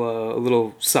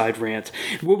little side rant.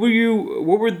 What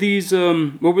were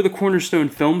the cornerstone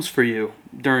films for you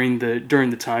during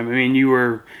the time? I mean, you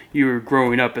were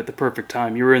growing up at the perfect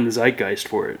time. You were in the zeitgeist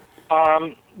for it.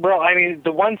 Well, I mean,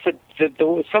 the ones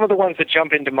some of the ones that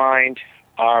jump into mind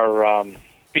are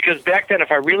because back then, if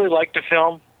I really liked a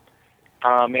film,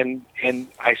 and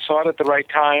I saw it at the right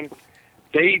time,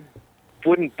 they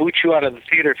wouldn't boot you out of the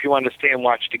theater if you wanted to stay and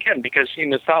watch it again, because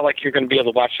it's not like you're going to be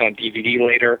able to watch it on DVD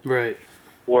later, right?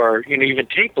 Or even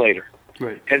tape later,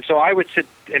 right? And so I would sit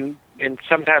and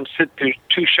sometimes sit through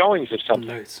 2 showings of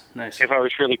something, nice, if I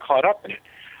was really caught up in it.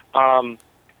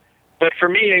 But for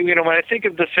me, when I think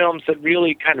of the films that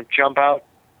really kind of jump out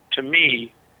to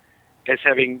me as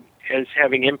having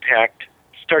impact,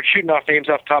 start shooting off names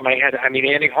off the top of my head. I mean,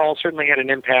 Annie Hall certainly had an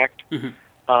impact, and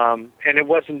it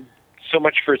wasn't so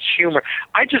much for its humor.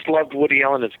 I just loved Woody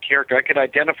Allen as a character. I could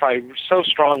identify so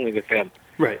strongly with him.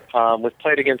 Right. With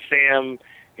Played Against Sam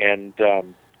and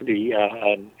and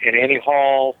Annie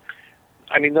Hall.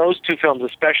 I mean, those 2 films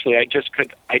especially, I just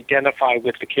could identify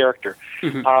with the character.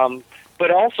 But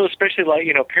also,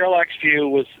 especially Parallax View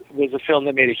was a film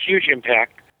that made a huge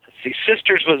impact. Let's see,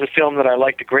 Sisters was a film that I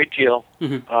liked a great deal.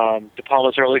 De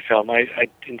Palma's early film.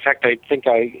 In fact, I think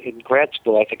in grad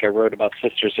school, I wrote about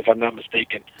Sisters, if I'm not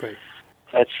mistaken. Right.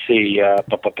 Let's see. I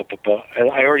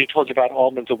already told you about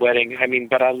Altman's A Wedding. I mean,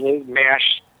 but I love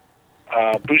MASH,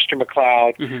 Booster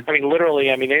McCloud. I mean, literally,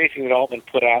 anything that Altman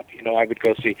put out, I would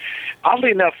go see.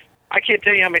 Oddly enough, I can't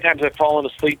tell you how many times I've fallen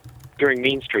asleep during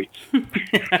Mean Streets.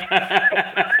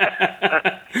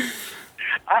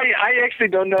 I actually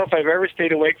don't know if I've ever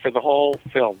stayed awake for the whole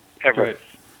film, ever. Right.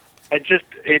 It just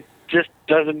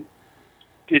doesn't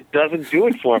do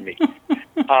it for me.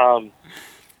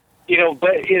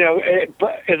 But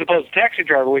as opposed to Taxi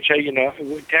Driver, which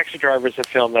Taxi Driver is a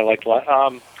film that I like a lot.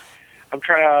 I'm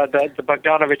trying the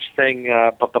Bogdanovich thing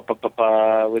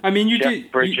with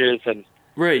Jeff Bridges and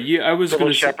right. I was going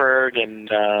to Shepard and.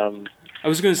 I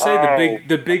was going to say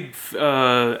the big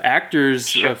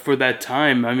actors for that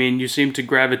time. I mean, you seem to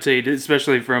gravitate,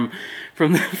 especially from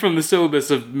the syllabus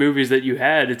of movies that you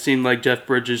had. It seemed like Jeff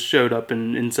Bridges showed up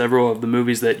in several of the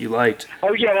movies that you liked.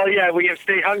 Oh yeah, well yeah, we have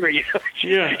Stay Hungry.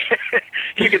 Yeah,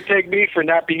 you can take me for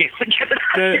not being able to get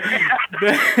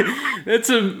it. That's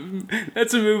a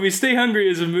movie. Stay Hungry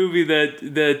is a movie that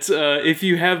if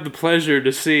you have the pleasure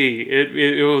to see,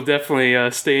 it will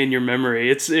definitely stay in your memory.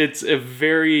 It's a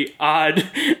very odd.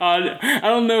 I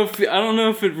don't know if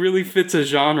it really fits a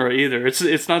genre either.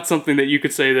 It's not something that you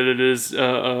could say that it is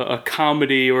a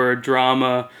comedy or a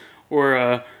drama or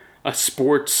a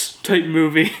sports type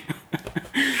movie.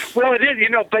 Well, it is,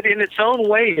 but in its own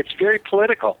way, it's very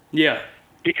political. Yeah.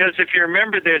 Because if you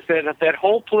remember, there's that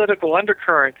whole political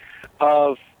undercurrent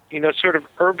of sort of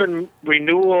urban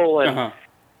renewal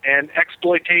and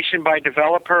exploitation by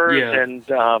developers, and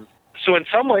so in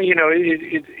some way,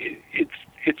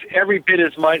 it's every bit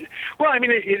as much. Well, I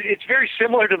mean, it's very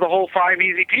similar to the whole 5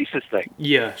 Easy Pieces thing.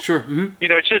 Yeah, sure. Mm-hmm.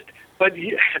 It's just, but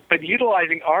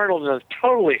utilizing Arnold in a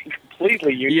totally,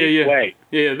 completely unique way.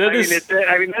 Yeah, that's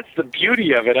the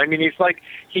beauty of it. I mean,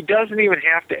 he doesn't even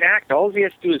have to act. All he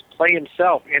has to do is play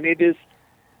himself, and it's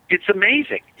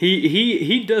amazing.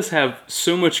 He does have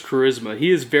so much charisma.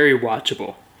 He is very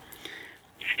watchable.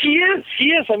 He is.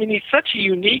 I mean, he's such a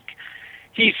unique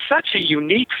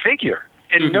figure.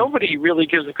 And nobody really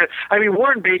gives him credit. I mean,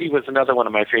 Warren Beatty was another one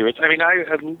of my favorites. I mean,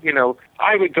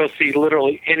 I would go see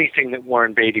literally anything that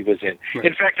Warren Beatty was in. Right.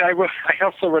 In fact, I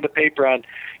also wrote a paper on,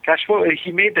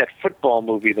 he made that football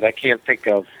movie that I can't think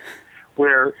of,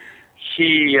 where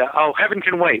he, Heaven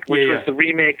Can Wait, which was the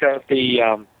remake of the,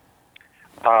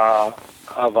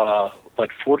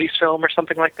 40s film or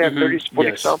something like that, 30s,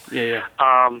 40s film. Yeah.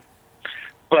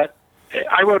 But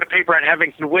I wrote a paper on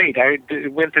Havington Wade. I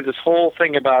went through this whole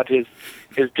thing about his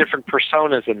different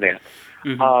personas in that.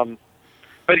 Mm-hmm.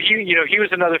 But he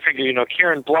was another figure.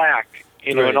 Karen Black,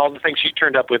 Right. and all the things she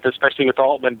turned up with, especially with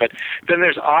Altman. But then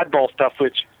there's oddball stuff,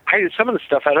 which some of the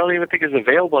stuff I don't even think is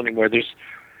available anymore. There's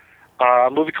a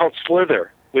movie called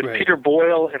Slither with Right. Peter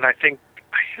Boyle, and I think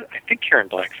Karen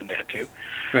Black's in that too.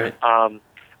 Right. I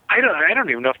don't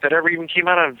even know if that ever even came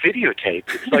out on videotape.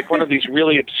 It's like one of these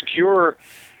really obscure,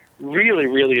 really,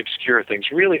 really obscure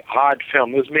things. Really odd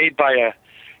film. It was made by a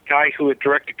guy who had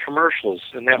directed commercials,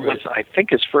 and that was, I think,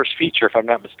 his first feature, if I'm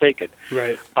not mistaken.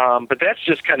 Right. But that's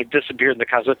just kind of disappeared in the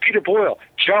cosmos. Peter Boyle,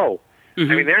 Joe.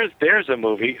 Mm-hmm. I mean, there's a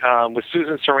movie with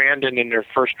Susan Sarandon in her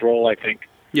first role, I think.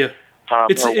 Yeah.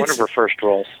 One of her first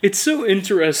roles. It's so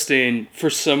interesting for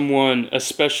someone,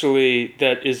 especially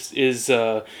that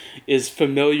is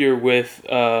familiar with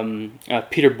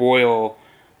Peter Boyle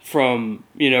from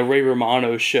Ray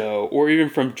Romano's show, or even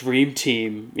from Dream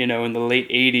Team, in the late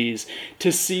 '80s,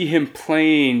 to see him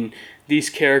playing these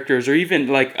characters, or even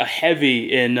like a Heavy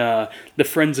in The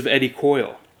Friends of Eddie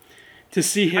Coyle. To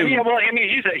see him, he's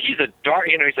a dark,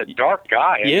 he's a dark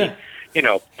guy. Yeah.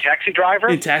 Taxi Driver.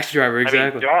 In Taxi Driver,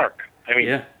 exactly. Dark.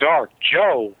 Dark.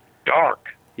 Joe,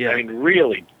 dark. Yeah.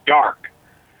 Really dark.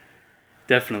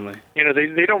 Definitely.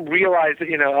 They don't realize that,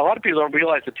 a lot of people don't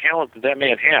realize the talent that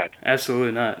man had.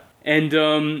 Absolutely not. And,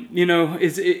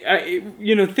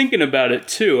 thinking about it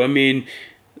too, I mean,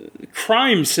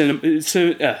 crime cinema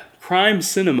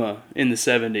in the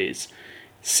 70s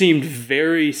seemed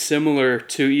very similar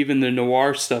to even the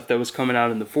noir stuff that was coming out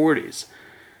in the 40s.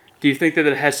 Do you think that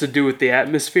it has to do with the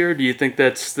atmosphere? Do you think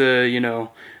that's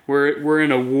we're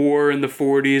in a war in the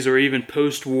 40s, or even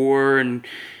post-war, and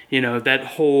that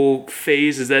whole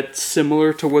phase, is that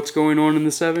similar to what's going on in the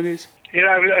 70s?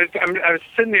 I was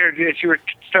sitting there as you were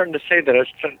starting to say that. I was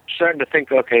starting to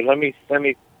think, okay, let me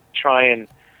try and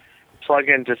plug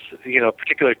into a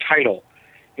particular title,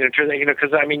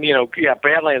 because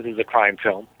Badlands is a crime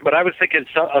film, but I was thinking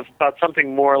about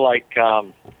something more like,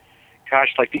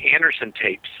 like the Anderson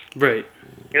tapes. Right.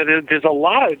 There's a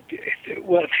lot of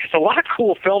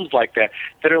cool films like that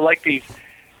are like these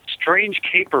strange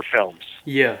caper films.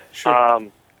 Yeah, sure.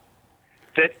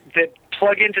 That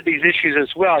plug into these issues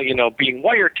as well. Being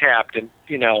wiretapped and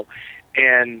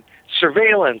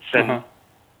surveillance and.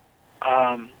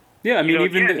 Yeah, I mean,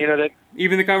 again,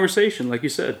 even the conversation, like you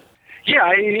said.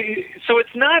 Yeah, so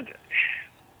it's not.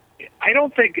 I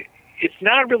don't think it's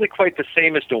not really quite the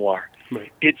same as noir.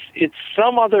 Right. It's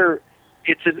some other.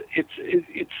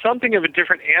 It's something of a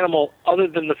different animal, other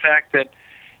than the fact that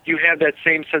you have that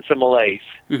same sense of malaise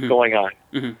going on.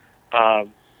 Mm-hmm.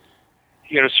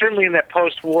 Certainly in that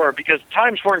post-war, because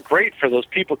times weren't great for those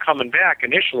people coming back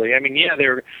initially. I mean, yeah,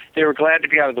 they were glad to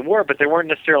be out of the war, but there weren't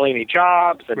necessarily any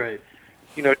jobs, and right.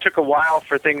 It took a while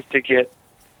for things to get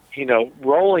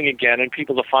rolling again and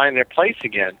people to find their place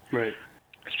again. Right.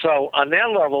 So on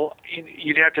that level,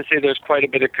 you'd have to say there's quite a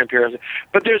bit of comparison.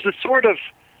 But there's a sort of,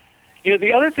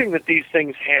 the other thing that these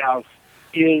things have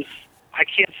is, I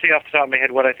can't say off the top of my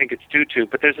head what I think it's due to,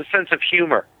 but there's a sense of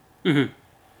humor in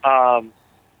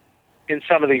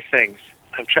some of these things.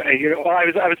 I'm trying. I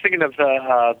was thinking of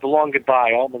the Long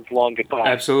Goodbye, Altman's Long Goodbye.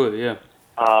 Absolutely, yeah.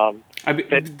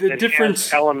 The difference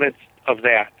has elements of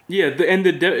that. Yeah,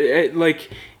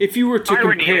 like if you were to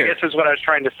irony, compare, I guess is what I was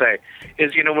trying to say.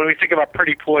 Is when we think about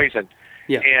Pretty Poison,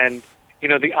 and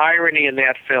the irony in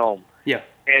that film,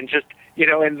 and just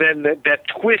and then that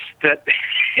twist that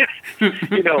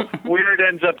where it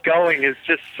ends up going is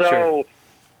just so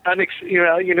if you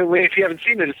haven't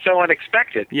seen it, it's so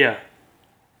unexpected. Yeah.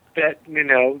 That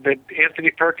that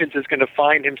Anthony Perkins is going to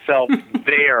find himself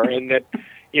there, and that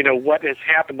what has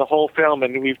happened the whole film,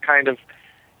 and we've kind of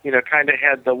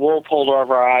had the wool pulled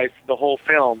over our eyes the whole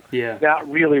film, not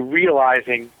really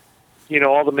realizing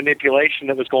all the manipulation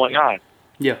that was going on.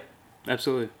 Yeah,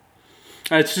 absolutely.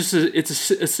 It's just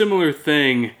a similar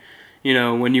thing,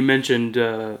 when you mentioned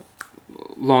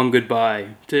Long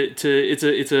Goodbye. It's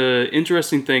a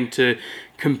interesting thing to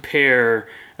compare.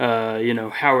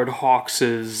 Howard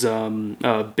Hawks's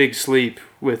Big Sleep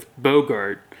with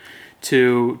Bogart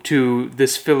to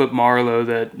this Philip Marlowe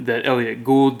that Elliot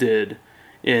Gould did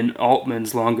in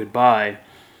Altman's Long Goodbye.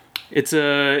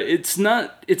 It's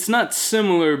not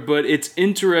similar, but it's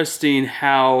interesting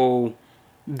how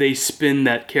they spin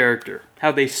that character,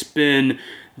 how they spin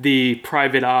the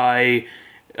private eye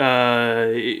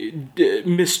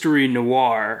mystery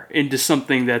noir into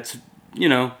something that's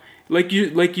like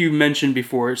you mentioned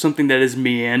before, something that is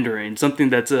meandering, something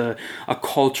that's a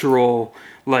cultural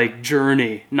like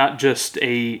journey, not just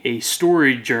a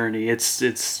story journey.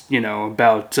 It's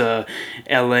about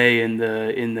L.A. in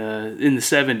the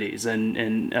 70s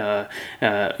and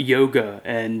yoga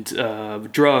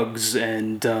and drugs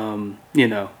and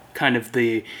kind of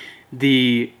the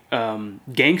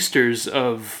gangsters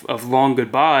of Long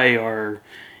Goodbye are,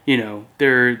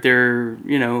 they're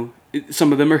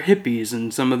some of them are hippies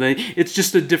and some of it's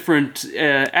just a different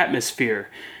atmosphere.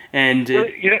 And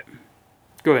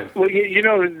go ahead. Well,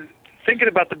 thinking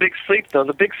about The Big Sleep, though,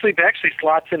 The Big Sleep actually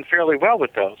slots in fairly well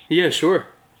with those. Yeah, sure.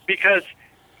 Because,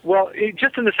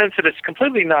 just in the sense that it's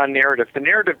completely non-narrative. The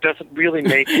narrative doesn't really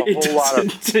make a whole lot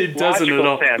of it doesn't at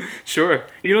all. sense. Sure.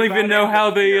 You don't even know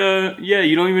how they.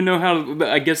 You don't even know how.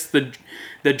 I guess the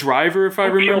driver, if I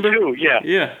remember. Too, yeah.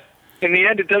 Yeah. In the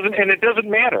end, it doesn't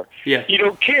matter. Yeah. You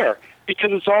don't care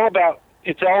because it's all about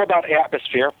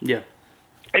atmosphere. Yeah.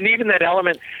 And even that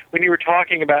element when you were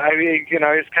talking about, I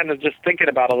was kind of just thinking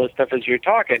about all this stuff as you were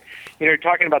talking. You're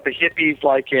talking about the hippies,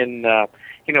 like in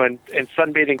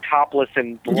sunbathing topless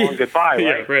in Long Goodbye, right?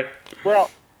 Yeah, right.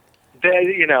 Well,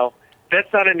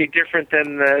 that's not any different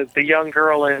than the young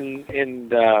girl in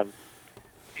The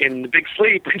Big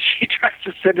Sleep when she tries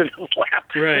to sit in his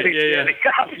lap. Right. And Yeah.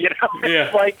 Up, Yeah.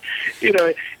 It's like,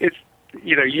 it's.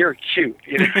 You're cute.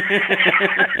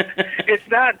 It's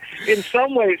not in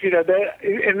some ways, and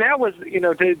that was,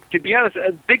 to be honest,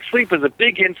 Big Sleep was a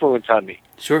big influence on me.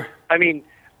 Sure. I mean,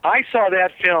 I saw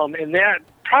that film, and that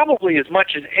probably as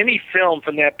much as any film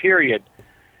from that period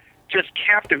just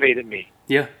captivated me.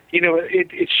 Yeah.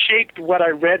 It shaped what I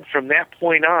read from that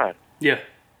point on. Yeah.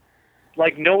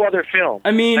 Like no other film.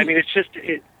 I mean, it's just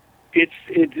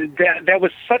that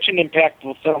was such an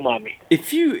impactful film on me.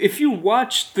 If you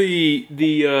watch the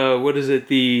what is it,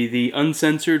 the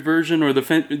uncensored version or the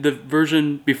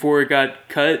version before it got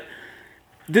cut,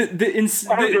 the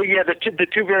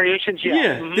two variations.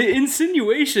 Yeah. Mm-hmm. The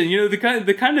insinuation,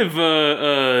 the kind of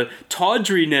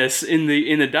tawdriness in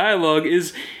the dialogue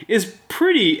is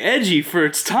pretty edgy for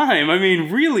its time. I mean,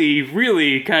 really,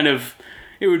 really kind of,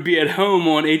 it would be at home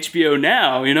on HBO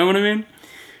now. You know what I mean?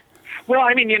 Well,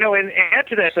 I mean, and add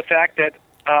to that the fact that,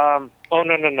 no,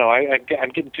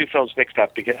 I'm getting two films mixed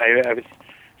up because I was,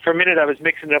 for a minute, I was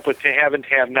mixing it up with To Have and To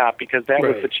Have Not because that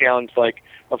was the challenge, like,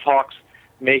 of Hawks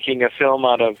making a film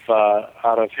out of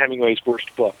Hemingway's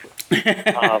worst book,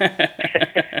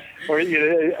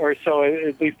 or so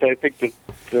at least I think the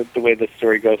way the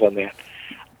story goes on that.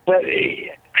 But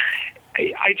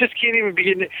I just can't even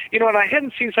begin. And I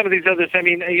hadn't seen some of these others. I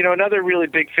mean, another really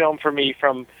big film for me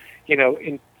from,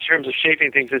 in terms of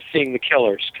shaping things is seeing The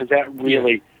Killers, because that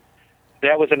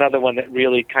was another one that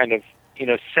really kind of,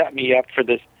 set me up for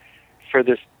this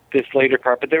later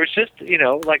part. But there was just,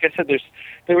 like I said,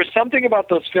 there was something about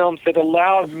those films that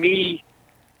allowed me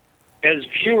as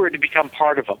viewer to become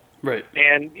part of them. Right.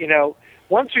 And,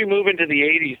 once we move into the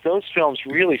 80s, those films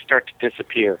really start to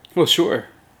disappear. Well, sure.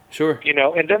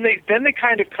 And then they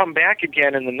kind of come back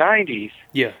again in the 90s.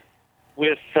 Yeah.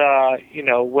 With,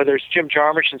 whether it's Jim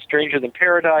Jarmusch and Stranger Than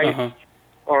Paradise,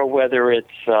 or whether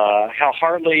it's Hal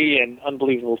Hartley and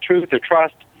Unbelievable Truth or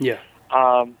Trust. Yeah.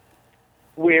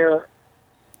 Where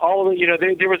all of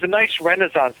it, there was a nice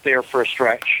renaissance there for a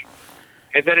stretch,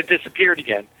 and then it disappeared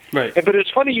again. Right. But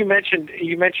it's funny you mentioned,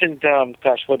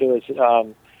 what it was,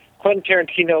 Quentin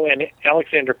Tarantino and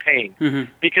Alexander Payne,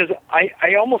 because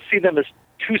I almost see them as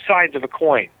two sides of a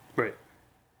coin. Right.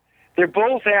 They're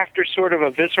both after sort of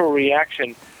a visceral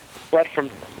reaction, but from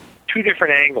two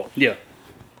different angles. Yeah.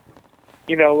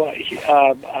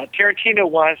 Tarantino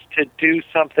wants to do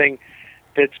something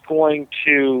that's going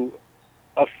to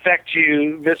affect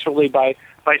you viscerally by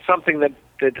something that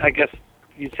I guess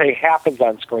you'd say happens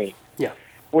on screen. Yeah.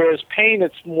 Whereas Payne,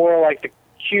 it's more like the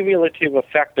cumulative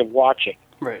effect of watching.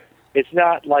 Right. It's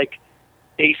not like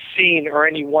a scene or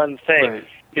any one thing. Right.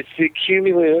 It's the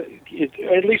cumulative,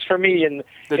 at least for me, in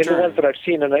the ones that I've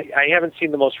seen, and I haven't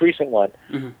seen the most recent one.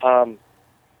 Mm-hmm.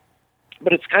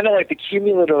 But it's kind of like the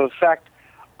cumulative effect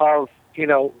of,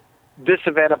 this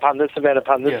event upon this event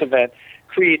upon this event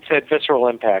creates that visceral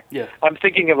impact. Yeah. I'm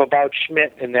thinking of About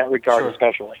Schmidt in that regard,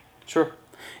 especially. Sure.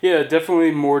 Yeah,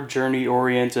 definitely more journey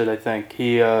oriented, I think.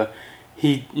 He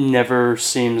never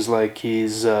seems like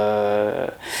he's his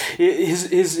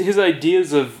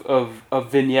ideas of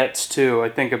vignettes too. I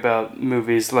think about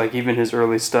movies like even his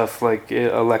early stuff like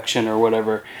Election or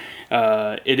whatever.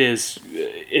 It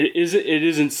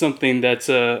isn't something that's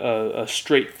a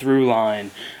straight through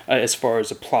line as far as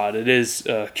a plot. It is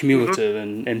cumulative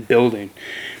and building.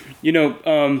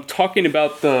 Talking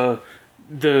about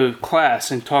the class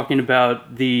and talking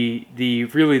about the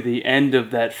really the end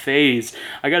of that phase,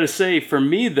 I gotta say, for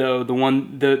me though,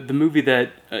 the movie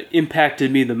that impacted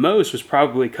me the most was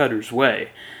probably Cutter's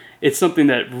Way. It's something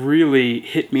that really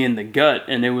hit me in the gut,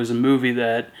 and it was a movie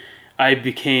that I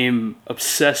became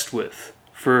obsessed with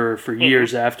for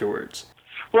years afterwards.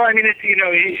 Well, I mean, it's,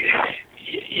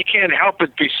 you can't help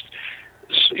but be,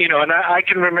 and I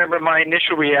can remember my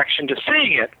initial reaction to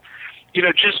seeing it,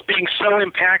 just being so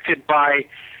impacted by,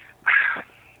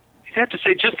 you have to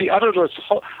say, just the utter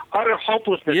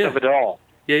hopelessness of it all.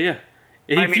 Yeah.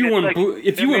 If you want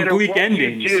bleak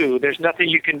endings, there's nothing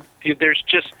you can. There's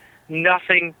just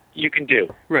nothing you can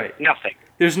do. Right. Nothing.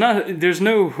 There's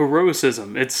no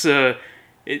heroicism. It's the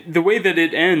way that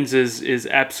it ends is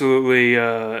absolutely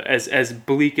as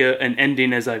bleak an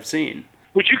ending as I've seen.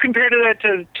 Would you compare that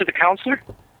to The Counselor?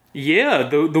 Yeah,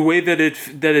 the way that it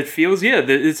feels, yeah,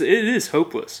 it is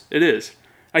hopeless. It is.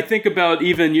 I think about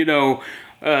even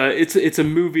it's a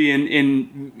movie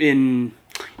in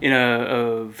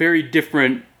a very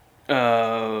different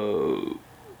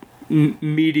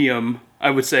medium, I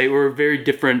would say, or a very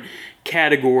different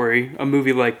category. A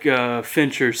movie like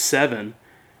Fincher's Seven,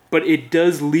 but it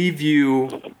does leave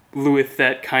you with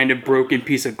that kind of broken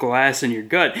piece of glass in your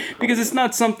gut, because it's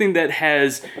not something that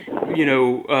has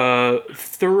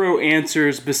thorough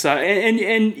answers beside, and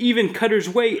even Cutter's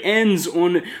Way ends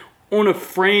on a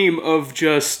frame of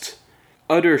just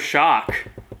utter shock.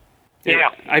 Yeah,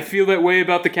 I feel that way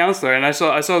about The Counselor, and I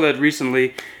saw that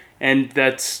recently, and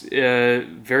that's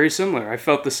very similar. I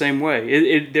felt the same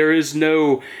way. There is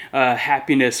no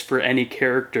happiness for any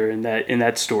character in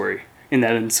that story, in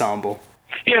that ensemble.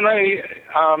 Yeah,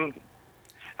 I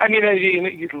mean,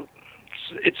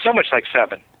 it's so much like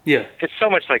Seven. Yeah, it's so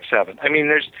much like Seven. I mean,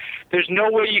 there's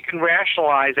no way you can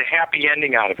rationalize a happy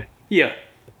ending out of it. Yeah,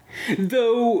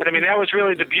 though. But I mean, that was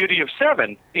really the beauty of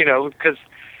Seven, because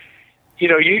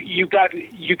you got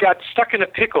stuck in a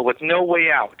pickle with no way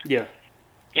out. Yeah,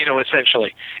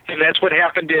 essentially, and that's what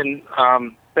happened in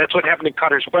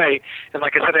Cutter's Way. And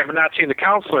like I said, I have not seen The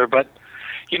Counselor, but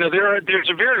there's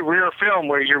a very rare film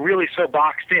where you're really so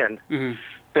boxed in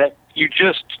that you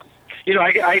just,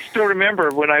 I still remember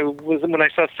when I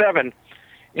saw Seven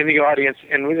in the audience,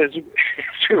 and as we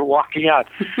were walking out,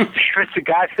 there's a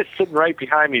guy that's sitting right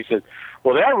behind me. He says,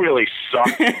 "Well, that really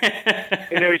sucked."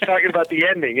 He's talking about the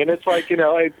ending, and it's like,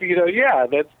 yeah,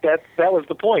 that was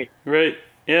the point. Right.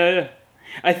 Yeah.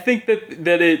 I think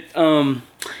that it.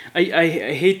 I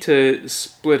hate to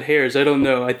split hairs. I don't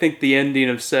know. I think the ending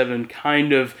of Seven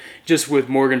kind of, just with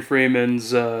Morgan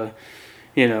Freeman's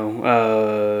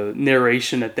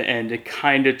narration at the end, it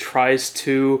kind of tries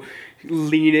to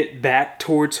lean it back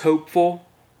towards hopeful,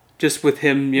 just with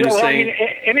him saying.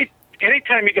 I mean,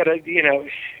 anytime you got to,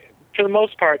 for the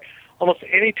most part, almost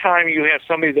any time you have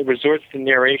somebody that resorts to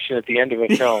narration at the end of a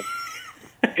film,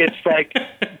 it's like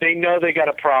they know they got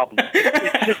a problem.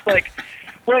 It's just like,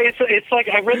 well, it's like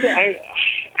I read that.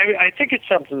 I think it's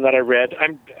something that I read.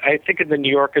 I think in the New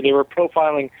Yorker they were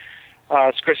profiling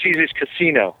Scorsese's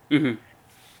Casino, and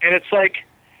it's like,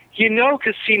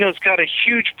 Casino's got a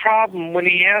huge problem when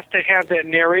he has to have that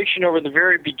narration over the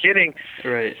very beginning,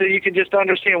 right? So you can just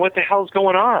understand what the hell's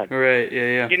going on, right?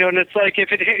 Yeah. And it's like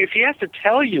if he has to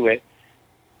tell you it,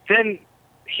 then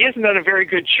he hasn't done a very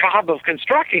good job of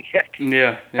constructing it.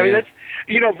 Yeah. I mean, that's,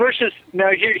 versus,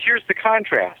 now here's the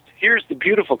contrast. Here's the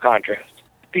beautiful contrast.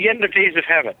 The end of Days of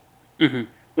Heaven,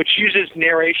 which uses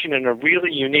narration in a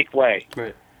really unique way.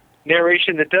 Right.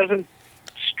 Narration that doesn't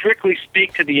strictly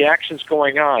speak to the actions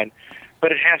going on,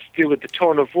 but it has to do with the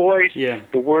tone of voice, the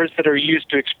words that are used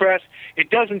to express. It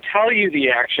doesn't tell you the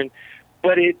action,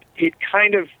 but it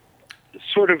kind of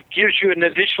sort of gives you an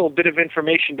additional bit of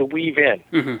information to weave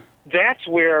in. That's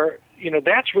where,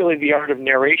 that's really the art of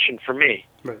narration for me.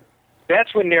 Right.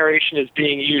 That's when narration is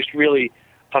being used really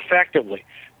effectively.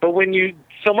 But when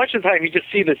so much of the time you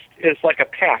just see this as like a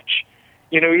patch,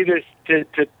 either to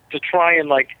try and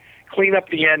like clean up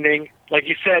the ending, like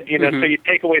you said, so you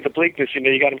take away the bleakness,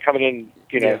 you got them coming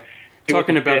in,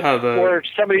 talking about how or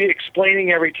somebody explaining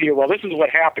to you, well, this is what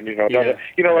happened,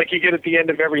 like you get at the end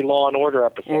of every Law and Order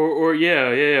episode.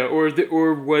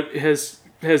 Or what has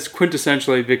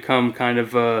quintessentially become kind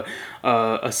of a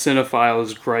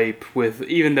cinephile's gripe with,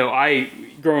 even though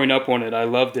growing up on it, I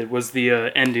loved it, was the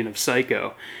ending of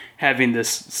Psycho, having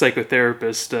this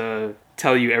psychotherapist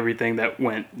tell you everything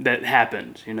that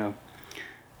happened,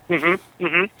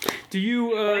 Mm-hmm. Do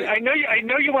you? I know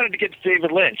you wanted to get to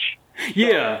David Lynch.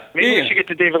 Yeah, Maybe yeah. we should get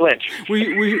to David Lynch.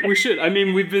 We should. I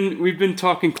mean, we've been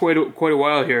talking quite a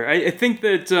while here. I think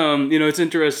that it's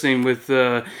interesting with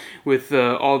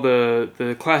all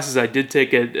the classes I did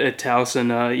take at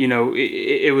Towson.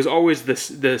 It was always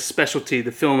the specialty,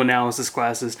 the film analysis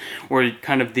classes, or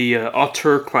kind of the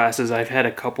auteur classes. I've had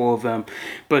a couple of them,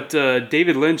 but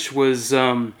David Lynch was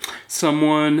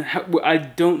someone. I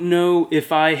don't know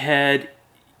if I had.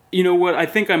 You know what? I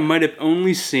think I might have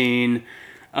only seen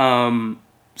some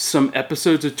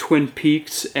episodes of Twin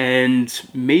Peaks and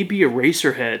maybe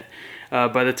Eraserhead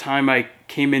by the time I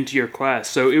came into your class.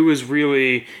 So it was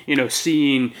really,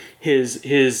 seeing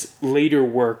his later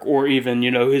work, or even,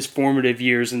 his formative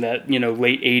years in that,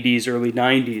 late 80s, early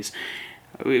 90s.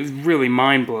 It was really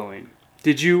mind-blowing.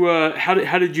 Did you, how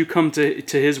did you come to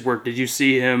his work? Did you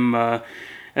see him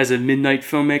as a midnight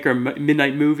filmmaker,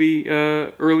 midnight movie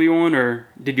early on, or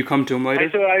did you come to him later?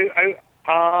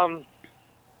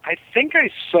 I think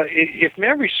I saw, if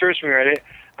memory serves me right,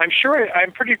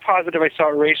 I'm pretty positive I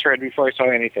saw Eraserhead before I saw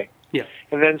anything. Yeah.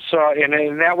 And then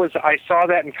I saw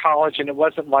that in college, and it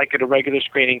wasn't like at a regular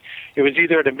screening. It was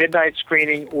either at a midnight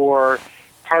screening or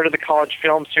part of the college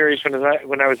film series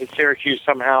when I was at Syracuse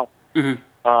somehow. Mm-hmm.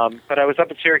 But I was up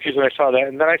at Syracuse when I saw that,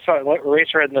 and then I saw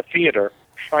Eraserhead in the theater.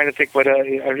 I'm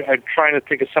trying to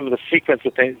think of some of the sequence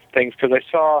of things, because I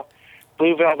saw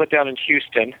Blue Velvet down in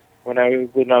Houston when I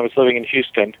was living in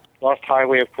Houston. Lost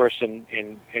Highway, of course,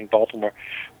 in Baltimore.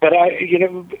 But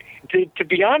to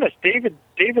be honest, David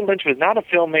Lynch was not a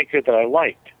filmmaker that I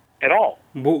liked at all.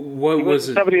 What was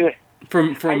it? Somebody that,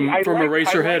 from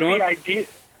Eraserhead on?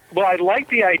 I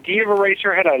liked the idea of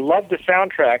Eraserhead. I loved the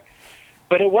soundtrack,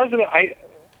 but it wasn't. I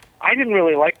didn't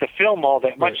really like the film all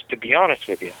that much, to be honest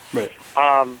with you. Right.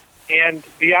 And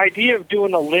the idea of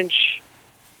doing a Lynch,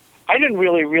 I didn't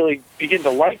really begin to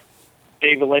like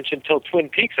David Lynch until Twin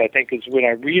Peaks, I think, is when I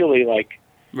really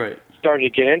started to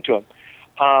get into him.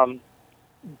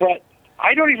 But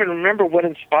I don't even remember what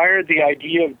inspired the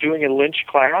idea of doing a Lynch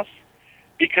class,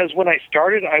 because when I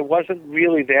started, I wasn't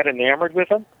really that enamored with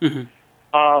him.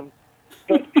 Mm-hmm.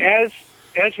 But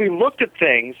as we looked at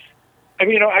things, I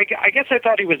mean, I guess I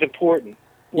thought he was important,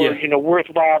 or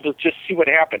worthwhile to just see what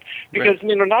happened, because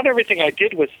not everything I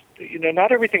did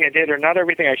or not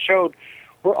everything I showed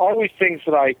were always things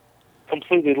that I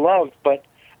completely loved, but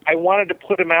I wanted to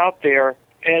put them out there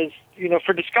as,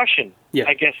 for discussion. Yeah.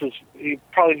 I guess is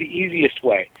probably the easiest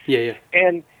way. Yeah.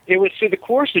 And it was through the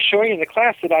course of showing in the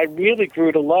class that I really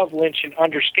grew to love Lynch and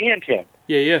understand him.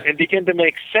 Yeah. And begin to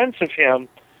make sense of him.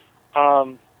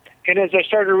 And as I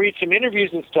started to read some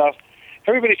interviews and stuff,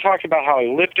 everybody talked about how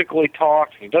elliptically he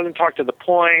talks, and he doesn't talk to the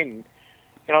point.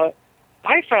 And,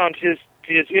 I found his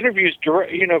interviews,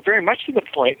 very much to the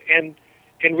point. And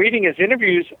in reading his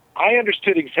interviews, I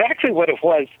understood exactly what it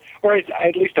was, or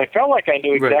at least I felt like I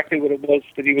knew exactly what it was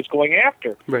that he was going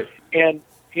after. Right. And,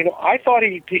 I thought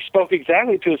he spoke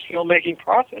exactly to his filmmaking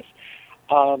process,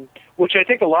 which I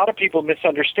think a lot of people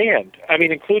misunderstand. I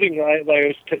mean, including, I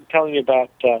was telling you about,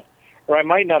 or I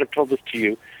might not have told this to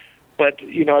you, but,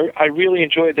 I really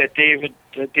enjoyed that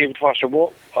David Foster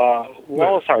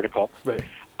Wallace article. Right.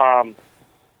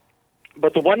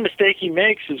 But the one mistake he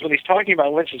makes is when he's talking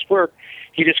about Lynch's work,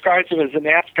 he describes him as an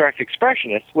abstract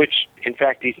expressionist, which, in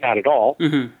fact, he's not at all,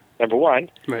 number one.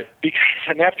 Right. Because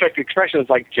an abstract expressionist is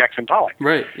like Jackson Pollock.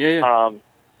 Right, yeah.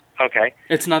 Okay.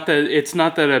 It's not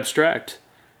that abstract.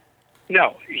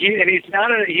 No, he's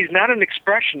not an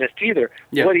expressionist either.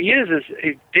 Yeah. What he is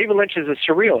David Lynch is a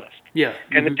surrealist. Yeah.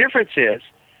 And the difference is,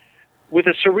 with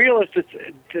a surrealist,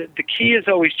 the key is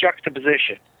always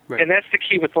juxtaposition. Right. And that's the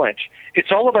key with Lynch.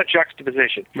 It's all about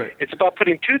juxtaposition. Right. It's about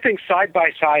putting two things side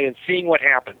by side and seeing what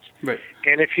happens. Right.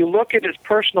 And if you look at his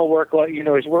personal work,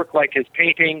 his work like his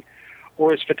painting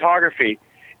or his photography,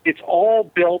 it's all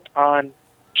built on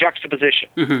juxtaposition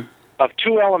of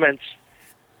two elements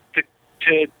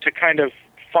to kind of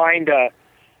find a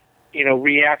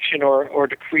reaction or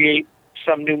to create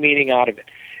some new meaning out of it.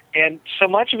 And so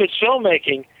much of his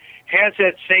filmmaking has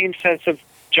that same sense of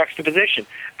juxtaposition.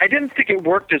 I didn't think it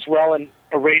worked as well in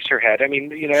Eraserhead. I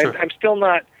mean, Sure. I'm still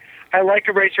not. I like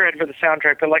Eraserhead for the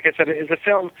soundtrack, but like I said, as a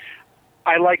film,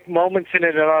 I like moments in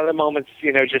it, and other moments,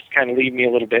 just kind of leave me a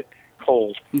little bit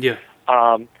cold. Yeah.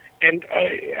 And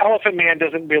Elephant Man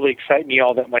doesn't really excite me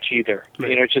all that much either.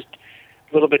 Right. It's just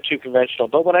a little bit too conventional.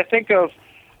 But when I think of,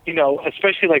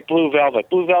 especially like Blue Velvet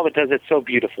does it so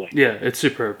beautifully. Yeah, it's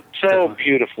superb. So Definitely.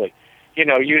 beautifully.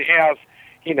 You have,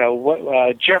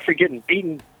 Jeffrey getting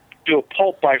beaten to a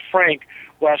pulp by Frank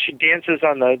while she dances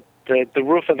on the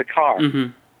roof of the car. Mm-hmm.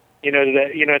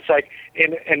 It's like,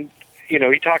 and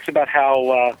he talks about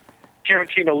how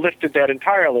Tarantino lifted that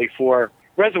entirely for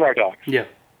Reservoir Dogs. Yeah.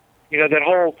 You know, that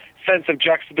whole sense of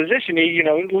juxtaposition, you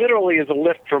know, literally is a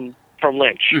lift from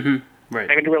Lynch. Mm-hmm. Right.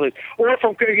 I mean, really, or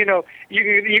from, you know, you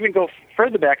can even go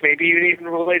further back, maybe even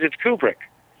related to Kubrick.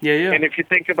 Yeah, yeah. And if you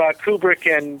think about Kubrick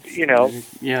and, you know,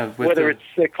 whether it's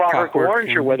Clockwork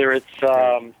Orange or whether it's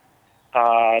Dr.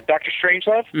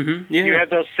 Strangelove, you have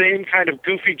those same kind of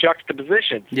goofy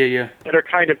juxtapositions that are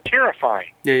kind of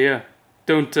terrifying. Yeah, yeah.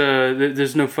 Don't,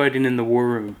 there's no fighting in the war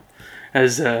room,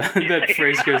 as that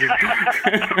phrase goes.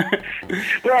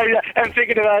 Well, yeah, I'm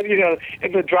thinking about, you know,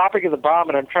 the dropping of the bomb,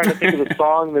 and I'm trying to think of the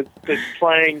song that's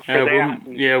playing for that.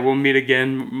 We'll meet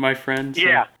again, my friend. So.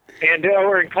 Yeah. And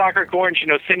or in Clockwork Orange, you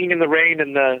know, Singing in the Rain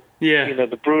and the you know,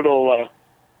 the brutal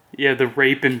the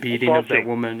rape and beating of that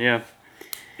woman. Yeah.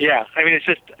 Yeah, I mean, it's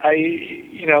just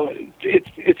you know,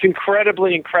 it's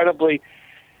incredibly,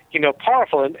 you know,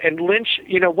 powerful. And Lynch,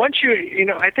 you know,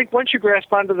 I think once you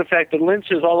grasp onto the fact that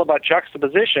Lynch is all about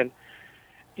juxtaposition,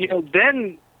 you know,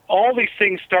 then all these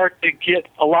things start to get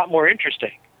a lot more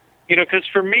interesting. You know, because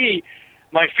for me,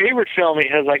 my favorite film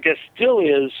I guess still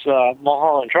is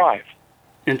Mulholland Drive.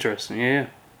 Interesting, yeah.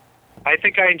 I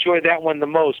think I enjoy that one the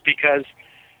most because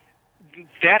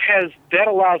that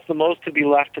allows the most to be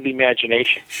left to the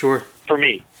imagination. Sure. For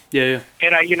me. Yeah,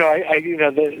 yeah. And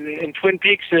in Twin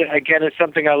Peaks again is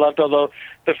something I loved. Although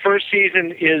the first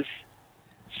season is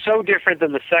so different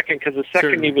than the second, because the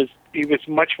second he was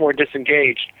much more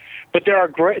disengaged. But there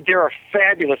are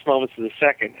fabulous moments in the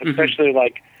second, especially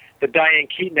like the Diane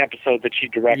Keaton episode that she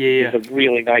directed is a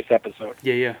really nice episode.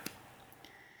 Yeah, yeah.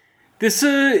 This,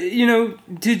 you know,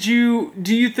 do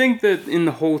you think that in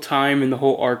the whole time, in the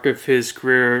whole arc of his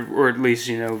career, or at least,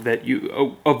 you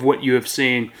know, of what you have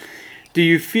seen, do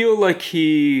you feel like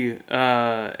he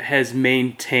has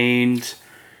maintained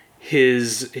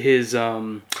his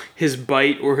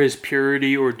bite or his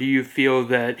purity, or do you feel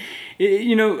that,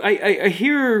 you know, I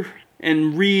hear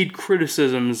and read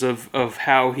criticisms of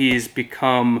how he's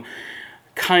become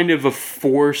kind of a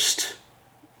forced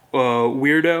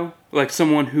weirdo, like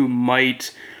someone who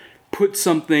might put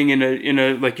something in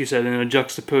a like you said, in a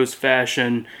juxtaposed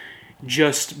fashion,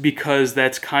 just because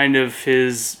that's kind of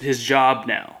his job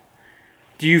now.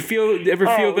 Do you ever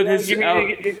feel that his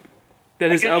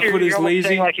output is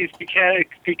lazy? Like he's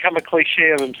become a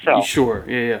cliche of himself. Sure,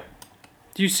 yeah.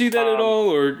 Do you see that at all,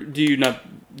 or do you not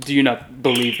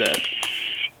believe that?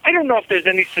 I don't know if there's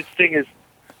any such thing as.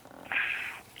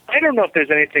 I don't know if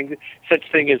there's anything such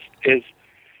thing as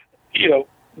you know,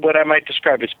 what I might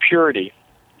describe as purity.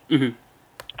 Mm-hmm.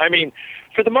 I mean,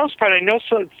 for the most part, I know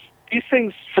these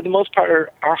things, for the most part,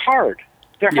 are hard.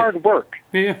 They're hard work.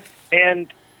 Yeah.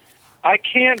 And I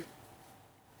can't,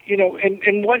 you know,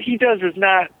 and what he does is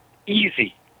not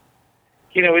easy.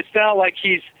 You know, it's not like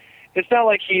he's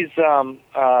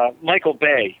Michael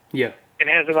Bay. Yeah. And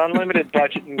has an unlimited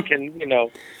budget and can, you know,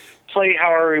 play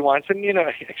however he wants. And, you know,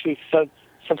 actually some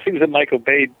things that Michael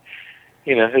Bay,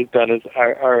 you know, has done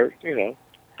are you know,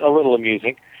 a little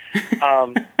amusing,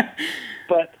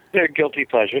 but they're guilty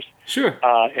pleasures. Sure.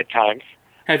 At times.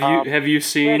 Have you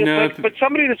seen? But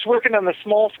somebody that's working on the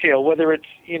small scale, whether it's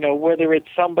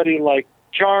somebody like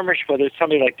Jarmusch, whether it's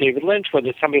somebody like David Lynch, whether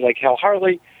it's somebody like Hal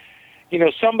Hartley, you know,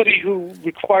 somebody who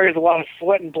requires a lot of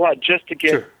sweat and blood just to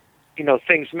get, you know,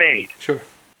 things made. Sure.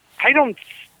 I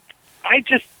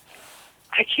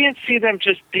can't see them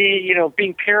just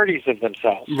being parodies of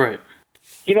themselves. Right.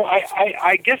 You know,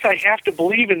 I guess I have to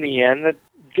believe in the end that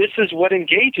this is what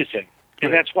engages him,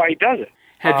 and that's why he does it.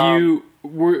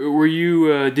 Were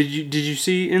you did you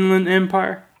see Inland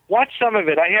Empire? Watched some of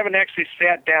it. I haven't actually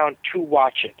sat down to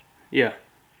watch it. Yeah.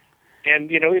 And,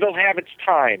 you know, it'll have its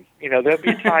time. You know, there'll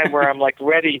be a time where I'm like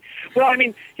ready. Well, I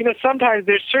mean, you know, sometimes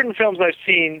there's certain films I've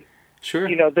seen,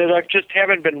 you know, that I just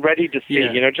haven't been ready to see.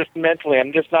 You know, just mentally,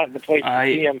 I'm just not in the place to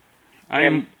see them.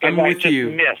 I'm with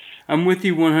you. I'm with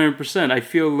you 100%. I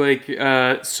feel like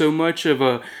so much of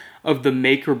the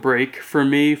make or break for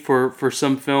me for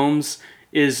some films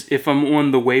is if I'm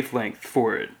on the wavelength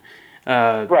for it.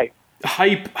 Right.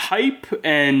 Hype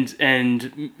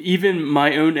and even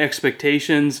my own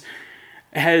expectations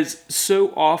has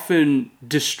so often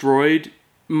destroyed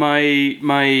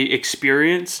my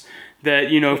experience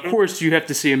that, you know, of course you have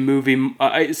to see a movie.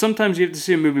 Sometimes you have to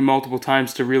see a movie multiple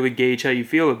times to really gauge how you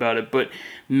feel about it. But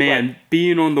man,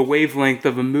 being on the wavelength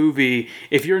of a movie,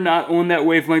 if you're not on that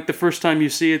wavelength the first time you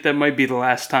see it, that might be the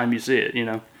last time you see it, you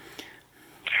know?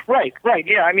 Right.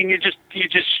 Yeah, I mean, you just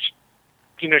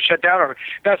you know, shut down on it.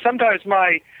 Now, sometimes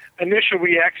my initial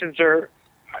reactions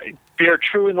bear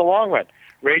true in the long run.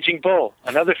 Raging Bull,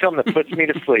 another film that puts me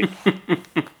to sleep.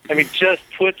 I mean, just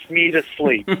puts me to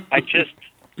sleep.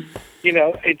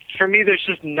 for me, there's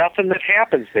just nothing that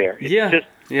happens there. It's just,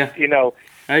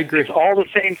 I agree. It's all the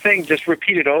same thing, just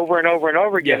repeated over and over and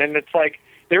over again. Yeah. And it's like,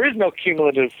 there is no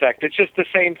cumulative effect. It's just the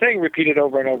same thing repeated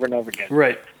over and over and over again.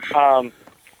 Right.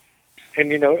 And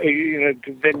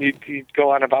then you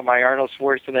go on about my Arnold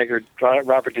Schwarzenegger,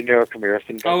 Robert De Niro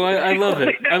comparison. Oh, I love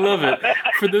it. I love it.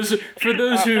 For those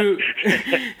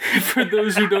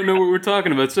who don't know what we're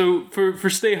talking about. So for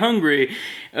Stay Hungry,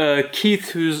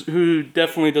 Keith, who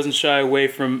definitely doesn't shy away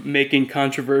from making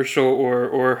controversial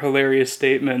or hilarious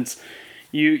statements.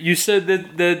 You said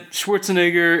that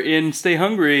Schwarzenegger in Stay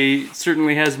Hungry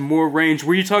certainly has more range.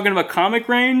 Were you talking about comic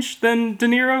range than De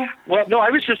Niro? Well, no, I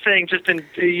was just saying,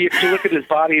 if you look at his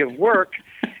body of work,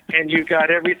 and you've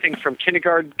got everything from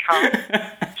Kindergarten Cop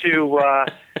to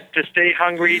Stay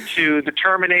Hungry to The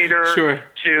Terminator. Sure.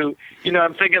 To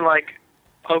I'm thinking like,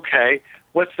 okay,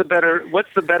 what's the better,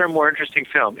 more interesting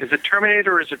film? Is it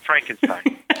Terminator or is it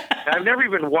Frankenstein? I've never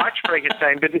even watched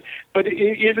Frankenstein, but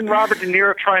isn't Robert De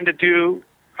Niro trying to do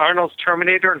Arnold's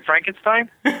Terminator and Frankenstein?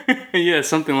 Yeah,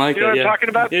 something like that. You know what I'm talking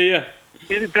about? Yeah.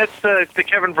 That's the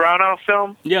Kevin Brownell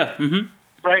film? Yeah. Mm-hmm.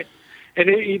 Right.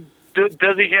 And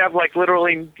does he have like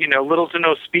literally, little to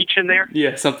no speech in there?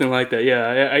 Yeah, something like that.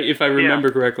 Yeah, if I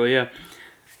remember correctly, yeah.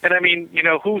 And I mean,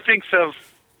 who thinks of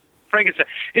Frankenstein?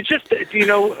 It's just, there's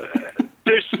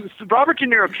Robert De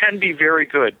Niro can be very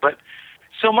good, but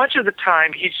so much of the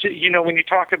time, he's, when you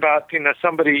talk about,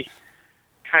 somebody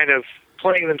kind of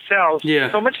playing themselves,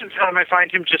 so much of the time I find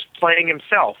him just playing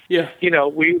himself. Yeah.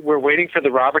 We're waiting for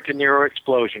the Robert De Niro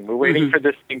explosion. We're waiting for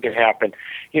this thing to happen.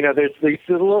 There's these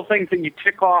little things that you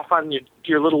tick off on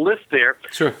your little list there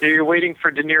that you're waiting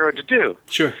for De Niro to do.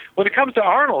 Sure. When it comes to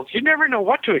Arnold, you never know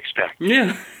what to expect.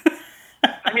 Yeah.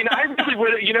 I mean, I really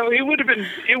would.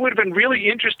 It would have been really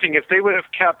interesting if they would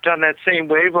have kept on that same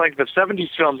wavelength of '70s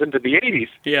films into the '80s.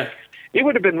 Yeah. It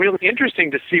would have been really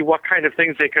interesting to see what kind of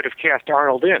things they could have cast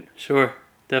Arnold in. Sure,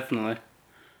 definitely.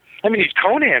 I mean, he's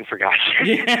Conan, for God's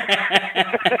sake.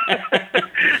 Yeah.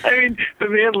 I mean, the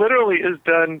man literally has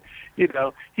done. He's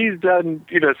done.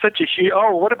 Such a huge.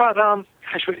 Oh, what about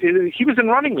he was in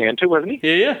Running Man too, wasn't he?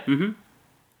 Yeah. Mm-hmm.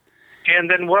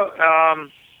 And then what?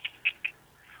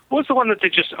 What was the one that they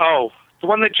just? Oh, the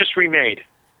one that just remade.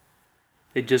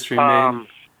 They just remade.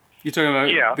 You talking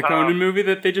about the Conan movie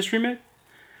that they just remade?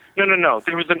 No.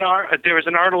 There was an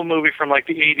Arnold movie from like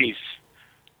the '80s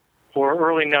or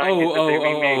early '90s that they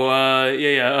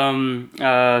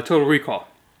remade. Total Recall.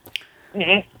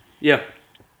 Mm-hmm. Yeah.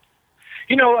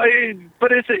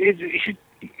 But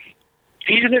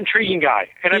he's an intriguing guy,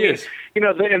 and he is.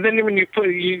 And then when you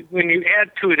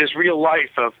add to it his real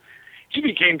life of. He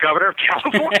became governor of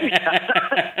California.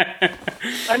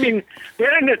 I mean,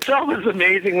 that in itself is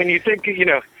amazing when you think,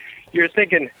 you're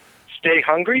thinking, Stay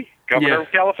Hungry, governor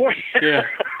of California. Yeah.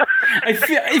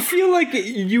 I feel like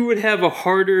you would have a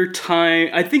harder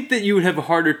time. I think that you would have a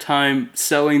harder time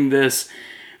selling this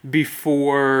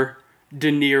before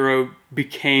De Niro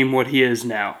became what he is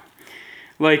now.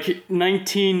 Like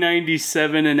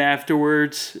 1997 and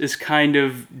afterwards is kind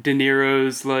of De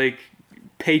Niro's like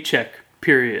paycheck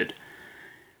period.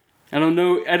 I don't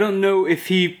know if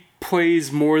he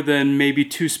plays more than maybe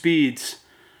 2 speeds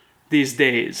these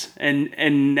days.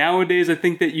 And nowadays I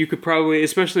think that you could probably,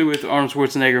 especially with Arnold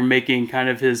Schwarzenegger making kind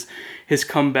of his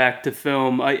comeback to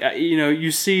film,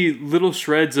 you see little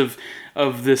shreds of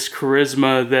this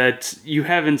charisma that you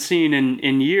haven't seen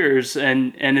in years,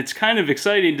 and it's kind of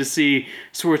exciting to see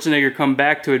Schwarzenegger come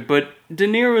back to it. But De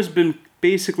Niro's been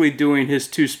basically doing his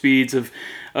 2 speeds of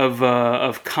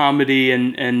comedy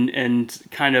and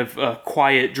kind of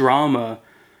quiet drama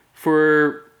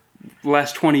for the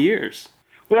last 20 years.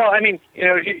 Well, I mean,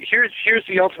 here's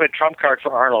the ultimate trump card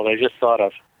for Arnold. I just thought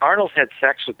of Arnold had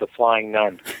sex with the Flying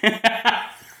Nun.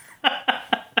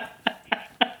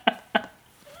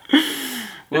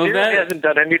 Well, that hasn't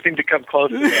done anything to come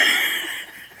close to that.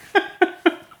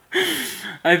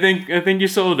 I think you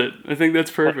sold it. I think that's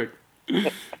perfect.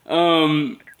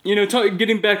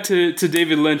 Getting back to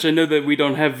David Lynch, I know that we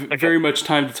don't have very much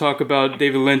time to talk about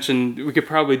David Lynch, and we could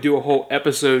probably do a whole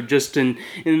episode just in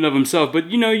and of himself. But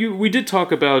we did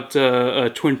talk about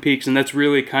Twin Peaks, and that's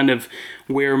really kind of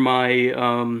where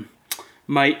my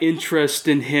interest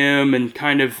in him and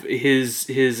kind of his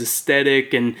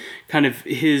aesthetic and kind of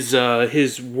his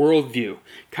worldview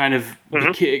kind of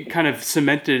kind of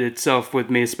cemented itself with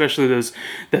me, especially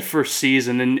that first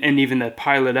season and even that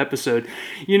pilot episode.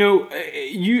 You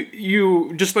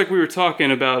just like we were talking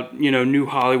about, New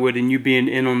Hollywood and you being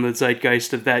in on the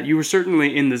zeitgeist of that. You were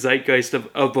certainly in the zeitgeist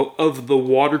of the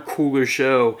water cooler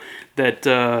show that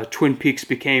Twin Peaks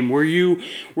became. Were you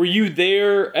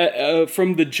there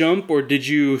from the jump, or did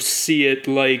you see it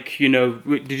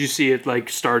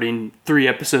starting 3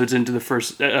 episodes into the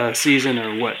first season,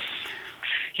 or what?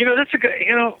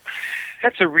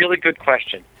 That's a really good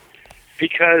question,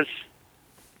 because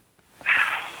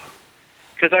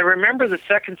I remember the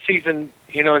second season,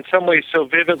 in some ways so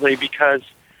vividly, because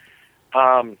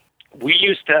we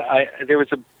used to. There was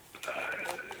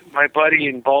my buddy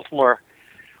in Baltimore.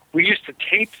 We used to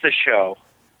tape the show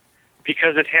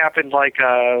because it happened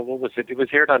what was it? It was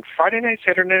aired on Friday night,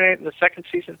 Saturday night in the second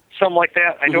season, something like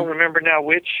that. I don't remember now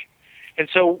which. And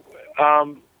so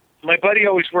my buddy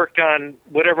always worked on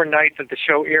whatever night that the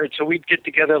show aired, so we'd get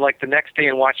together the next day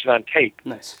and watch it on tape.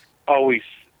 Nice. Always.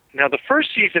 Now the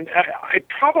first season, I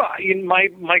probably,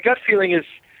 my gut feeling is,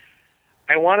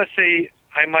 I want to say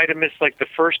I might have missed the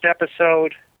first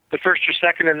episode, the first or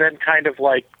second, and then kind of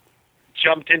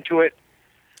jumped into it.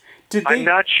 I'm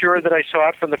not sure that I saw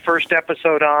it from the first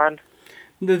episode on.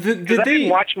 I didn't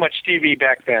watch much TV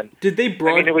back then. Did they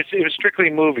it was strictly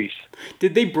movies.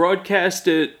 Did they broadcast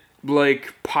it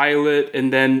pilot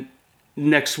and then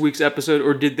next week's episode,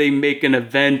 or did they make an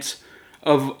event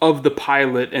of the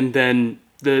pilot and then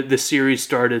the series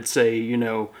started, say,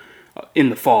 in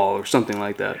the fall or something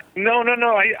like that? No.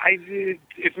 I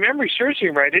if memory serves me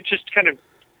right, it just kind of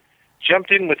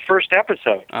jumped in with first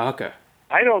episode. Oh, okay.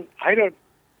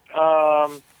 I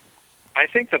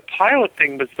think the pilot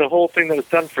thing was the whole thing that was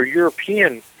done for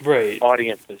European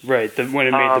audiences. Right, when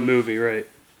it made the movie, right.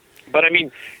 But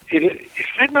if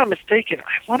I'm not mistaken,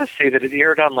 I want to say that it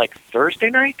aired on Thursday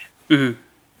night. Mm-hmm.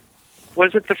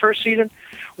 Was it the first season?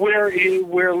 Where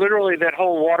literally that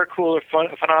whole water cooler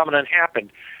phenomenon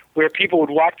happened, where people would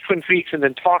watch Twin Peaks and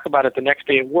then talk about it the next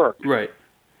day at work. Right.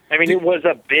 It was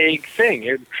a big thing.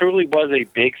 It truly was a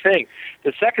big thing.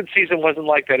 The second season wasn't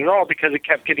like that at all because it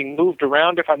kept getting moved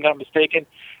around, if I'm not mistaken.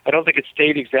 I don't think it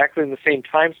stayed exactly in the same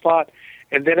time slot.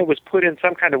 And then it was put in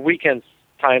some kind of weekend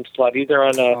time slot, either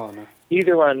on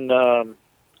either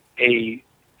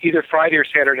Friday or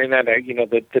Saturday night,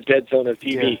 the dead zone of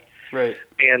TV. Yeah, right.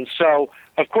 And so,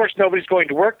 of course, nobody's going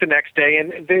to work the next day,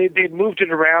 and they'd moved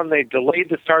it around. They delayed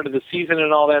the start of the season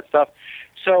and all that stuff.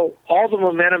 So all the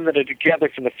momentum that had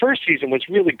gathered from the first season was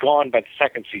really gone by the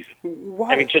second season.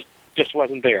 Why? Just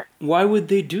wasn't there. Why would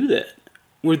they do that?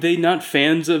 Were they not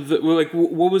fans of the?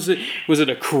 What was it? Was it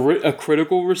a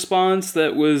critical response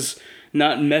that was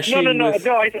not meshing? No.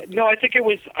 I think it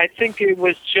was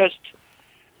just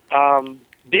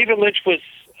David Lynch was,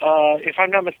 if I'm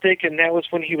not mistaken, that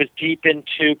was when he was deep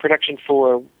into production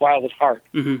for Wild at Heart.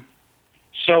 Mm-hmm.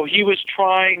 So he was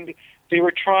trying. They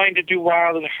were trying to do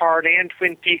Wild at Heart and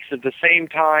Twin Peaks at the same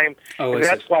time, and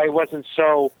that's why he wasn't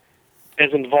so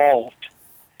as involved.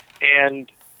 And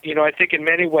I think in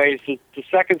many ways the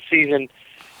second season,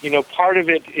 part of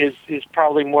it is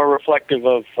probably more reflective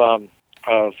of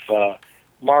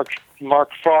Mark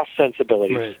Frost's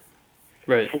sensibilities.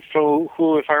 Right.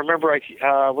 Who, if I remember right,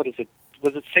 what is it?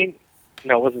 Was it Saint?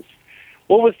 No, it wasn't.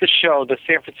 What was the show? The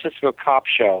San Francisco cop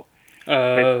show.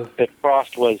 That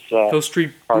Frost was Hill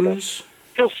Street Blues.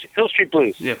 Hill Street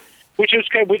Blues. Yeah. Which was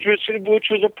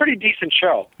a pretty decent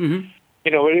show.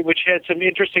 Mm-hmm. Which had some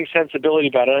interesting sensibility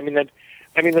about it.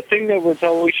 The thing that was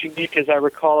always unique, as I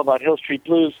recall, about Hill Street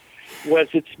Blues was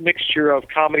its mixture of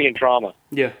comedy and drama.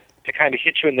 Yeah. To kind of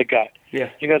hit you in the gut. Yeah.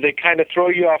 They kind of throw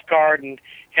you off guard and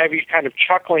have you kind of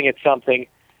chuckling at something,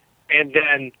 and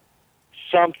then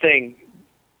something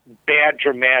bad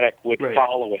dramatic would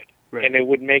follow it. Right. And it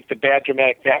would make the bad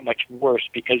dramatic that much worse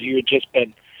because you had just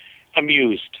been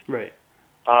amused. Right.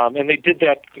 And they did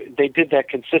that. They did that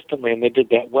consistently, and they did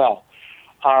that well.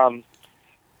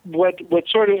 What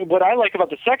I like about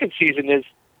the second season is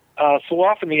so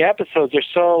often the episodes are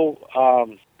so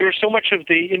there's so much of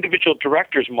the individual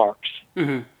director's marks.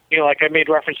 Mm-hmm. Like I made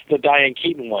reference to the Diane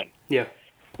Keaton one. Yeah.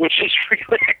 Which is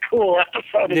really a cool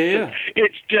episode.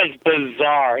 It's just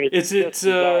bizarre.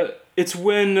 It's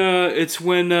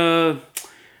when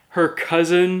her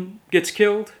cousin gets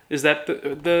killed. Is that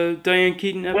the Diane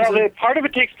Keaton episode? Well, part of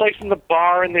it takes place in the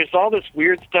bar, and there's all this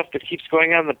weird stuff that keeps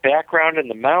going on in the background, and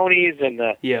the Mounties, and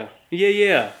the yeah.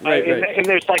 Right. And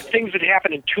there's things that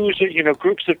happen in twos, or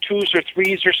groups of twos or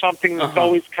threes or something that's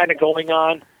always kind of going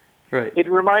on. Right. It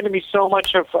reminded me so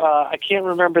much of I can't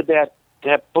remember that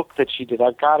book that she did.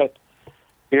 I've got it.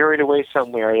 buried away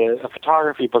somewhere, a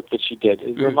photography book that she did.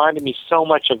 It reminded me so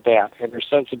much of that and her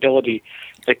sensibility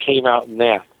that came out in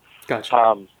that.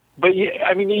 Gotcha. But yeah,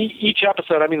 I mean, each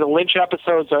episode. I mean, the Lynch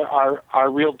episodes are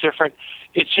real different.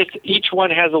 It's just each one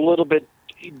has a little bit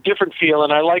different feel,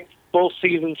 and I like both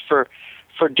seasons for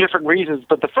different reasons.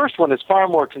 But the first one is far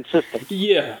more consistent.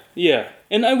 Yeah,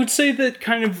 and I would say that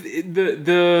kind of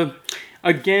the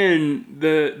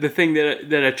thing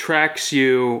that attracts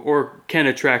you or can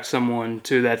attract someone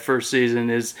to that first season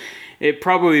is it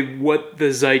probably what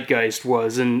the zeitgeist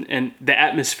was and the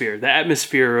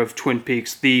atmosphere of Twin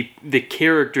Peaks, the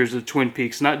characters of Twin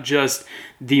Peaks, not just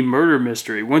the murder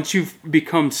mystery. Once you've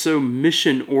become so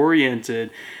mission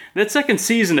oriented, that second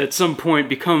season at some point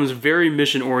becomes very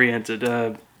mission oriented.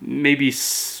 Maybe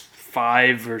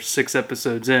 5 or 6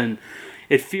 episodes in,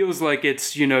 it feels like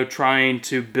it's trying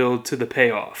to build to the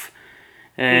payoff.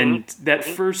 And that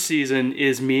first season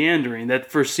is meandering. That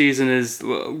first season is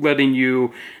letting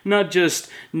you not just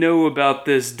know about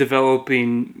this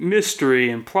developing mystery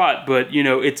and plot, but,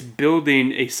 it's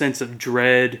building a sense of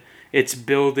dread. It's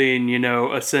building,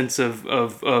 a sense of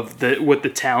what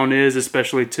the town is,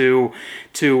 especially to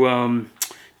why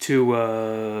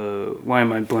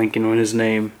am I blanking on his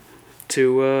name?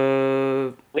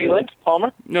 To Leland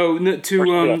Palmer? No, to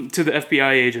the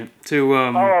FBI agent.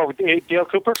 Dale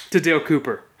Cooper? To Dale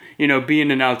Cooper.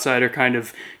 Being an outsider, kind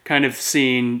of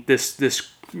seeing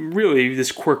this really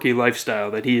this quirky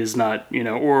lifestyle that he is not,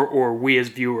 or we as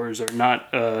viewers are not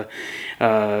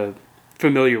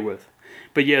familiar with.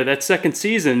 But yeah, that second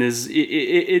season is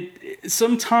it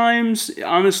sometimes,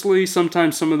 honestly,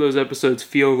 sometimes some of those episodes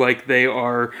feel like they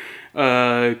are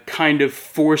kind of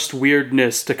forced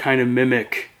weirdness to kind of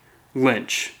mimic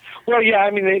Lynch. Well, yeah,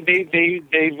 I mean, they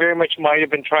very much might have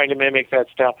been trying to mimic that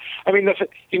style. I mean,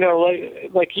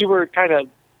 like you were kind of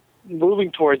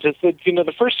moving towards it.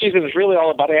 The first season is really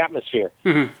all about atmosphere.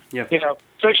 Mm-hmm. Yeah.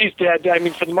 So she's dead. I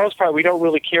mean, for the most part, we don't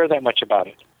really care that much about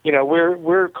it.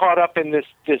 We're caught up in this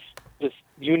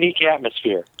unique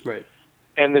atmosphere, right?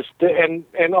 And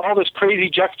and all this crazy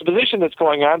juxtaposition that's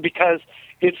going on because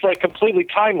it's like completely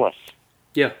timeless.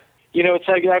 Yeah. It's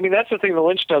like, I mean, that's the thing that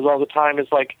Lynch does all the time is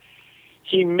like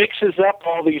he mixes up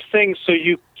all these things so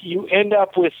you end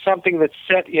up with something that's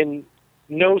set in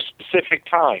no specific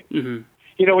time. Mm-hmm.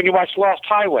 When you watch Lost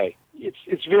Highway,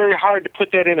 it's very hard to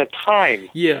put that in a time.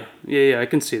 Yeah, I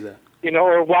can see that.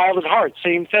 Or Wild at Heart,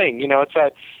 same thing.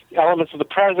 It's elements of the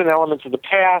present, elements of the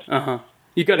past. Uh-huh.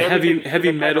 You got heavy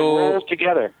metal kind of rolls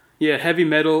together. Yeah, heavy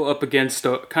metal up against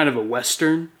kind of a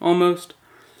western almost.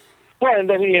 Well, and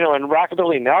then and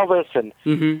Rockabilly and Elvis, and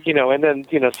and then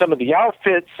some of the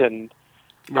outfits and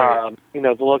right.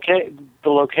 The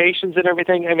locations and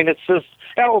everything. I mean, it's just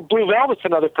Blue Velvet's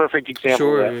another perfect example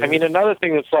sure, of that. Yeah. I mean, another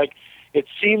thing that's like it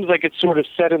seems like it's sort of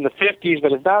set in the 50s,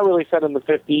 but it's not really set in the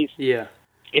 50s. Yeah.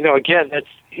 Again, that's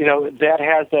that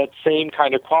has that same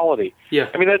kind of quality. Yeah.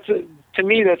 I mean, that's to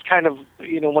me that's kind of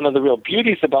one of the real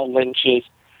beauties about Lynch is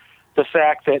the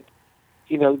fact that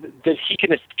that he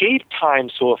can escape time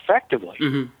so effectively.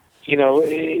 Mm-hmm.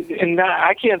 And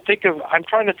I can't think of. I'm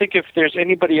trying to think if there's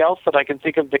anybody else that I can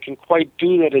think of that can quite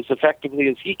do that as effectively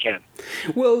as he can.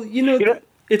 Well,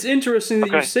 it's interesting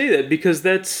that you say that because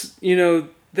that's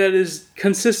that is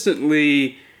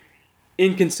consistently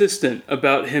inconsistent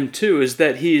about him too, is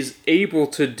that he's able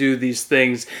to do these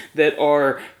things that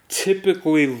are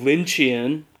typically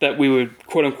Lynchian, that we would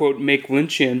quote unquote make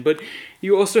Lynchian, but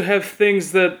you also have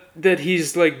things that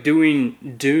he's like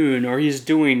doing Dune, or he's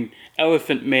doing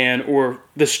Elephant Man, or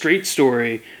The Straight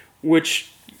Story, which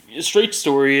Straight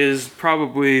Story is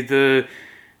probably the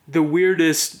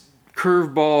weirdest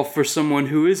curveball for someone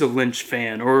who is a Lynch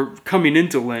fan or coming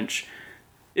into Lynch.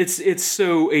 It's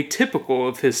so atypical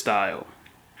of his style.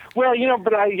 Well,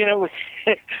 but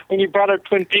when you brought up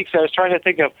Twin Peaks, I was trying to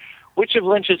think of which of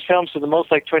Lynch's films are the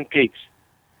most like Twin Peaks,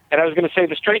 and I was going to say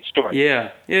The Straight Story.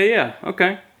 Yeah.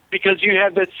 Okay. Because you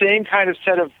have that same kind of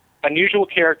set of unusual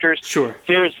characters. Sure.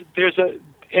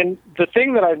 And the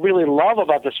thing that I really love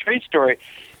about The Straight Story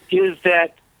is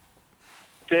that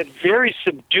very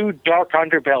subdued, dark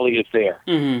underbelly is there.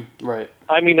 Mm-hmm. Right.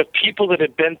 I mean, of people that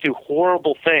have been through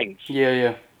horrible things.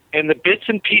 Yeah. And the bits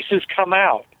and pieces come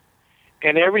out,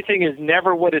 and everything is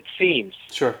never what it seems.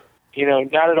 Sure.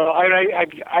 Not at all.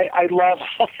 I love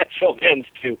how that film ends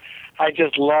too. I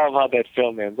just love how that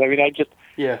film ends. I mean,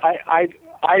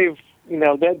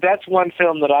 that's one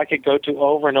film that I could go to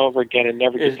over and over again and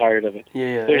never get tired of it.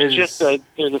 Yeah. There's a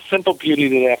simple beauty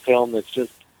to that film that's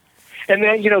just. And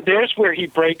then there's where he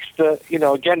breaks the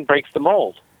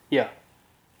mold. Yeah.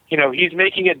 He's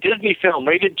making a Disney film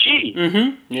rated G.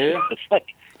 Mm-hmm. Yeah. It's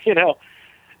like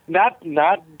not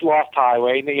Lost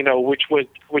Highway,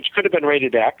 which could have been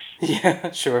rated X.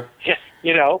 Yeah, sure.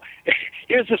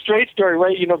 Here's the straight story,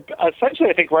 right? Essentially,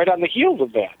 I think right on the heels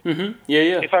of that. Mm-hmm.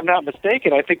 Yeah. If I'm not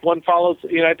mistaken, I think one follows.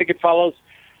 I think it follows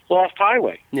Lost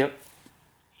Highway. Yep.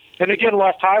 And again,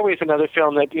 Lost Highway is another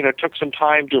film that took some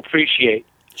time to appreciate.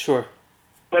 Sure.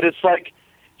 But it's like,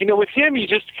 with him, you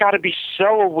just got to be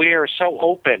so aware, so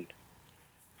open,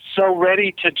 so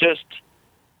ready to just,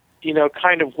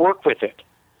 kind of work with it.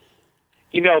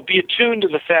 Be attuned to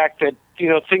the fact that,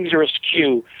 things are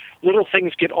askew. Little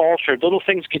things get altered. Little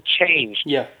things get changed.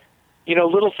 Yeah.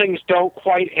 Little things don't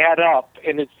quite add up,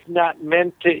 and it's not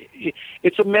meant to.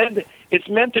 It's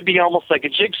meant to be almost like a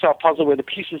jigsaw puzzle where the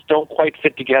pieces don't quite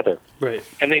fit together. Right.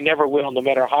 And they never will, no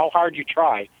matter how hard you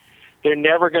try. They're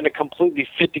never going to completely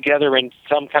fit together in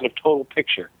some kind of total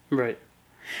picture. Right.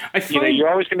 I find you're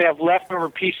always going to have leftover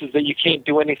pieces that you can't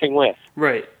do anything with.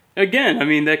 Right. Again, I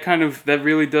mean that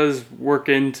really does work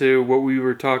into what we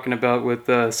were talking about with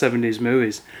 70s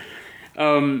movies.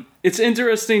 It's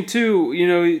interesting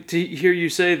too, to hear you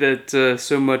say that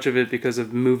so much of it, because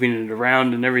of moving it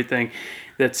around and everything,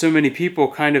 that so many people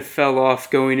kind of fell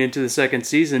off going into the second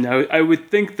season. I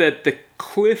would think that the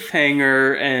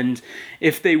cliffhanger, and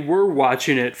if they were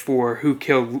watching it for Who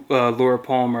Killed Laura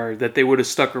Palmer, that they would have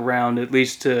stuck around at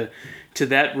least to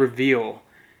that reveal.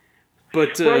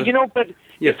 But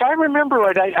if I remember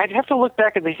right, I'd have to look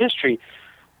back at the history,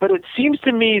 but it seems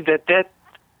to me that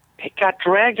it got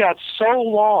dragged out so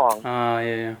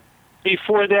long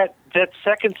before that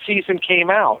second season came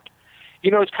out.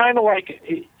 It's kind of like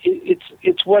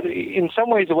it's what, in some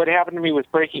ways, what happened to me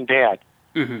with Breaking Bad.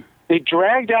 Mm-hmm. They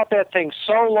dragged out that thing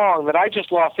so long that I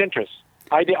just lost interest.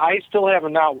 I still have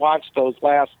not watched those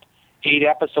last 8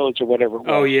 episodes or whatever it was.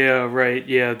 Oh yeah, right.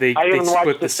 Yeah, I haven't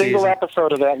watched a single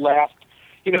episode of that last.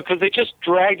 Because they just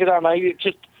dragged it on.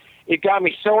 It got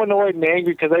me so annoyed and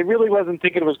angry because I really wasn't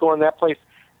thinking it was going to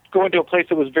a place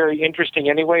that was very interesting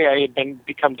anyway. I had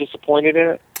become disappointed in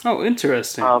it. Oh,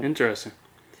 interesting. Interesting.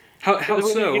 How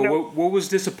so? What was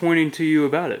disappointing to you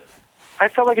about it? I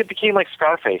felt like it became like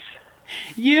Scarface.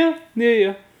 Yeah.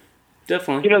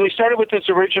 Definitely. They started with this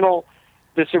original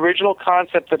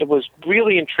concept that was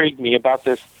really intrigued me about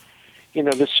this,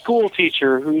 the school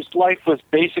teacher whose life was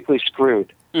basically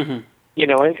screwed. Mm-hmm.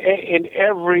 In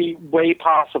every way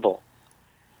possible.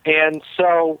 And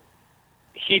so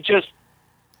he just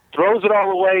throws it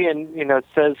all away and,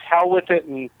 says, hell with it,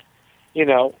 and,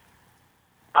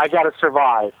 I got to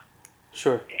survive.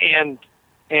 Sure. And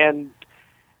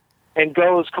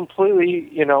goes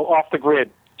completely, off the grid,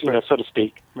 right. So to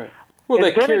speak. Right. Well,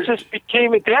 and then it just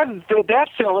became,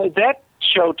 that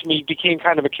show to me became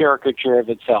kind of a caricature of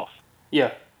itself.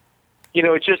 Yeah.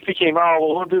 It just became,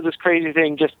 we'll do this crazy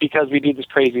thing just because we do this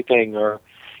crazy thing, or,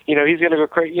 he's going to go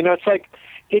crazy. It's like,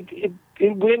 it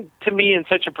went to me in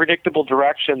such a predictable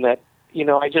direction that,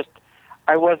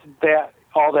 I wasn't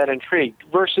all that intrigued.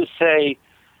 Versus, say,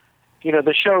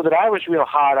 the show that I was real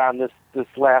hot on this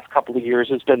last couple of years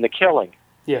has been The Killing.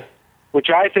 Yeah. Which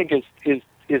I think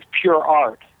is pure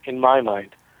art in my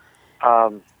mind.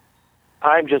 I'm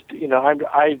just,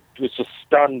 I was just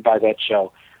stunned by that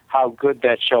show. How good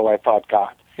that show I thought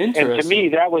got. And to me,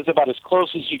 that was about as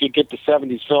close as you could get to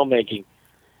 70s filmmaking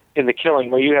in The Killing,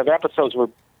 where you have episodes where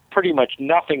pretty much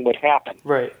nothing would happen.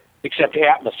 Right. Except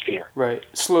atmosphere. Right.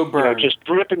 Slow burn. Just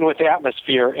dripping with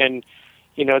atmosphere. And,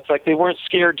 it's like they weren't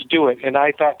scared to do it. And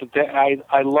I thought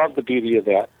I love the beauty of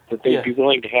that they'd be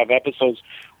willing to have episodes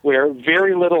where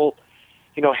very little,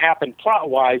 happened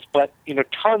plot-wise, but,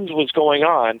 tons was going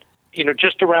on.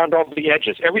 Just around all the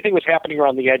edges. Everything was happening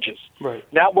around the edges. Right.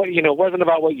 Not what, it wasn't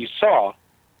about what you saw.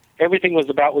 Everything was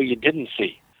about what you didn't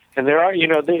see. And there are,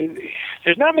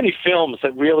 there's not many films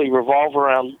that really revolve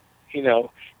around, because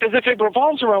if it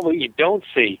revolves around what you don't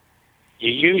see, you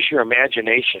use your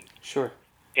imagination. Sure.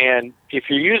 And if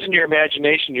you're using your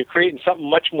imagination, you're creating something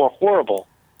much more horrible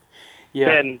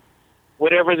than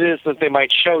whatever it is that they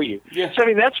might show you. Yeah. So,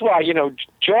 that's why,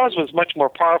 Jaws was much more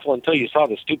powerful until you saw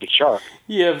the stupid shark.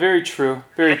 Yeah, very true.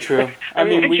 Very true. I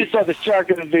mean, once you saw the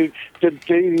shark and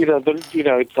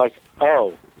it's like,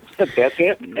 oh, that's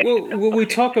it? Well, we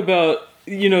talk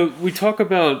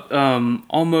about,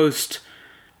 almost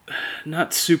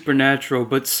not supernatural,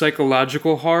 but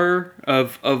psychological horror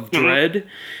of dread.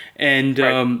 And,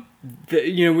 right.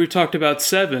 We talked about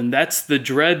Seven. That's the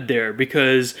dread there,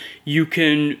 because you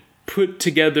can put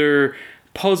together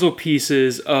puzzle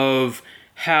pieces of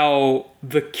how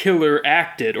the killer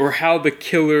acted, or how the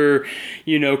killer,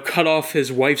 cut off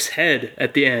his wife's head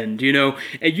at the end,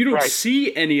 and you don't right.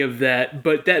 see any of that,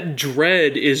 but that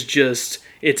dread is just,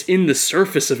 it's in the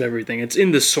surface of everything. It's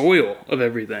in the soil of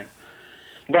everything.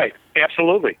 Right.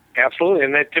 Absolutely. Absolutely.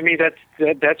 And that, to me,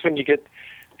 that's when you get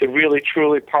the really,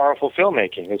 truly powerful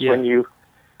filmmaking, is when you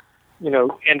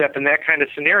end up in that kind of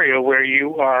scenario where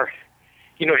you are,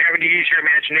 having to use your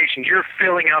imagination. You're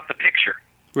filling out the picture.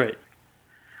 Right.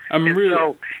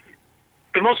 So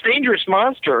the most dangerous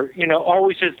monster,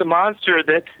 always is the monster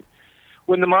that,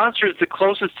 when the monster is the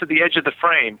closest to the edge of the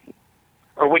frame,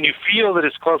 or when you feel that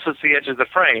it's closest to the edge of the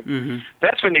frame,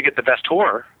 that's when you get the best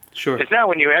horror. Sure. It's not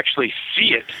when you actually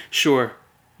see it. Sure.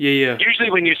 Yeah.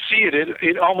 Usually when you see it,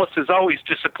 it almost is always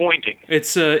disappointing.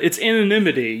 It's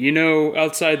anonymity,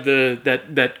 outside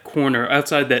that corner,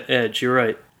 outside that edge. You're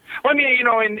right. Well, I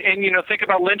mean, and think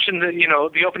about Lynch and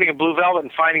the opening of Blue Velvet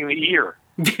and finding the ear.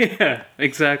 Yeah,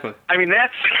 exactly. I mean,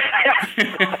 that's.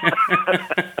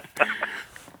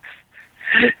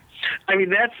 I mean,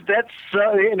 that's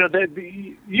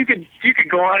you could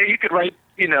go on. You could write.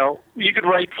 You could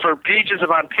write for pages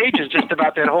upon pages just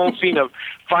about that whole scene of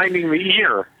finding the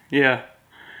ear. Yeah.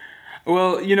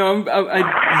 Well,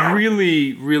 I'd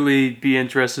really, really be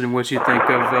interested in what you think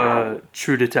of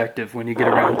True Detective when you get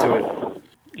around to it.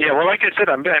 Yeah, well, like I said,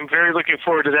 I'm very looking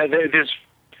forward to that.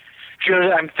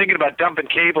 I'm thinking about dumping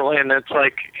cable, and it's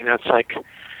like,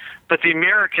 but the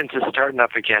Americans is starting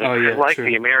up again. Oh, yeah, I like true.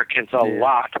 the Americans a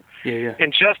lot. Yeah.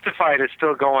 And Justified is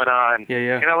still going on.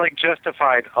 Yeah. And I like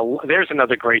Justified. There's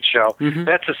another great show.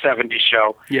 That's a 70s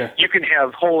show. Yeah. You can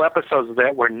have whole episodes of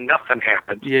that where nothing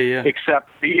happens. Yeah. Except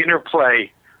the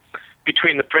interplay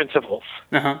between the principals.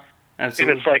 Uh-huh.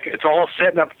 Absolutely. And it's like, it's all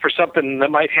setting up for something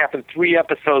that might happen 3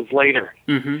 episodes later.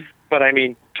 But I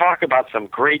mean, talk about some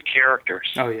great characters.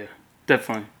 Oh, yeah.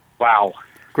 Definitely. Wow.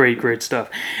 Great stuff.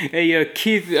 Hey,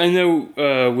 Keith, I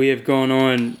know we have gone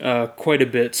on quite a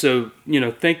bit, so,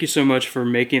 thank you so much for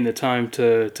making the time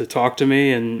to talk to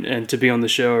me and to be on the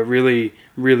show. I really,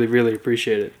 really, really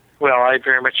appreciate it. Well, I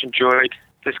very much enjoyed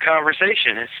this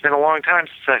conversation. It's been a long time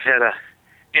since I've had a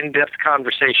in-depth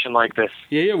conversation like this.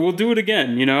 Yeah, we'll do it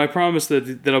again. I promise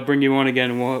that I'll bring you on again,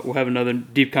 and we'll have another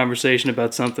deep conversation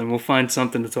about something. We'll find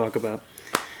something to talk about.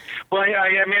 Well, I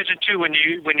imagine too, when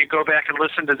you go back and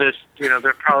listen to this, there'll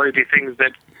probably be things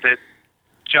that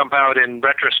jump out in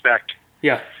retrospect.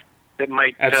 Yeah, that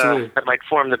might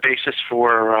form the basis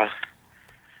for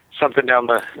something down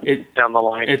the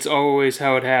line. It's always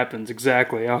how it happens.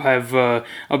 Exactly.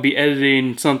 I'll be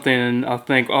editing something and I'll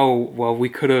think, oh, well, we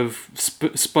could have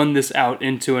spun this out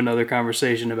into another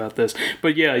conversation about this.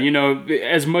 But yeah,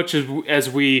 as much as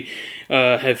we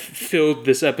have filled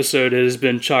this episode, it has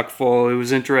been chock full. It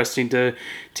was interesting to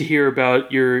hear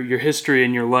about your history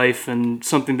and your life, and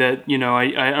something that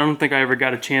I don't think I ever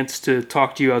got a chance to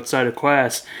talk to you outside of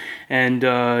class. And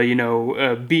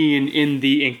being in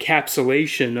the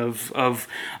encapsulation of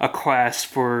a class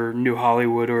for New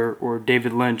Hollywood or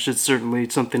David Lynch, it's certainly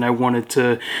something I wanted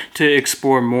to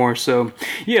explore more. So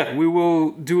yeah, we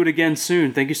will do it again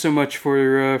soon. Thank you so much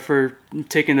for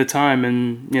taking the time,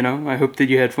 and I hope that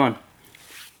you had fun.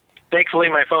 Thankfully,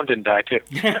 my phone didn't die, too.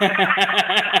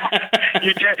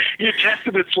 You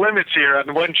tested its limits here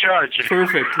on one charge.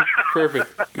 Perfect.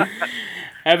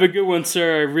 Have a good one,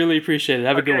 sir. I really appreciate it.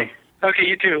 Have a good one. Okay,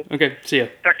 you too. Okay, see ya.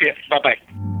 Talk to you. Bye-bye.